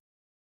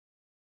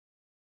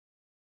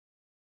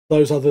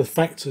those other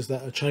factors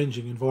that are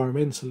changing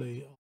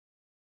environmentally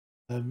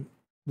are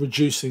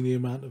reducing the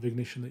amount of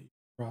ignition that you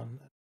can run.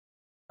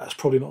 That's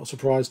probably not a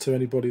surprise to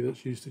anybody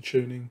that's used to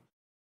tuning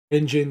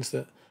engines.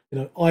 That, you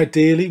know,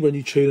 ideally when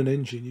you tune an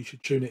engine, you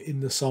should tune it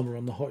in the summer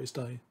on the hottest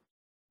day,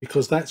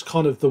 because that's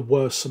kind of the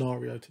worst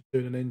scenario to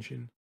tune an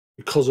engine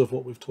because of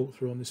what we've talked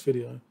through on this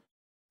video.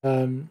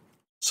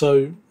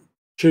 So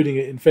tuning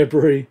it in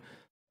February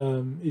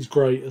is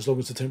great as long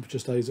as the temperature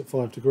stays at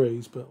 5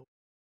 degrees. But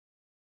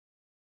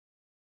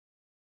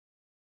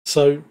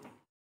so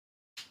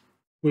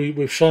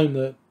we've shown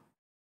that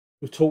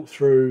we've talked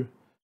through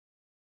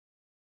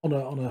on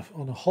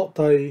a hot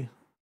day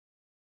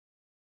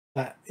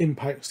that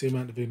impacts the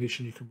amount of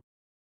ignition you can.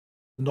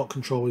 The knock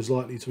control is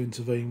likely to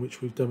intervene,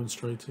 which we've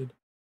demonstrated.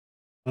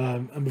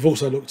 And we've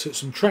also looked at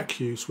some track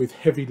use with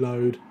heavy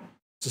load,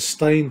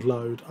 sustained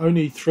load,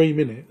 only 3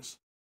 minutes,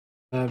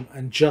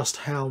 and just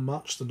how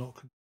much the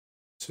knock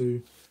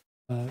to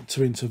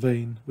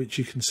intervene, which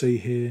you can see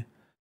here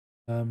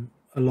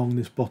along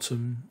this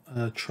bottom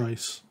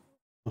trace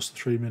across the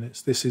 3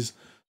 minutes. This is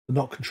the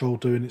knock control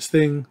doing its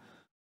thing.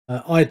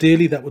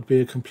 Ideally, that would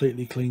be a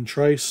completely clean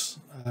trace,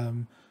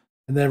 and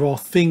and there are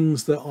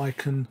things that I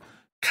can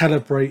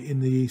calibrate in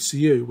the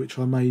ECU, which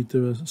I may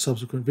do a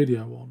subsequent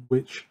video on,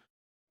 which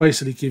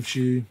basically gives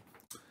you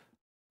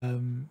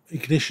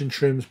ignition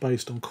trims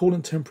based on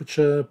coolant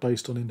temperature,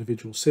 based on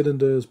individual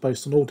cylinders,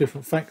 based on all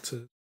different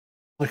factors.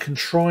 I can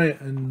try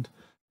and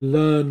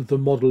learn the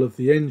model of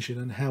the engine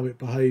and how it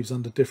behaves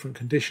under different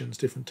conditions,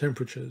 different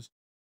temperatures,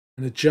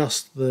 and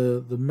adjust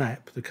the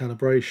map, the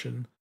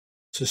calibration,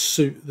 to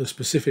suit the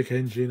specific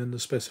engine and the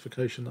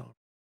specification that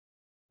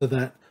so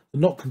that the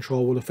knock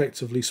control will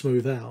effectively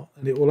smooth out,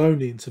 and it will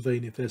only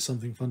intervene if there's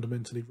something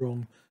fundamentally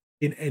wrong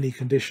in any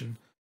condition.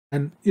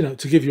 And, you know,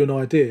 to give you an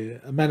idea,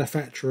 a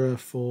manufacturer,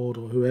 Ford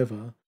or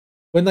whoever,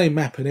 when they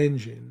map an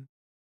engine,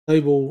 they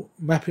will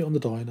map it on the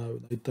dyno.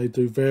 They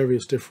do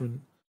various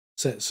different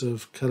sets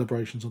of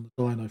calibrations on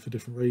the dyno for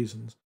different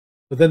reasons.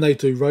 But then they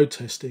do road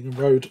testing and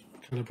road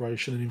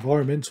calibration and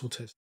environmental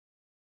testing.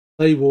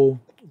 They will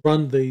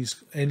run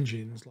these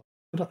engines like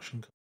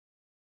production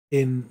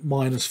in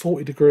minus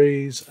 40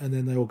 degrees, and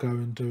then they'll go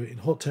and do it in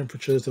hot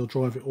temperatures. They'll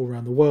drive it all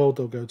around the world.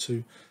 They'll go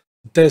to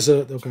the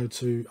desert, they'll go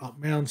to up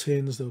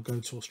mountains, they'll go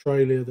to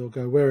Australia, they'll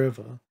go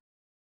wherever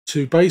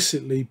to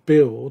basically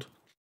build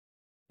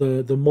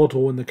the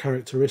model and the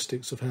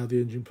characteristics of how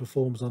the engine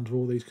performs under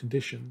all these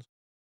conditions.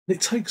 And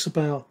it takes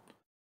about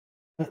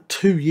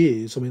 2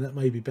 years. I mean, that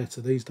may be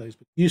better these days,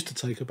 but it used to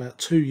take about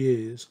 2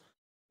 years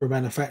for a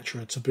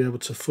manufacturer to be able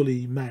to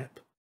fully map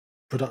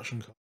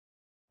production car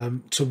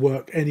to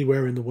work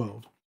anywhere in the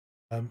world.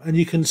 And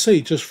you can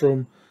see just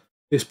from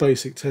this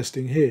basic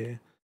testing here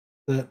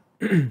that,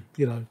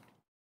 you know,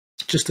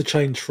 just to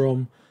change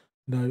from,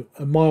 you know,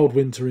 a mild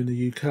winter in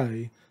the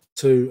UK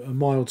to a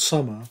mild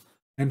summer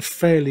and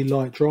fairly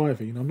light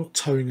driving. I'm not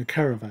towing a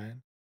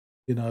caravan,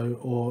 you know,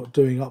 or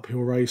doing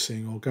uphill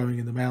racing or going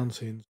in the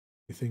mountains,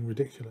 anything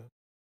ridiculous.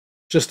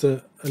 Just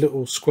a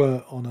little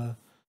squirt on a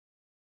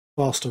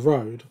faster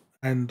road,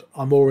 and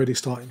I'm already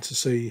starting to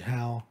see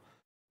how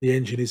the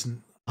engine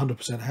isn't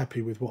 100%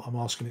 happy with what I'm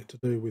asking it to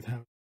do with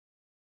how.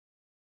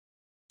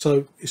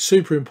 So it's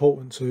super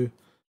important to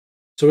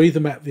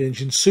either map the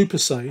engine super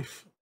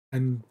safe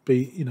and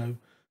be, you know,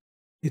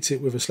 hit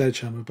it with a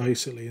sledgehammer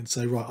basically and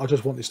say, right, I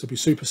just want this to be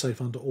super safe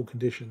under all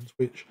conditions,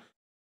 which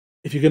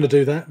if you're going to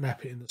do that,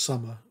 map it in the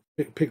summer.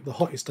 Pick the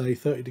hottest day,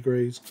 30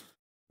 degrees,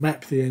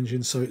 map the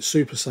engine so it's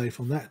super safe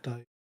on that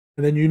day.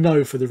 And then you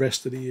know for the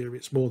rest of the year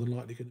it's more than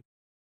likely going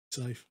to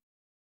be safe.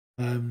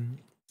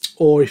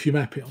 Or if you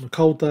map it on a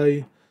cold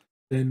day,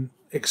 then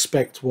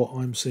expect what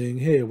I'm seeing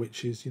here,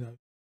 which is, you know,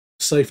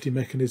 safety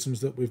mechanisms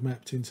that we've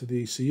mapped into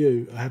the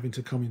ECU are having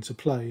to come into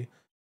play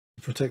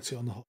to protect it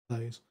on the hot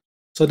days.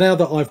 So now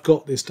that I've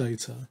got this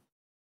data,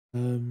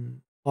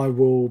 I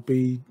will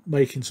be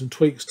making some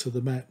tweaks to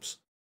the maps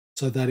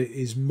so that it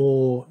is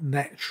more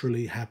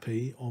naturally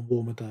happy on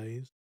warmer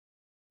days,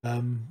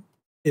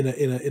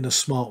 in a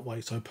smart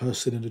way. So per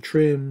cylinder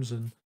trims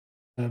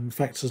and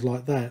factors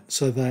like that,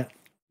 so that,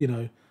 you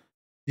know,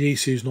 the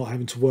ECU is not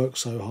having to work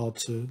so hard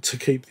to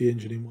keep the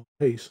engine in one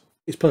piece.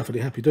 It's perfectly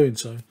happy doing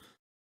so.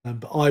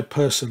 But I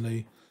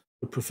personally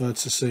would prefer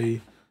to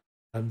see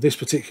this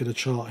particular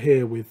chart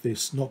here with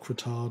this knock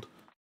retard.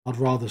 I'd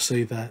rather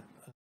see that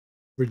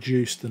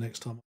reduced the next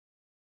time.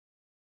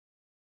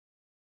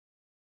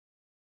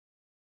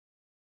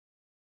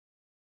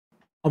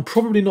 I'm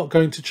probably not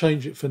going to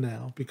change it for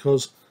now,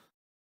 because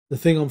the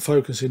thing I'm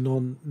focusing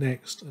on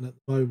next and at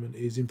the moment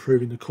is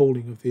improving the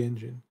cooling of the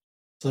engine.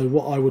 So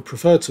what I would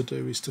prefer to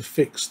do is to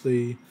fix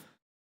the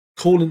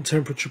coolant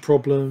temperature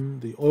problem,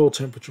 the oil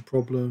temperature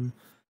problem,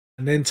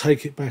 and then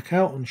take it back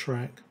out on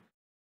track,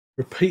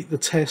 repeat the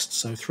test,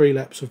 so 3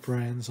 laps of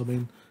brands. I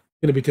mean,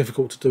 it's going to be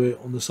difficult to do it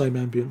on the same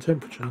ambient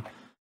temperature,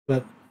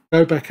 but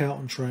go back out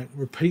on track,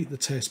 repeat the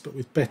test, but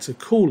with better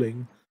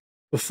cooling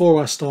before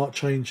I start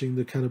changing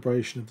the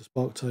calibration of the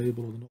spark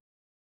table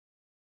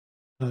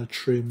or the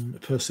trim,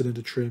 per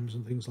cylinder trims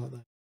and things like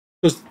that.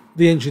 Because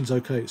the engine's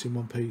okay, it's in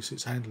one piece,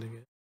 it's handling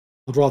it.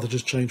 I'd rather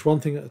just change one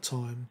thing at a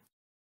time,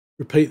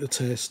 repeat the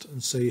test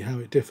and see how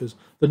it differs.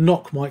 The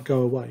knock might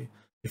go away.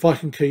 If I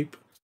can keep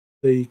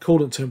the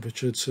coolant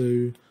temperature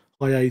to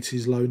high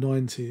 80s, low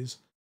 90s,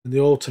 and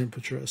the oil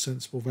temperature at a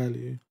sensible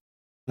value,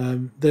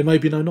 there may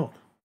be no knock.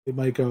 It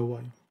may go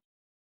away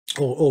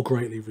or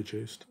greatly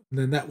reduced. And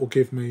then that will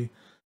give me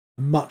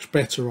a much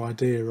better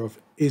idea of,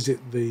 is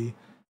it the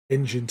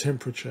engine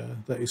temperature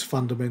that is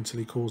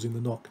fundamentally causing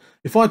the knock?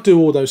 If I do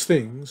all those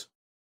things,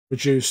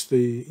 reduce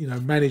the, you know,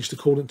 manage the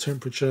coolant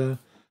temperature,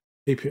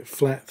 keep it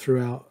flat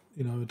throughout,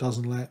 you know, a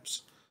dozen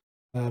laps,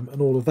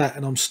 and all of that,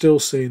 and I'm still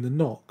seeing the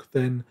knock,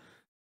 then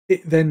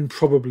it then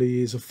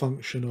probably is a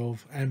function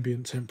of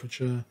ambient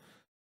temperature.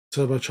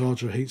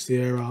 Turbocharger heats the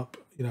air up,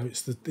 you know,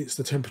 it's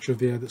the temperature of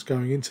the air that's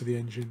going into the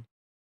engine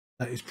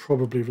that is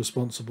probably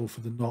responsible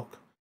for the knock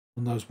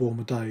on those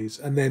warmer days,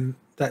 and then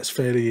that's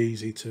fairly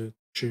easy to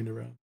tune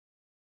around.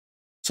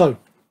 So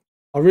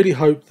I really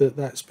hope that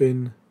that's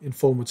been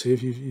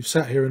informative. You've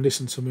sat here and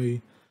listened to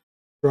me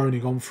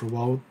droning on for a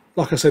while.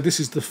 Like I said, this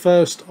is the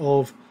first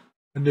of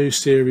a new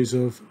series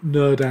of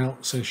nerd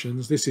out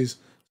sessions. This is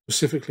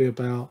specifically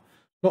about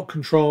not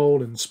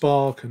Control and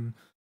Spark, and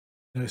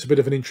it's a bit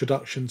of an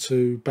introduction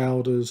to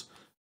Bowder's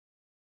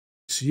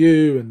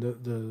ECU and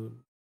the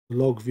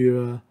log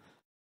viewer,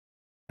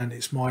 and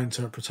it's my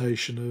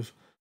interpretation of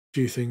a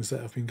few things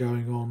that have been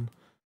going on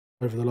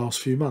over the last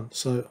few months.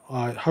 So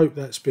I hope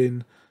that's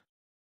been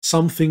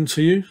something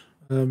to you.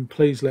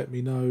 Please let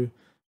me know in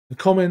the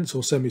comments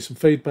or send me some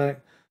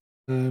feedback.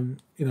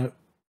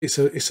 It's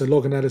a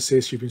log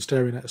analysis. You've been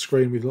staring at a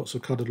screen with lots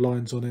of coloured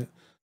lines on it,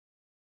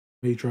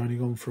 me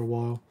droning on for a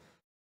while.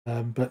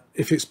 But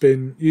if it's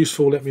been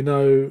useful, let me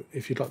know.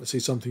 If you'd like to see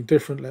something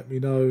different, let me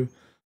know.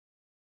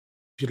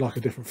 If you'd like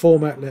a different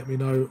format, let me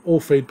know. All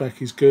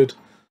feedback is good.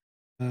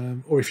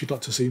 Or if you'd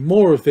like to see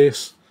more of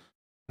this,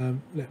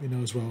 let me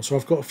know as well. So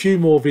I've got a few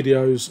more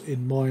videos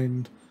in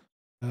mind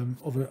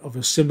of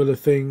a similar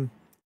thing.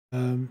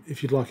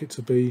 If you'd like it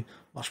to be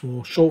much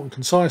more short and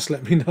concise,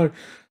 let me know,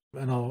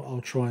 and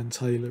I'll try and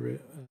tailor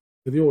it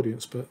for the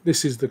audience. But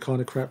this is the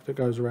kind of crap that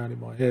goes around in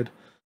my head.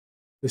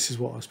 This is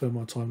what I spend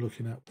my time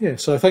looking at. Yeah,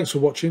 so thanks for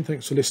watching.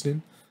 Thanks for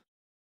listening.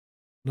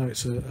 I know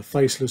it's a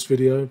faceless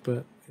video,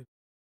 but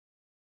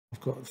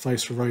I've got a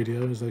face for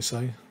radio, as they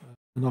say.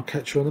 And I'll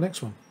catch you on the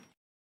next one.